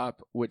over the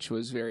top, which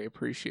was very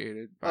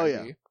appreciated by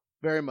me.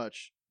 Very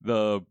much.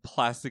 The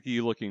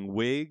plasticky looking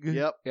wig.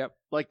 Yep.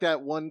 Like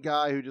that one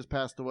guy who just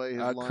passed away.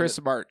 His line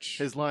Chris March.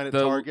 His line at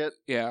Target.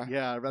 Yeah.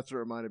 Yeah, that's what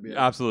it reminded me of.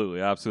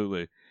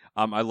 Absolutely.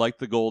 I liked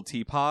the gold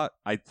teapot.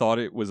 I thought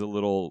it was a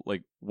little,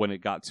 like, when it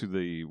got to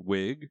the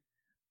wig,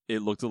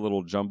 it looked a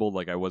little jumbled.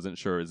 Like, I wasn't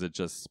sure, is it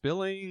just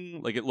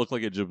spilling? Like, it looked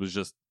like it was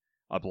just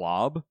a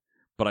blob.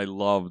 But I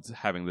loved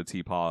having the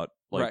teapot,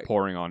 like,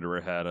 pouring onto her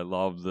head. I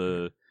loved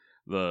the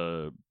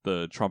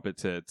trumpet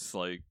tits.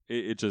 Like,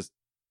 it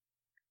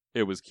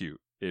was cute.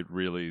 It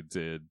really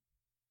did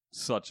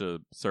such a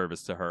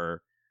service to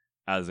her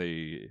as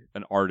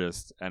an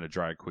artist and a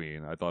drag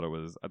queen. I thought it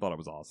was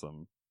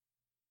awesome.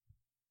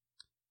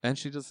 And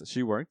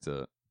she worked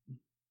it.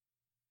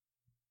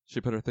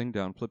 She put her thing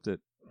down, flipped it,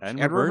 and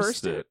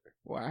reversed it.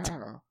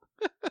 Wow.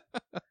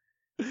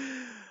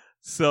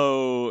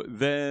 So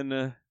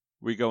then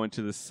we go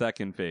into the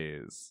second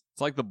phase.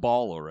 It's like the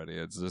ball already.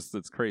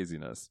 It's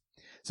craziness.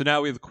 So now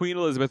we have Queen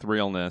Elizabeth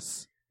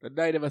realness. The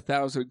Night of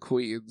 1,000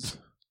 Queens.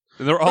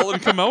 They're all in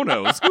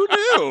kimonos. Who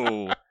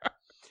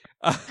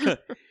knew?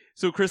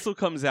 So Crystal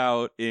comes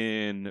out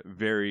in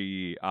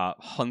very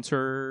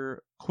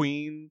hunter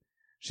queen.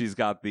 She's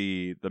got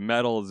the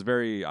medal. It's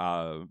very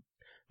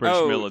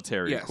British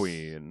military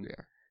queen.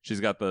 Yeah. She's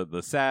got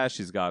the sash.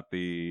 She's got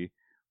the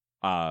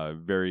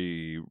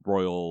very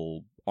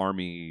Royal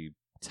Army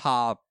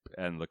top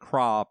and the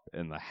crop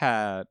and the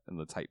hat and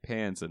the tight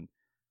pants. And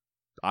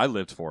I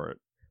lived for it.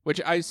 Which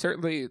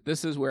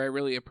this is where I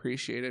really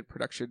appreciated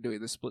production doing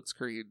the split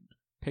screen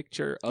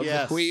picture of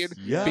the queen.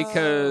 Yeah.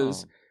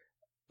 Because,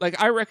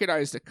 like, I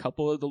recognized a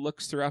couple of the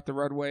looks throughout the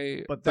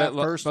runway. But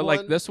first one,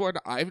 like this one,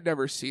 I've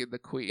never seen the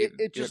queen.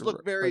 It just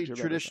looked very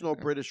traditional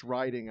British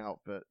riding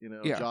outfit,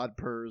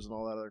 jodhpurs and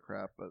all that other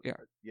crap. But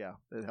yeah,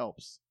 it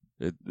helps.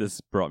 This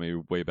brought me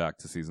way back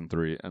to season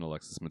 3 and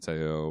Alexis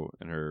Mateo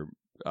and her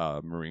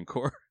Marine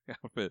Corps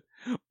outfit.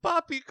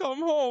 Papi, come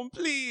home,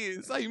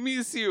 please. I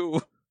miss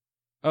you.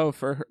 Oh,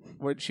 for her,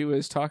 when she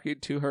was talking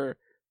to her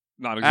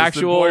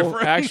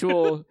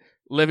actual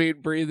living,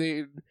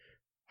 breathing,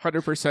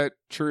 100%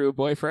 true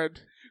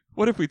boyfriend.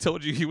 What if we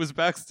told you he was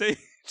backstage?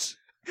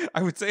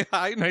 I would say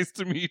hi, nice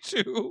to meet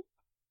you.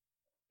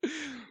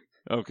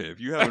 Okay, if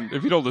you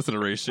don't listen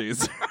to Race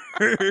Chaser,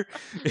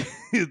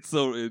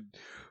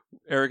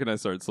 Eric and I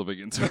started slipping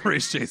into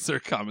Race Chaser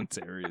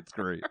commentary. It's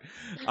great.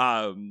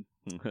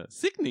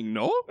 Sickening,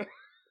 no?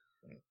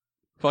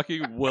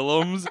 Fucking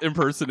Willem's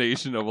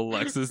impersonation of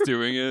Alexis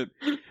doing it.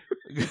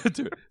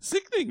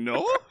 Sickening,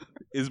 no?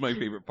 Is my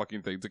favorite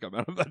fucking thing to come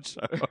out of that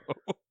show.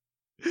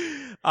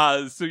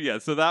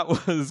 So that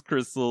was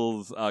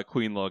Crystal's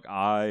queen look.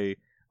 I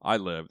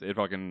lived. It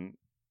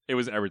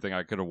was everything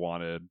I could have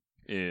wanted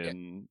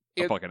in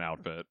a fucking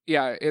outfit.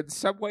 Yeah, in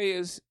some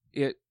ways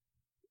it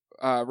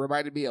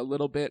reminded me a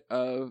little bit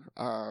of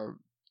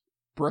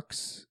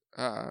Brooke's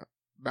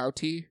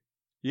Mountie.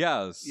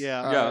 Yes.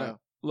 Yeah.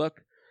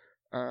 Look.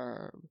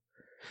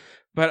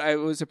 But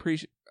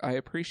I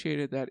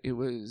appreciated that it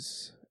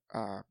was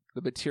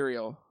the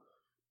material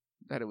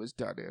that it was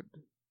done in.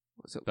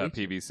 Was it that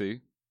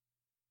PVC?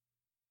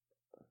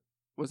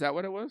 Was that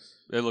what it was?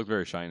 It looked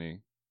very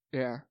shiny.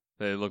 Yeah.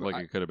 It looked like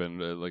it could have been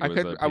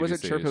I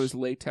wasn't sure if it was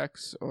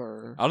latex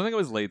or. I don't think it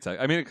was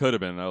latex. I mean, it could have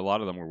been. A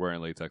lot of them were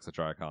wearing latex at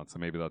TriCon, so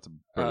maybe that's a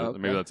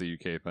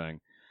UK thing.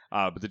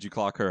 But did you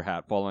clock her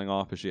hat falling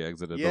off as she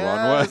exited the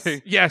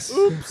runway? Yes.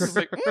 Oops.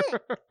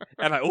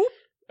 And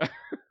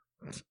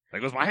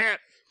there goes my hat.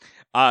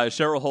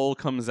 Cheryl Hole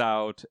comes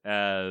out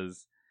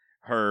as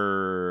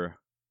her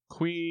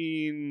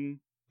queen,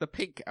 the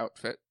pink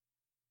outfit.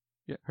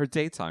 Yeah, her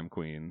daytime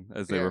queen,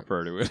 as they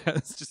refer to it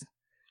as.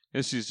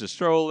 She's just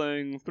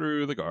strolling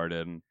through the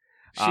garden.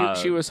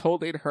 She was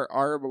holding her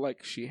arm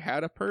like she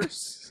had a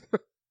purse.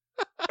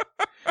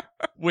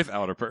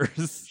 Without a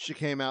purse. She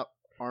came out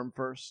arm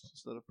first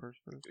instead of purse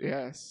first.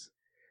 Yes.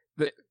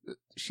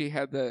 She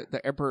had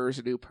the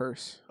Emperor's new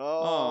purse.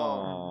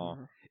 Oh.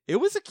 It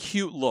was a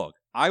cute look.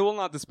 I will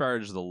not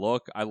disparage the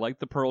look. I like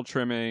the pearl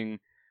trimming,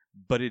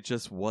 but it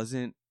just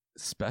wasn't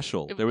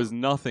special. There was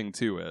nothing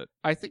to it.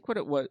 I think what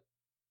it was,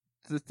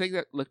 the thing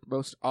that looked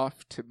most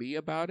off to me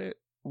about it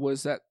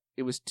was that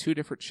it was 2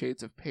 different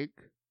shades of pink,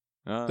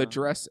 the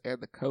dress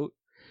and the coat.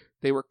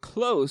 They were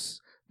close,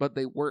 but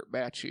they weren't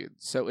matching.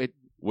 So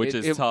Which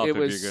is tough if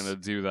was, you're going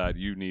to do that.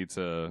 You need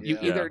to... You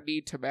either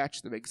need to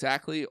match them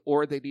exactly,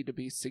 or they need to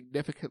be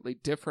significantly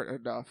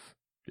different enough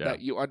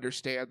that you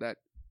understand that.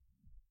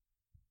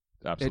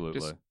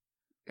 Absolutely.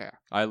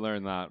 I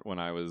learned that when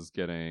I was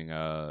getting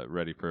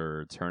ready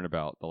for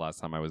Turnabout the last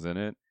time I was in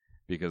it,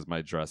 because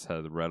my dress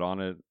had red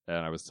on it, and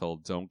I was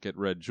told, don't get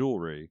red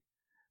jewelry,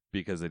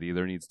 because it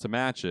either needs to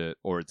match it,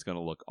 or it's going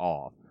to look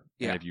off.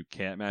 Yeah. And if you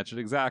can't match it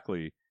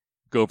exactly,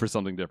 go for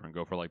something different.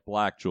 Go for like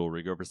black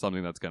jewelry. Go for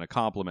something that's going to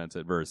complement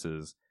it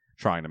versus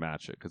trying to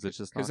match it, because it's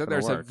just not then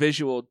going to there's work. a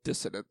visual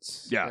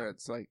dissonance. Yeah. And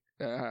it's like,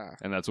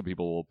 and that's what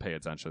people will pay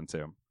attention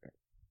to.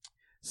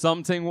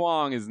 Something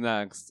Wong is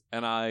next,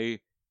 and I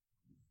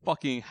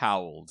fucking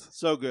howled.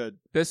 So good.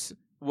 This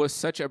was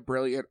such a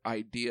brilliant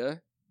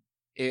idea,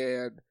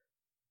 and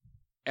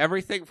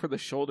everything from the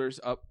shoulders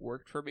up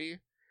worked for me.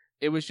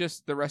 It was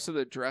just the rest of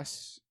the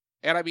dress.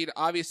 And I mean,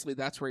 obviously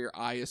that's where your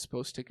eye is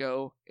supposed to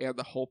go, and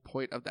the whole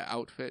point of the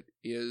outfit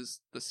is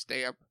the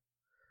stamp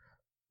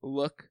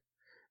look.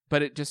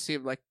 But it just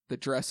seemed like the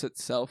dress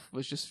itself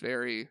was just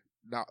very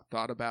not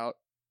thought about.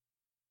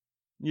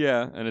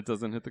 Yeah, and it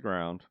doesn't hit the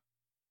ground,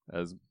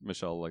 as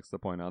Michelle likes to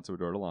point out to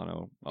Adore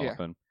Delano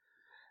often.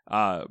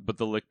 But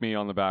the lick me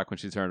on the back when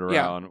she turned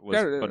around was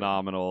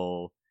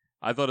phenomenal.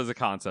 I thought as a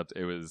concept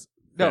it was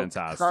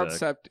fantastic.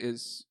 Concept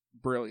is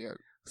brilliant.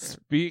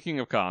 Speaking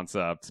of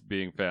concept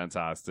being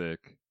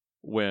fantastic,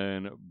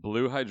 when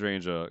Blue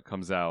Hydrangea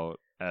comes out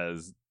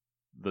as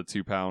the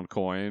 2-pound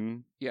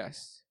coin,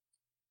 yes,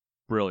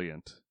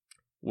 brilliant.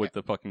 With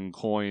the fucking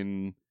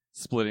coin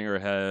splitting her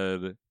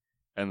head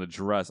and the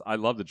dress. I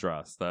love the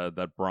dress.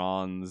 That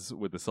bronze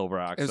with the silver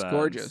accents. It's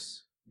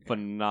gorgeous.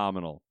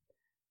 Phenomenal.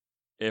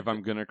 If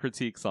I'm going to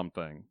critique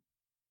something,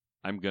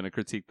 I'm going to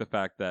critique the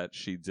fact that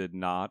she did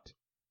not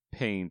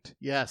paint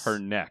her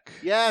neck.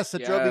 Yes,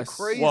 it drove me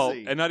crazy. Well,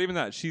 and not even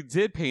that. She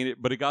did paint it,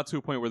 but it got to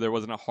a point where there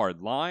wasn't a hard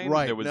line.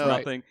 Right, There was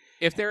nothing. Right.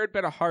 If there had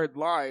been a hard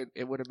line,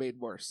 it would have made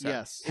more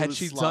sense. Yes. Had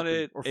she done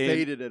it or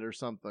faded it or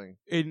something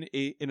in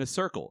a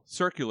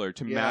circular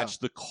to match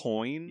the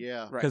coin,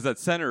 because that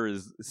center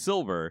is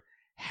silver.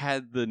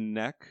 Had the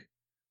neck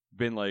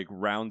been like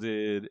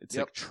rounded to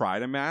like, try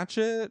to match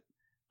it,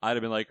 I'd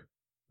have been like,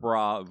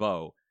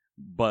 bravo.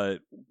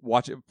 But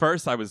watch it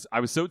first. I was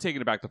so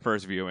taken aback the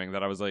first viewing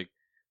that I was like,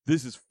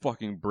 this is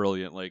fucking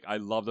brilliant. Like, I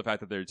love the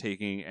fact that they're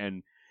taking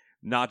and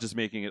not just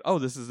making it, oh,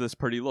 this is this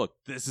pretty look.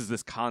 This is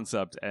this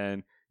concept,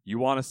 and you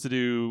want us to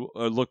do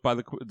a look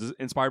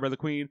inspired by the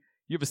Queen.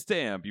 You have a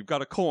stamp. You've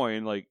got a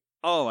coin. Like,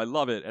 oh, I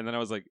love it. And then I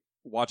was like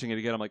watching it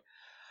again. I'm like,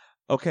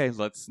 okay,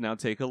 let's now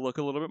take a look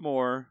a little bit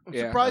more. I'm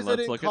surprised they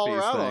didn't call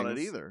her out on it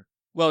either.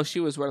 Well,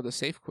 she was one of the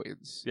safe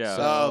queens. Yeah.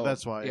 So,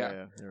 that's why.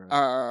 Yeah. You're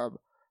right.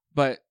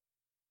 But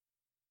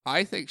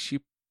I think she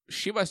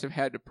must have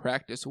had to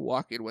practice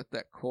walking with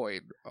that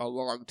coin a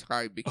long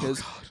time,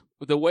 because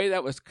the way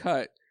that was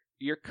cut,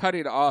 you're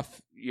cutting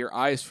off your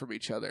eyes from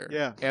each other.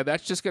 Yeah. And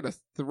that's just going to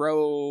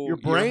throw... Your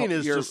brain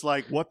is just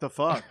like, what the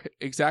fuck?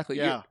 Exactly.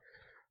 Yeah.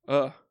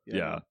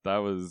 Yeah, that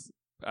was...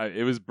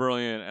 it was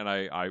brilliant, and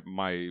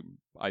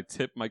I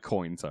tipped my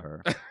coin to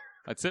her.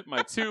 I tipped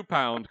my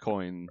 2-pound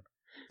coin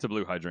to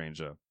Blue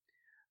Hydrangea.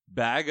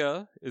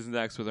 Baga is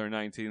next with her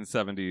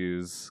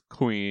 1970s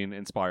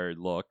Queen-inspired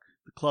look.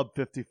 The Club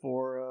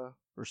 54,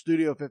 or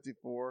Studio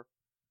 54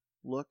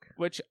 look.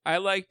 Which I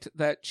liked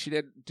that she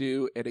didn't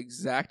do an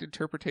exact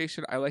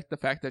interpretation. I liked the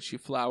fact that she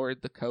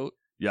flowered the coat.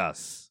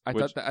 Yes. I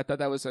thought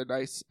that was a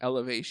nice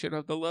elevation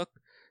of the look.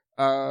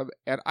 And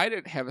I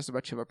didn't have as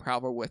much of a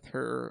problem with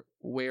her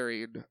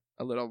wearing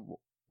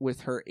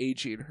with her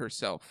aging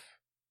herself.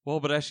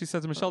 Well, but as she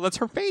said to Michelle, that's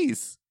her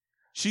face.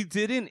 She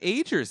didn't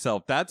age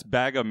herself. That's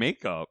Baga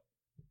makeup.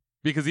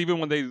 Because even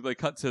when they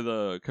cut to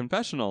the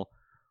confessional,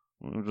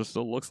 it just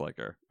still looks like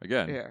her.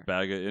 Again,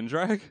 Baga in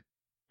drag,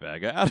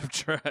 Baga out of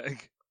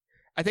drag.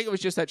 I think it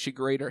was just that she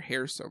grayed her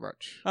hair so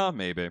much. Oh,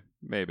 maybe.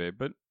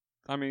 But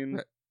I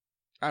mean,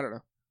 I don't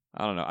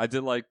know. I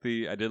did like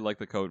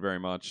the coat very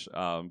much.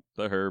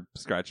 Her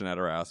scratching at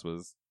her ass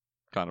was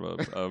kind of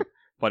a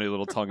funny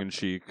little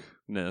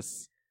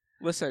tongue-in-cheekness.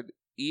 Listen,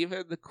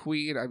 even the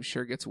Queen, I'm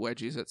sure, gets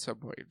wedgies at some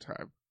point in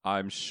time.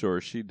 I'm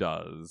sure she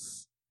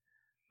does,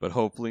 but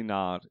hopefully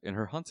not in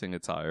her hunting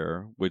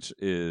attire, which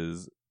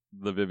is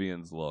the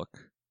Vivian's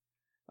look,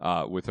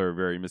 with her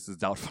very Mrs.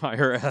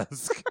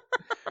 Doubtfire-esque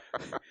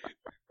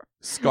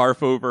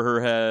scarf over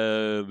her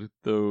head,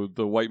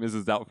 the white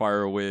Mrs.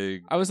 Doubtfire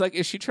wig. I was like,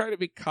 is she trying to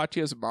be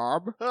Katya's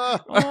mom?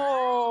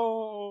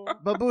 Oh,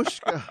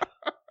 babushka.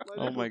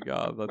 Oh my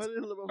god, that's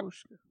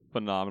babushka.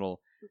 Phenomenal.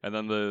 And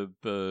then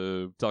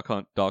the duck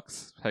hunt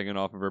ducks hanging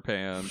off of her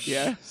pants.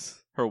 Yes.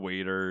 Her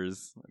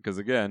waders, because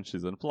again,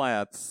 she's in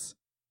flats.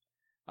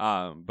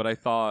 But I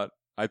thought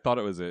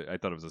it was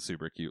a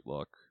super cute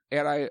look.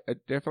 And I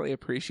definitely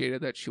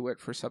appreciated that she went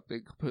for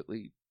something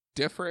completely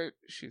different.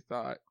 She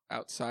thought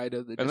outside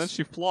of the... And then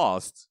she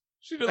flossed.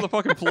 She did the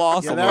fucking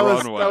floss on the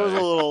runway. That was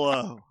a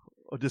little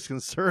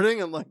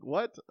disconcerting. I'm like,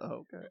 what?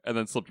 Oh, okay. And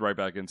then slipped right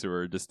back into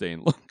her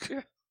disdain look.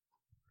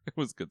 It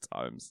was good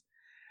times.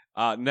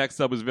 Next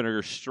up was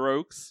Vinegar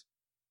Strokes.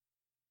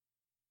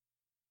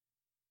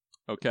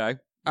 Okay.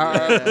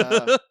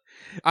 I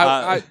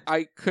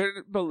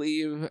couldn't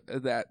believe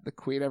that the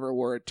queen ever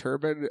wore a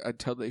turban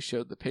until they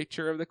showed the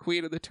picture of the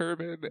queen in the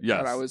turban. Yes.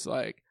 And I was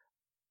like,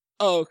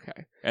 oh,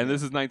 okay. And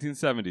this is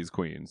 1970s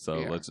queen,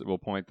 so we'll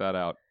point that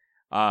out.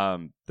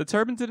 The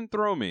turban didn't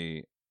throw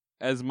me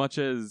as much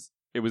as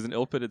it was an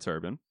ill-fitted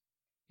turban.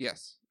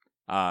 Yes.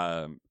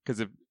 Because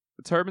if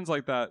turbans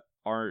like that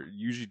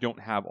usually don't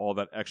have all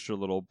that extra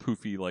little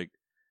poofy like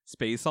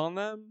space on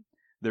them,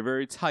 they're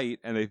very tight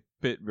and they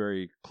fit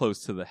very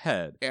close to the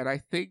head. And I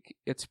think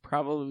it's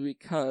probably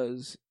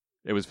because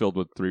it was filled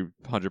with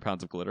 300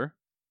 pounds of glitter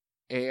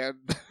and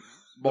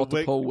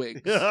multiple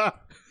wigs.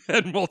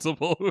 And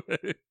multiple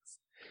wigs.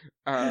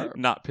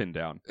 Not pinned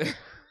down.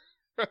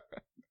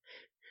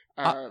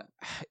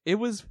 It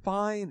was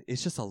fine.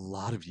 It's just a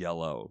lot of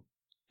yellow.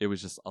 It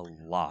was just a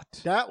lot.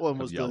 That one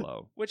was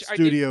yellow. Which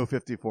Studio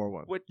 54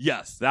 one.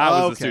 Yes, that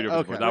was the Studio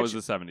 54. That was the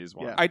 70s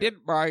one. Yeah. I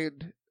didn't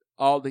mind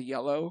all the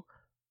yellow,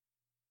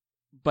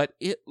 but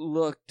it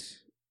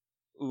looked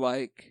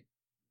like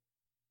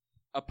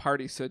a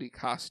Party City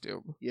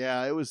costume.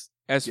 Yeah, it was.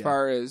 As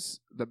far as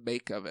the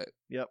make of it.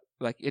 Yep.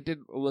 Like, it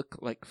didn't look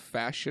like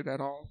fashion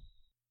at all.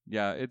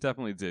 Yeah, it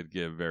definitely did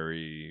give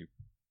very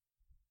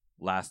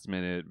last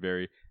minute,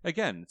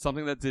 again,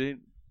 something that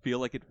didn't feel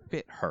like it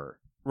fit her.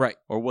 Right.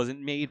 Or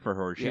wasn't made for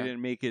her. She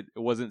didn't make it, it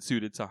wasn't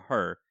suited to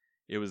her.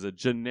 It was a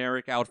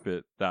generic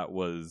outfit that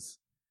was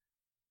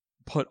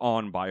put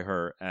on by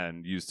her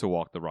and used to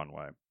walk the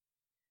runway.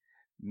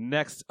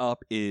 Next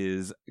up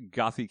is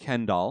Gothy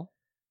Kendall,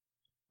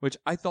 which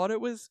I thought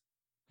it was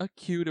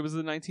it was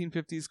the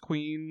 1950s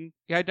queen.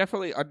 Yeah, I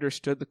definitely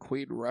understood the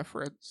queen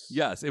reference.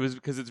 Yes, it was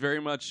because it's very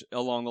much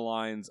along the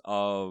lines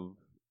of,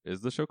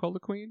 is the show called The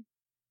Queen?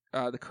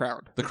 The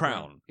Crown. The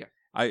Crown. Yeah.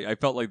 I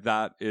felt like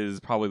that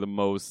is probably the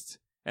most,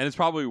 and it's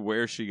probably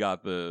where she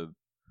got the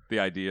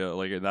idea,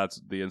 like, and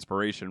that's the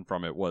inspiration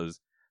from it,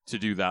 was to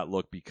do that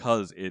look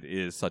because it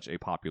is such a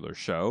popular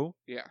show.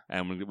 Yeah.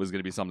 And it was going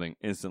to be something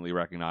instantly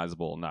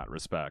recognizable in that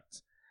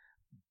respect.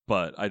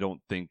 But I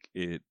don't think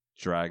it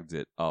dragged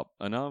it up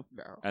enough.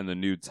 No. And the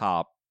nude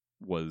top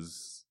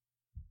was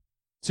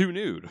too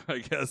nude, I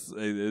guess,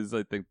 is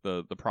I think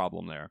the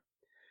problem there.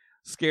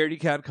 Scaredy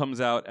Cat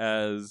comes out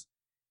as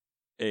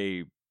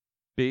a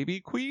baby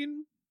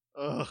queen.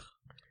 Ugh.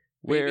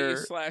 Baby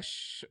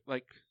slash,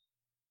 like,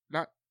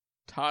 not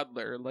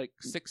toddler, like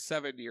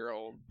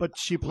 6-7-year-old. But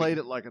she played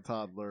it like a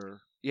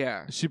toddler.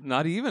 Yeah. She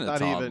not even a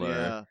toddler.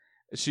 Yeah.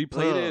 She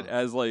played it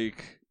as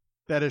like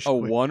fetish a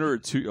queen. 1 or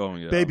 2. Oh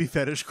yeah, baby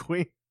fetish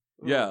queen.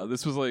 Yeah,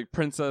 this was like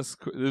princess.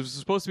 This was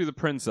supposed to be the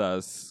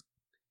princess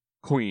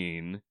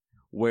queen,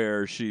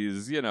 where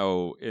she's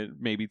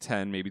maybe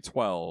 10, maybe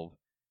 12,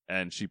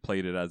 and she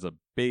played it as a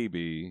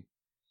baby.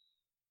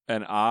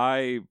 And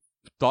I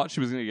thought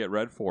she was going to get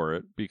red for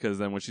it, because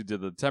then when she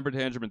did the temper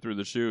tantrum and threw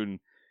the shoe, and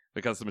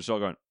because of Michelle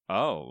going,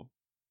 oh,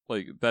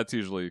 like that's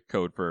usually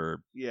code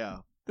for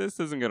this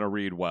isn't going to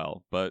read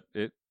well, but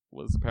it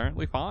was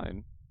apparently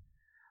fine.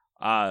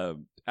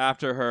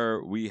 After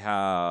her, we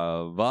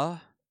have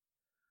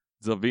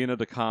Davina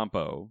De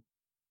Campo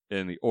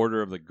in the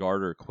Order of the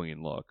Garter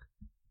Queen look,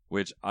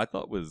 which I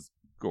thought was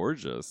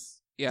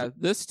gorgeous. Yeah,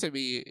 this to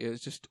me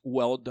is just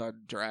well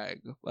done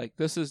drag. Like,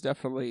 this is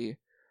definitely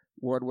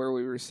one where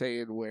we were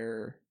saying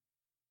where,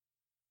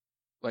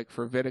 like,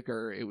 for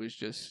Vinegar, it was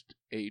just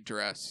a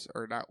dress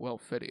or not well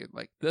fitting.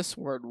 Like, this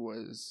one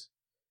was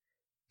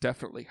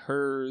definitely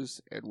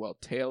hers and well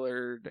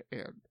tailored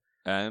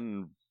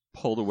and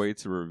pulled away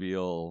to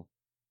reveal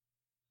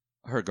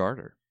her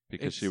garter,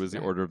 because she was the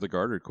Order of the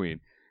Garter Queen,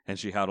 and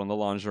she had on the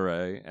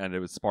lingerie, and it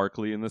was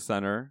sparkly in the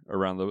center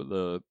around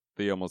the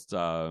almost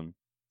kind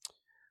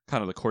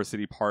of the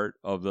corsety part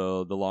of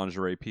the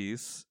lingerie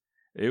piece.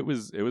 It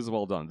was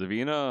well done.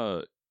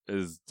 Davina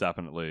is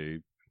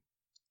definitely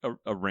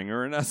a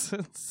ringer in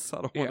essence.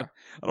 I don't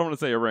want to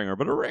say a ringer,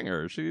 but a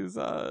ringer. She's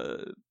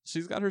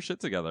got her shit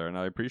together, and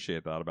I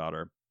appreciate that about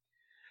her.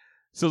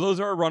 So those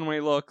are our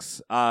runway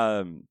looks.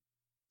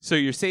 So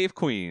your safe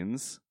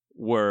queens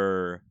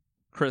were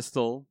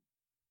Crystal,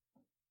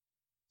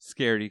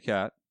 Scaredy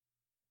Cat,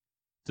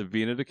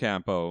 Davina De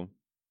Campo,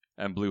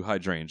 and Blue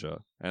Hydrangea.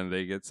 And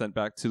they get sent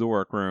back to the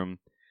workroom,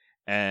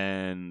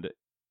 and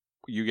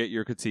you get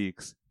your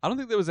critiques. I don't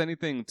think there was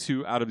anything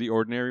too out of the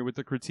ordinary with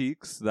the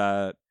critiques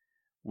that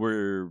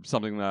were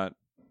something that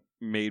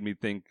made me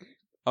think,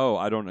 oh,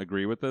 I don't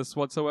agree with this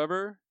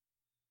whatsoever.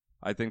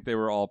 I think they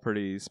were all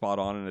pretty spot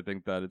on, and I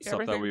think that it's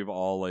stuff that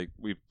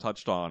we've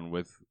touched on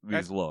with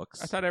these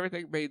looks. I thought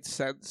everything made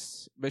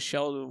sense.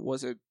 Michelle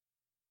wasn't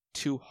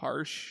too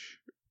harsh.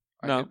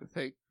 I didn't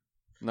think.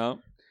 No.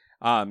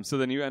 So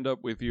then you end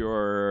up with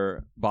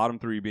your bottom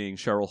three being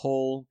Cheryl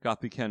Hole,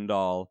 Gothy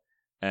Kendall,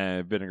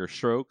 and Vinegar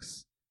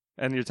Strokes,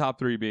 and your top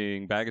three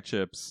being Bag of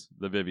Chips,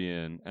 The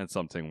Vivian, and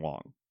Something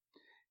Wong.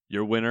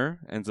 Your winner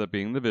ends up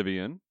being the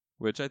Vivian,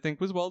 which I think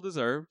was well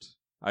deserved.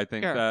 I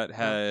think that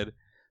had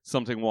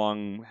something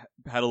Wong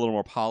had a little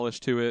more polish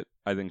to it.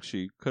 I think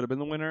she could have been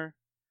the winner,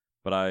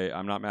 but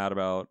I'm not mad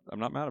about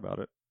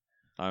it.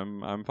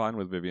 I'm fine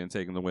with Vivian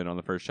taking the win on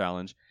the first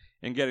challenge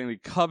and getting the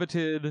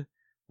coveted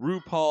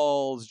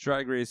RuPaul's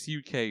Drag Race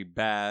UK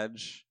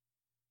badge.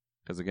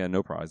 Because again,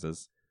 no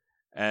prizes.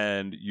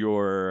 And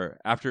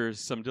after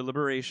some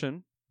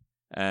deliberation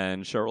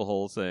and Cheryl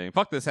Hole saying,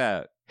 "Fuck this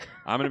hat,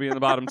 I'm going to be in the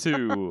bottom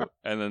 2,"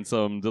 and then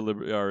some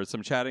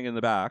chatting in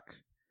the back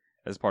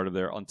as part of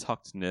their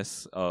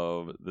untuckedness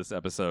of this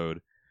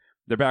episode.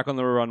 They're back on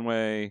the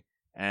runway,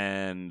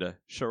 and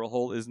Cheryl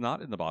Hole is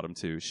not in the bottom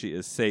 2. She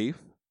is safe,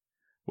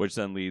 which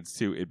then leads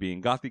to it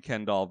being Gothy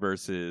Kendall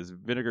versus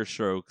Vinegar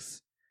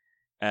Strokes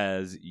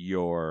as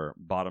your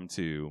bottom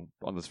 2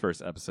 on this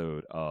first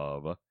episode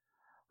of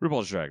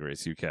RuPaul's Drag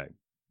Race UK.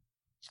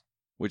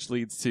 Which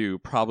leads to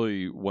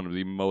probably one of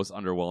the most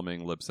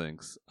underwhelming lip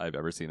syncs I've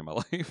ever seen in my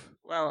life.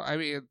 Well, I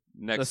mean,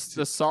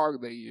 the song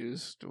they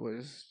used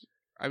was...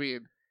 I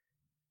mean,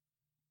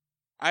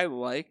 I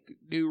like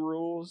New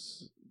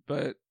Rules,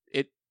 but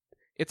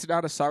it's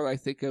not a song I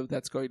think of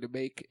that's going to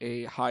make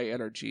a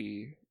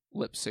high-energy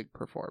lip sync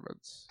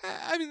performance.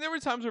 I mean, there were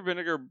times where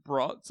Vinegar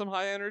brought some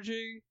high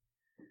energy,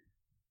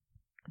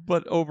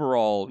 but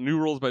overall, New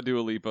Rules by Dua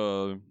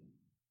Lipa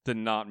did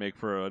not make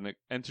for an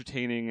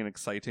entertaining and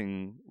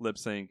exciting lip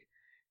sync.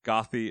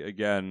 Gothy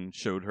again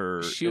showed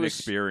her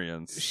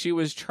inexperience. She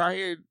was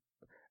trying.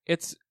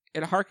 It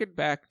harkened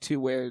back to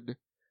when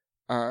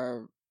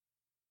Naisha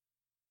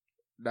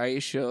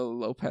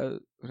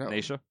Lopez. No,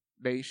 Naisha.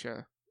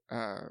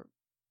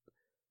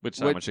 Which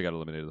time when she got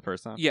eliminated the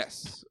first time?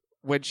 Yes.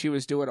 When she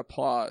was doing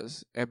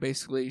applause, and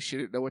basically she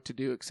didn't know what to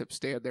do except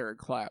stand there and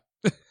clap.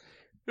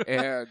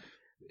 And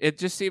it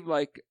just seemed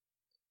like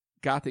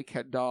Gothy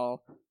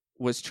Kendall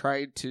was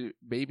trying to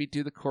maybe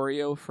do the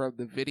choreo from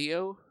the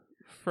video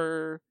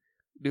for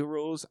New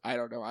Rules. I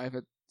don't know. I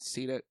haven't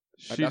seen it.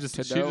 She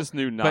just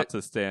knew not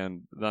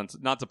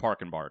to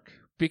park and bark.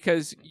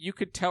 Because you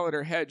could tell in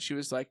her head, she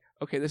was like,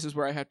 okay, this is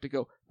where I have to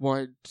go.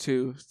 1,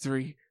 2,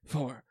 3,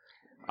 4.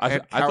 I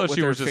thought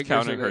she was just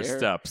counting her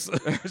steps.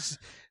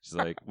 She's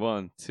like,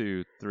 1,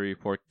 2, 3,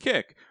 4,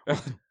 kick. 1,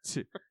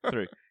 2,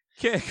 3,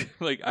 kick.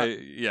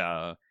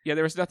 Yeah,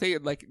 there was nothing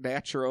like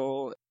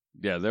natural.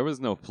 Yeah, there was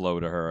no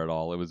flow to her at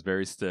all. It was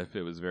very stiff.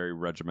 It was very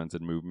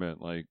regimented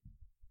movement. Like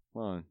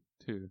 1,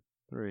 2,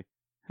 3,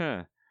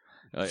 huh.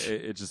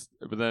 It just.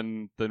 But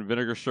then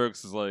Vinegar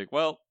Strokes is like,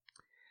 well,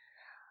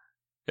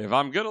 if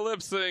I'm gonna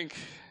lip sync,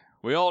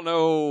 we all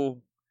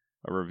know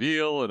a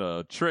reveal and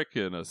a trick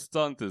and a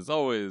stunt is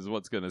always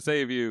what's gonna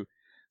save you.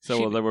 So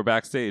while they were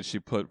backstage, she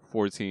put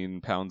 14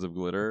 pounds of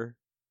glitter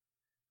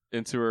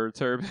into her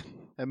turban,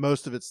 and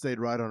most of it stayed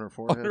right on her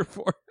forehead.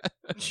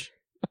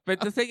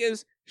 But the thing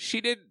is,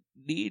 she didn't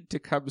need to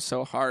come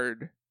so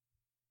hard.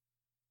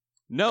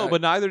 No,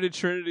 but neither did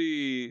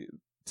Trinity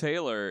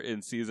Taylor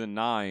in season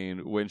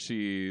 9 when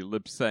she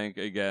lip sync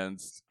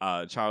against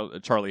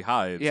Charlie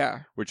Hides.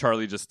 Yeah, where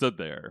Charlie just stood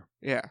there.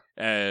 Yeah,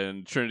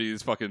 and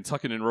Trinity's fucking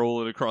tucking and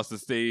rolling across the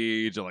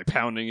stage and like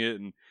pounding it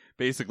and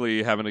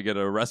basically having to get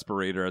a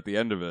respirator at the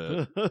end of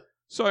it.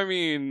 So I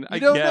mean, I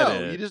get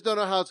it. You just don't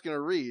know how it's going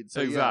to read.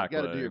 So exactly,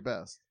 you got to do your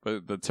best.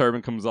 But the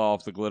turban comes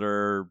off, the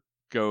glitter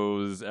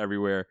goes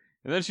everywhere,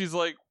 and then she's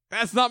like,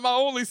 "That's not my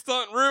only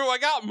stunt, Rue. I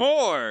got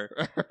more."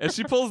 And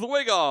she pulls the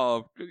wig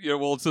off.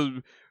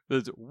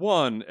 There's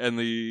 1, and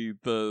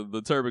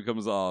the turban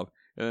comes off,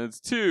 and it's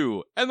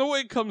 2, and the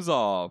wig comes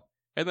off,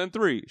 and then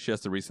 3. She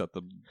has to reset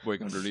the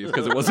wig underneath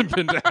because it wasn't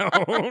pinned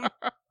down.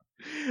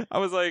 I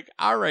was like,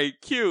 all right,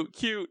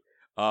 cute.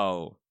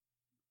 Oh,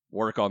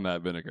 work on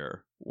that,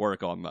 Vinegar.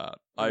 Work on that.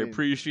 I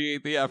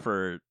appreciate the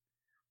effort.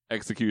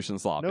 Execution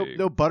sloppy.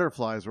 No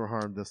butterflies were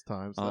harmed this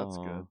time, so that's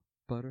good.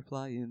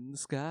 Butterfly in the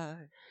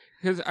sky.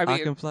 Because I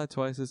can fly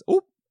twice as.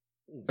 Oop.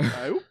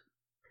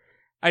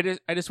 I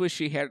just wish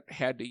she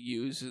had to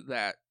use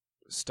that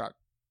stunt.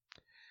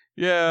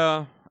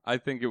 Yeah, I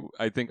think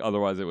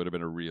otherwise it would have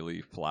been a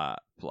really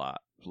flat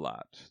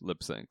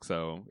lip sync.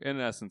 So in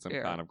essence, I'm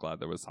kind of glad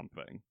there was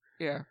something.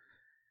 Yeah.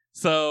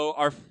 So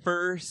our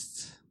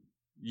first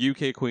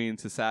UK queen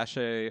to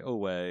sashay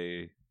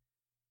away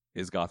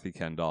is Gothy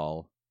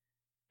Kendall.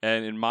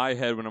 And in my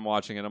head when I'm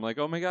watching it, I'm like,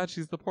 oh my god,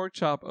 she's the pork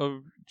chop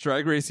of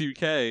Drag Race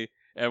UK.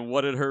 And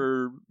what did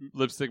her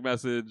lipstick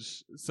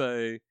message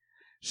say?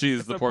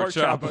 She's the pork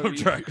chop of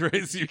Drag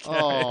Race UK.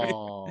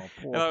 Oh,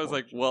 and I was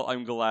like, well,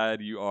 I'm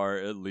glad you are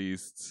at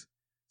least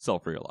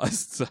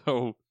self-realized.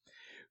 So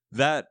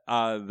that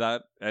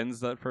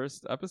ends that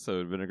first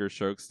episode. Vinegar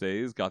Strokes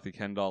stays, Gothy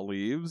Kendall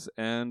leaves,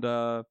 and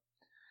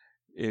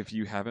if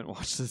you haven't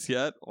watched this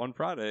yet, on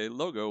Friday,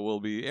 Logo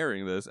will be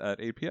airing this at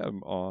 8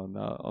 p.m. on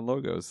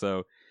Logo.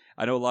 So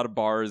I know a lot of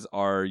bars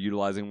are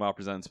utilizing WoW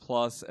Presents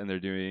Plus, and they're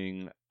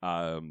doing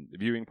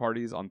viewing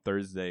parties on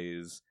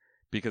Thursdays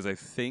because I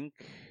think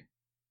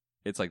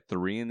it's like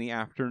 3 in the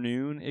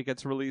afternoon it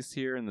gets released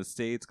here in the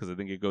States because I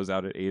think it goes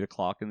out at 8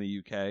 o'clock in the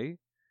UK.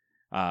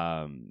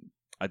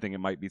 I think it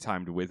might be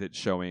timed with it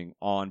showing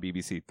on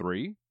BBC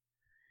Three.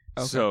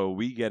 Okay. So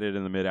we get it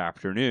in the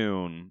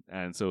mid-afternoon,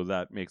 and so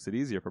that makes it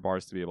easier for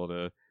bars to be able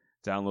to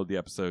download the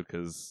episode,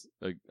 because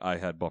I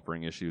had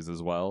buffering issues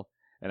as well.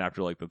 And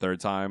after like the third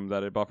time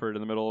that it buffered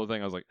in the middle of the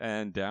thing, I was like,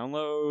 and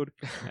download,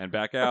 and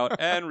back out,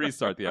 and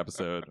restart the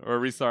episode, or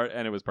restart,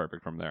 and it was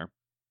perfect from there.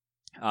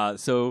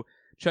 So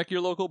check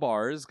your local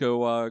bars, go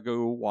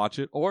watch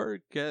it, or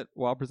get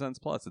WoW Presents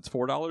Plus. It's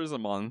 $4 a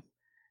month,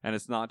 and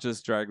it's not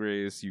just Drag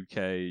Race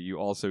UK. You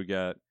also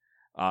get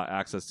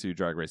access to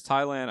Drag Race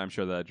Thailand. I'm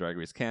sure that Drag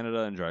Race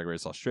Canada and Drag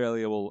Race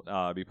Australia will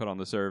be put on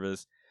the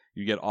service.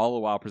 You get all the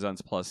WoW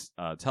Presents Plus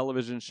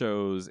television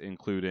shows,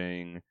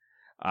 including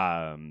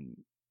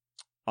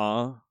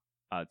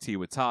Tea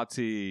with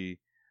Tati,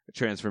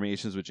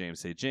 Transformations with James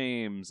St.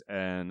 James,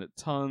 and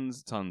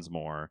tons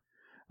more.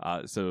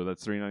 So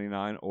that's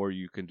 $3.99, or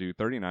you can do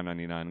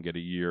 $39.99 and get a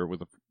year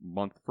with a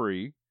month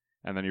free,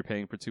 and then you're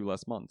paying for 2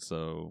 less months.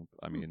 So,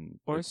 I mean...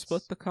 Or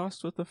split the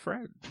cost with a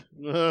friend.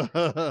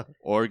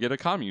 Or get a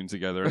commune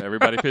together, and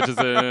everybody pitches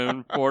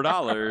in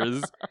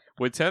 $4.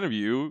 With 10 of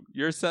you,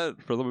 you're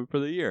set for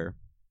the year.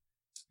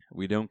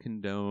 We don't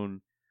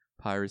condone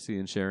piracy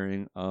and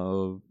sharing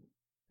of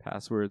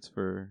passwords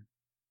for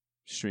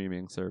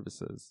streaming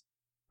services.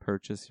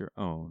 Purchase your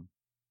own.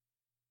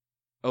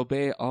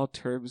 Obey all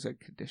terms and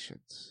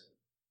conditions.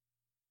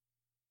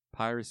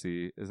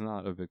 Piracy is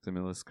not a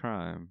victimless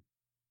crime.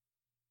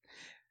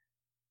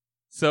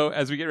 So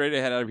as we get ready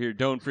to head out of here,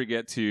 don't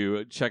forget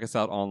to check us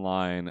out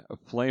online,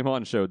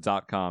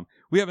 flameonshow.com.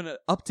 We have an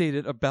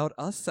updated About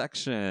Us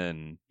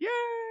section. Yay!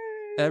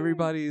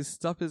 Everybody's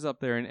stuff is up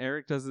there, and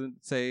Eric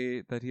doesn't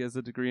say that he has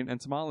a degree in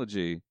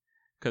entomology,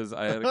 because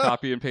I had a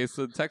copy and paste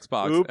the text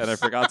box, and I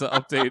forgot to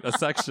update a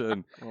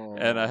section,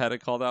 and I had it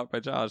called out by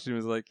Josh. He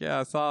was like, yeah,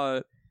 I saw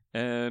it,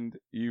 and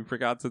you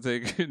forgot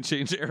to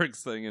change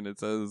Eric's thing, and it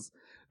says...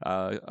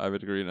 I have a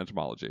degree in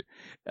entomology.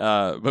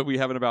 But we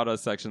have an About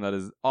Us section that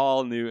is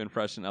all new and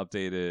fresh and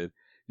updated.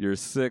 Your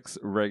 6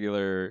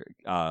 regular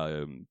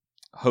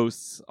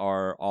hosts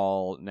are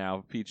all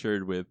now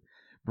featured with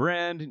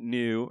brand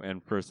new,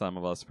 and for some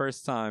of us,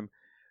 first time,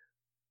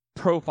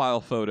 profile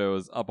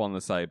photos up on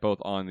the site, both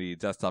on the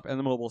desktop and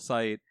the mobile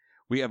site.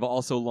 We have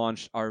also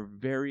launched our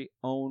very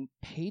own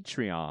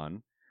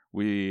Patreon.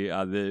 We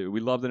love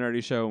The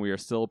Nerdy Show, and we are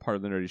still part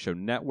of The Nerdy Show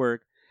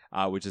Network.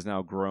 Which is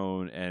now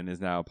grown and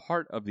is now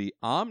part of the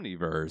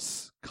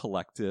Omniverse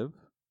collective,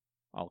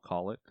 I'll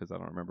call it, because I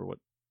don't remember what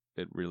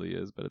it really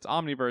is, but it's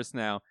Omniverse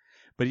now.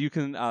 But you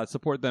can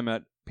support them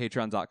at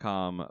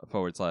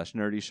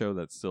patreon.com/Nerdy Show.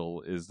 That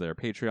still is their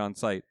Patreon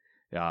site.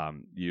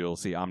 You'll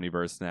see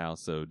Omniverse now,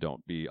 so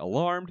don't be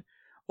alarmed.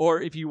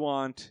 Or if you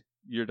want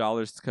your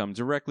dollars to come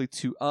directly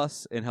to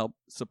us and help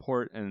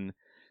support and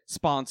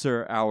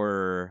sponsor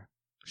our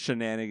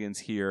shenanigans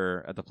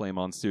here at the Flame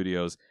On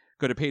Studios,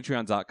 go to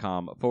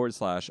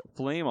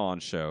patreon.com/Flame On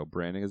Show.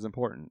 Branding is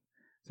important.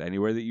 So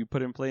anywhere that you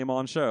put in Flame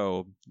On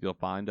Show, you'll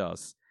find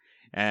us.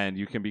 And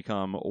you can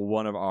become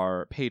one of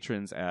our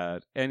patrons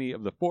at any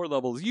of the 4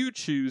 levels you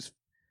choose.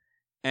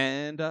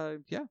 And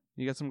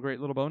you got some great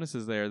little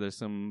bonuses there. There's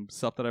some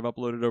stuff that I've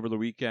uploaded over the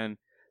weekend.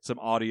 Some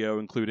audio,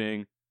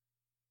 including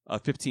a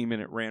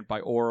 15-minute rant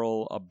by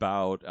Oral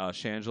about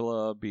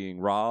Shangela being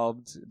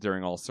robbed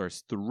during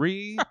All-Stars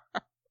 3.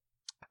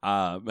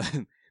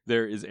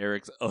 There is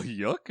Eric's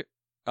yuck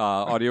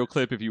audio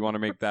clip if you want to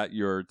make that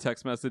your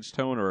text message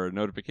tone or a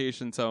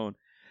notification tone.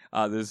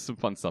 There's some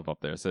fun stuff up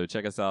there. So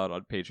check us out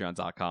on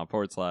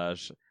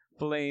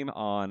patreon.com/Flame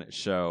On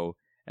Show.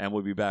 And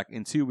we'll be back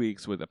in 2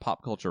 weeks with a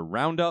pop culture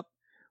roundup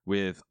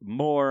with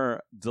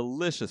more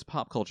delicious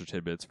pop culture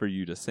tidbits for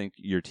you to sink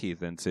your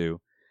teeth into.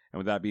 And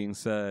with that being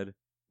said,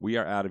 we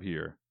are out of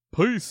here.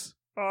 Peace.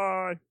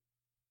 Bye.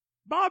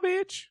 Bye,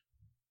 bitch.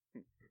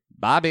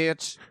 Bye,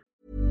 bitch.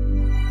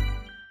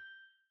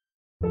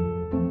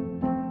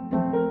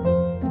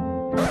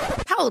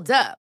 Hold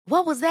up.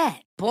 What was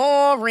that?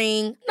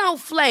 Boring. No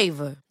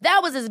flavor.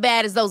 That was as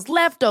bad as those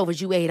leftovers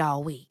you ate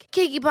all week.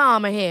 Keke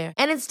Palmer here.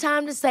 And it's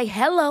time to say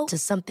hello to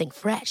something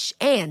fresh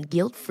and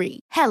guilt-free.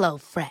 Hello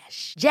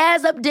Fresh.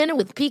 Jazz up dinner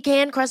with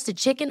pecan-crusted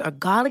chicken or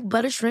garlic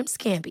butter shrimp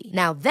scampi.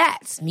 Now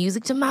that's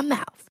music to my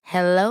mouth.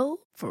 Hello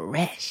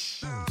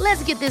Fresh.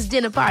 Let's get this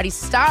dinner party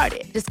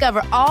started.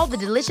 Discover all the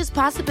delicious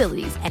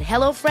possibilities at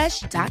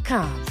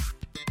HelloFresh.com.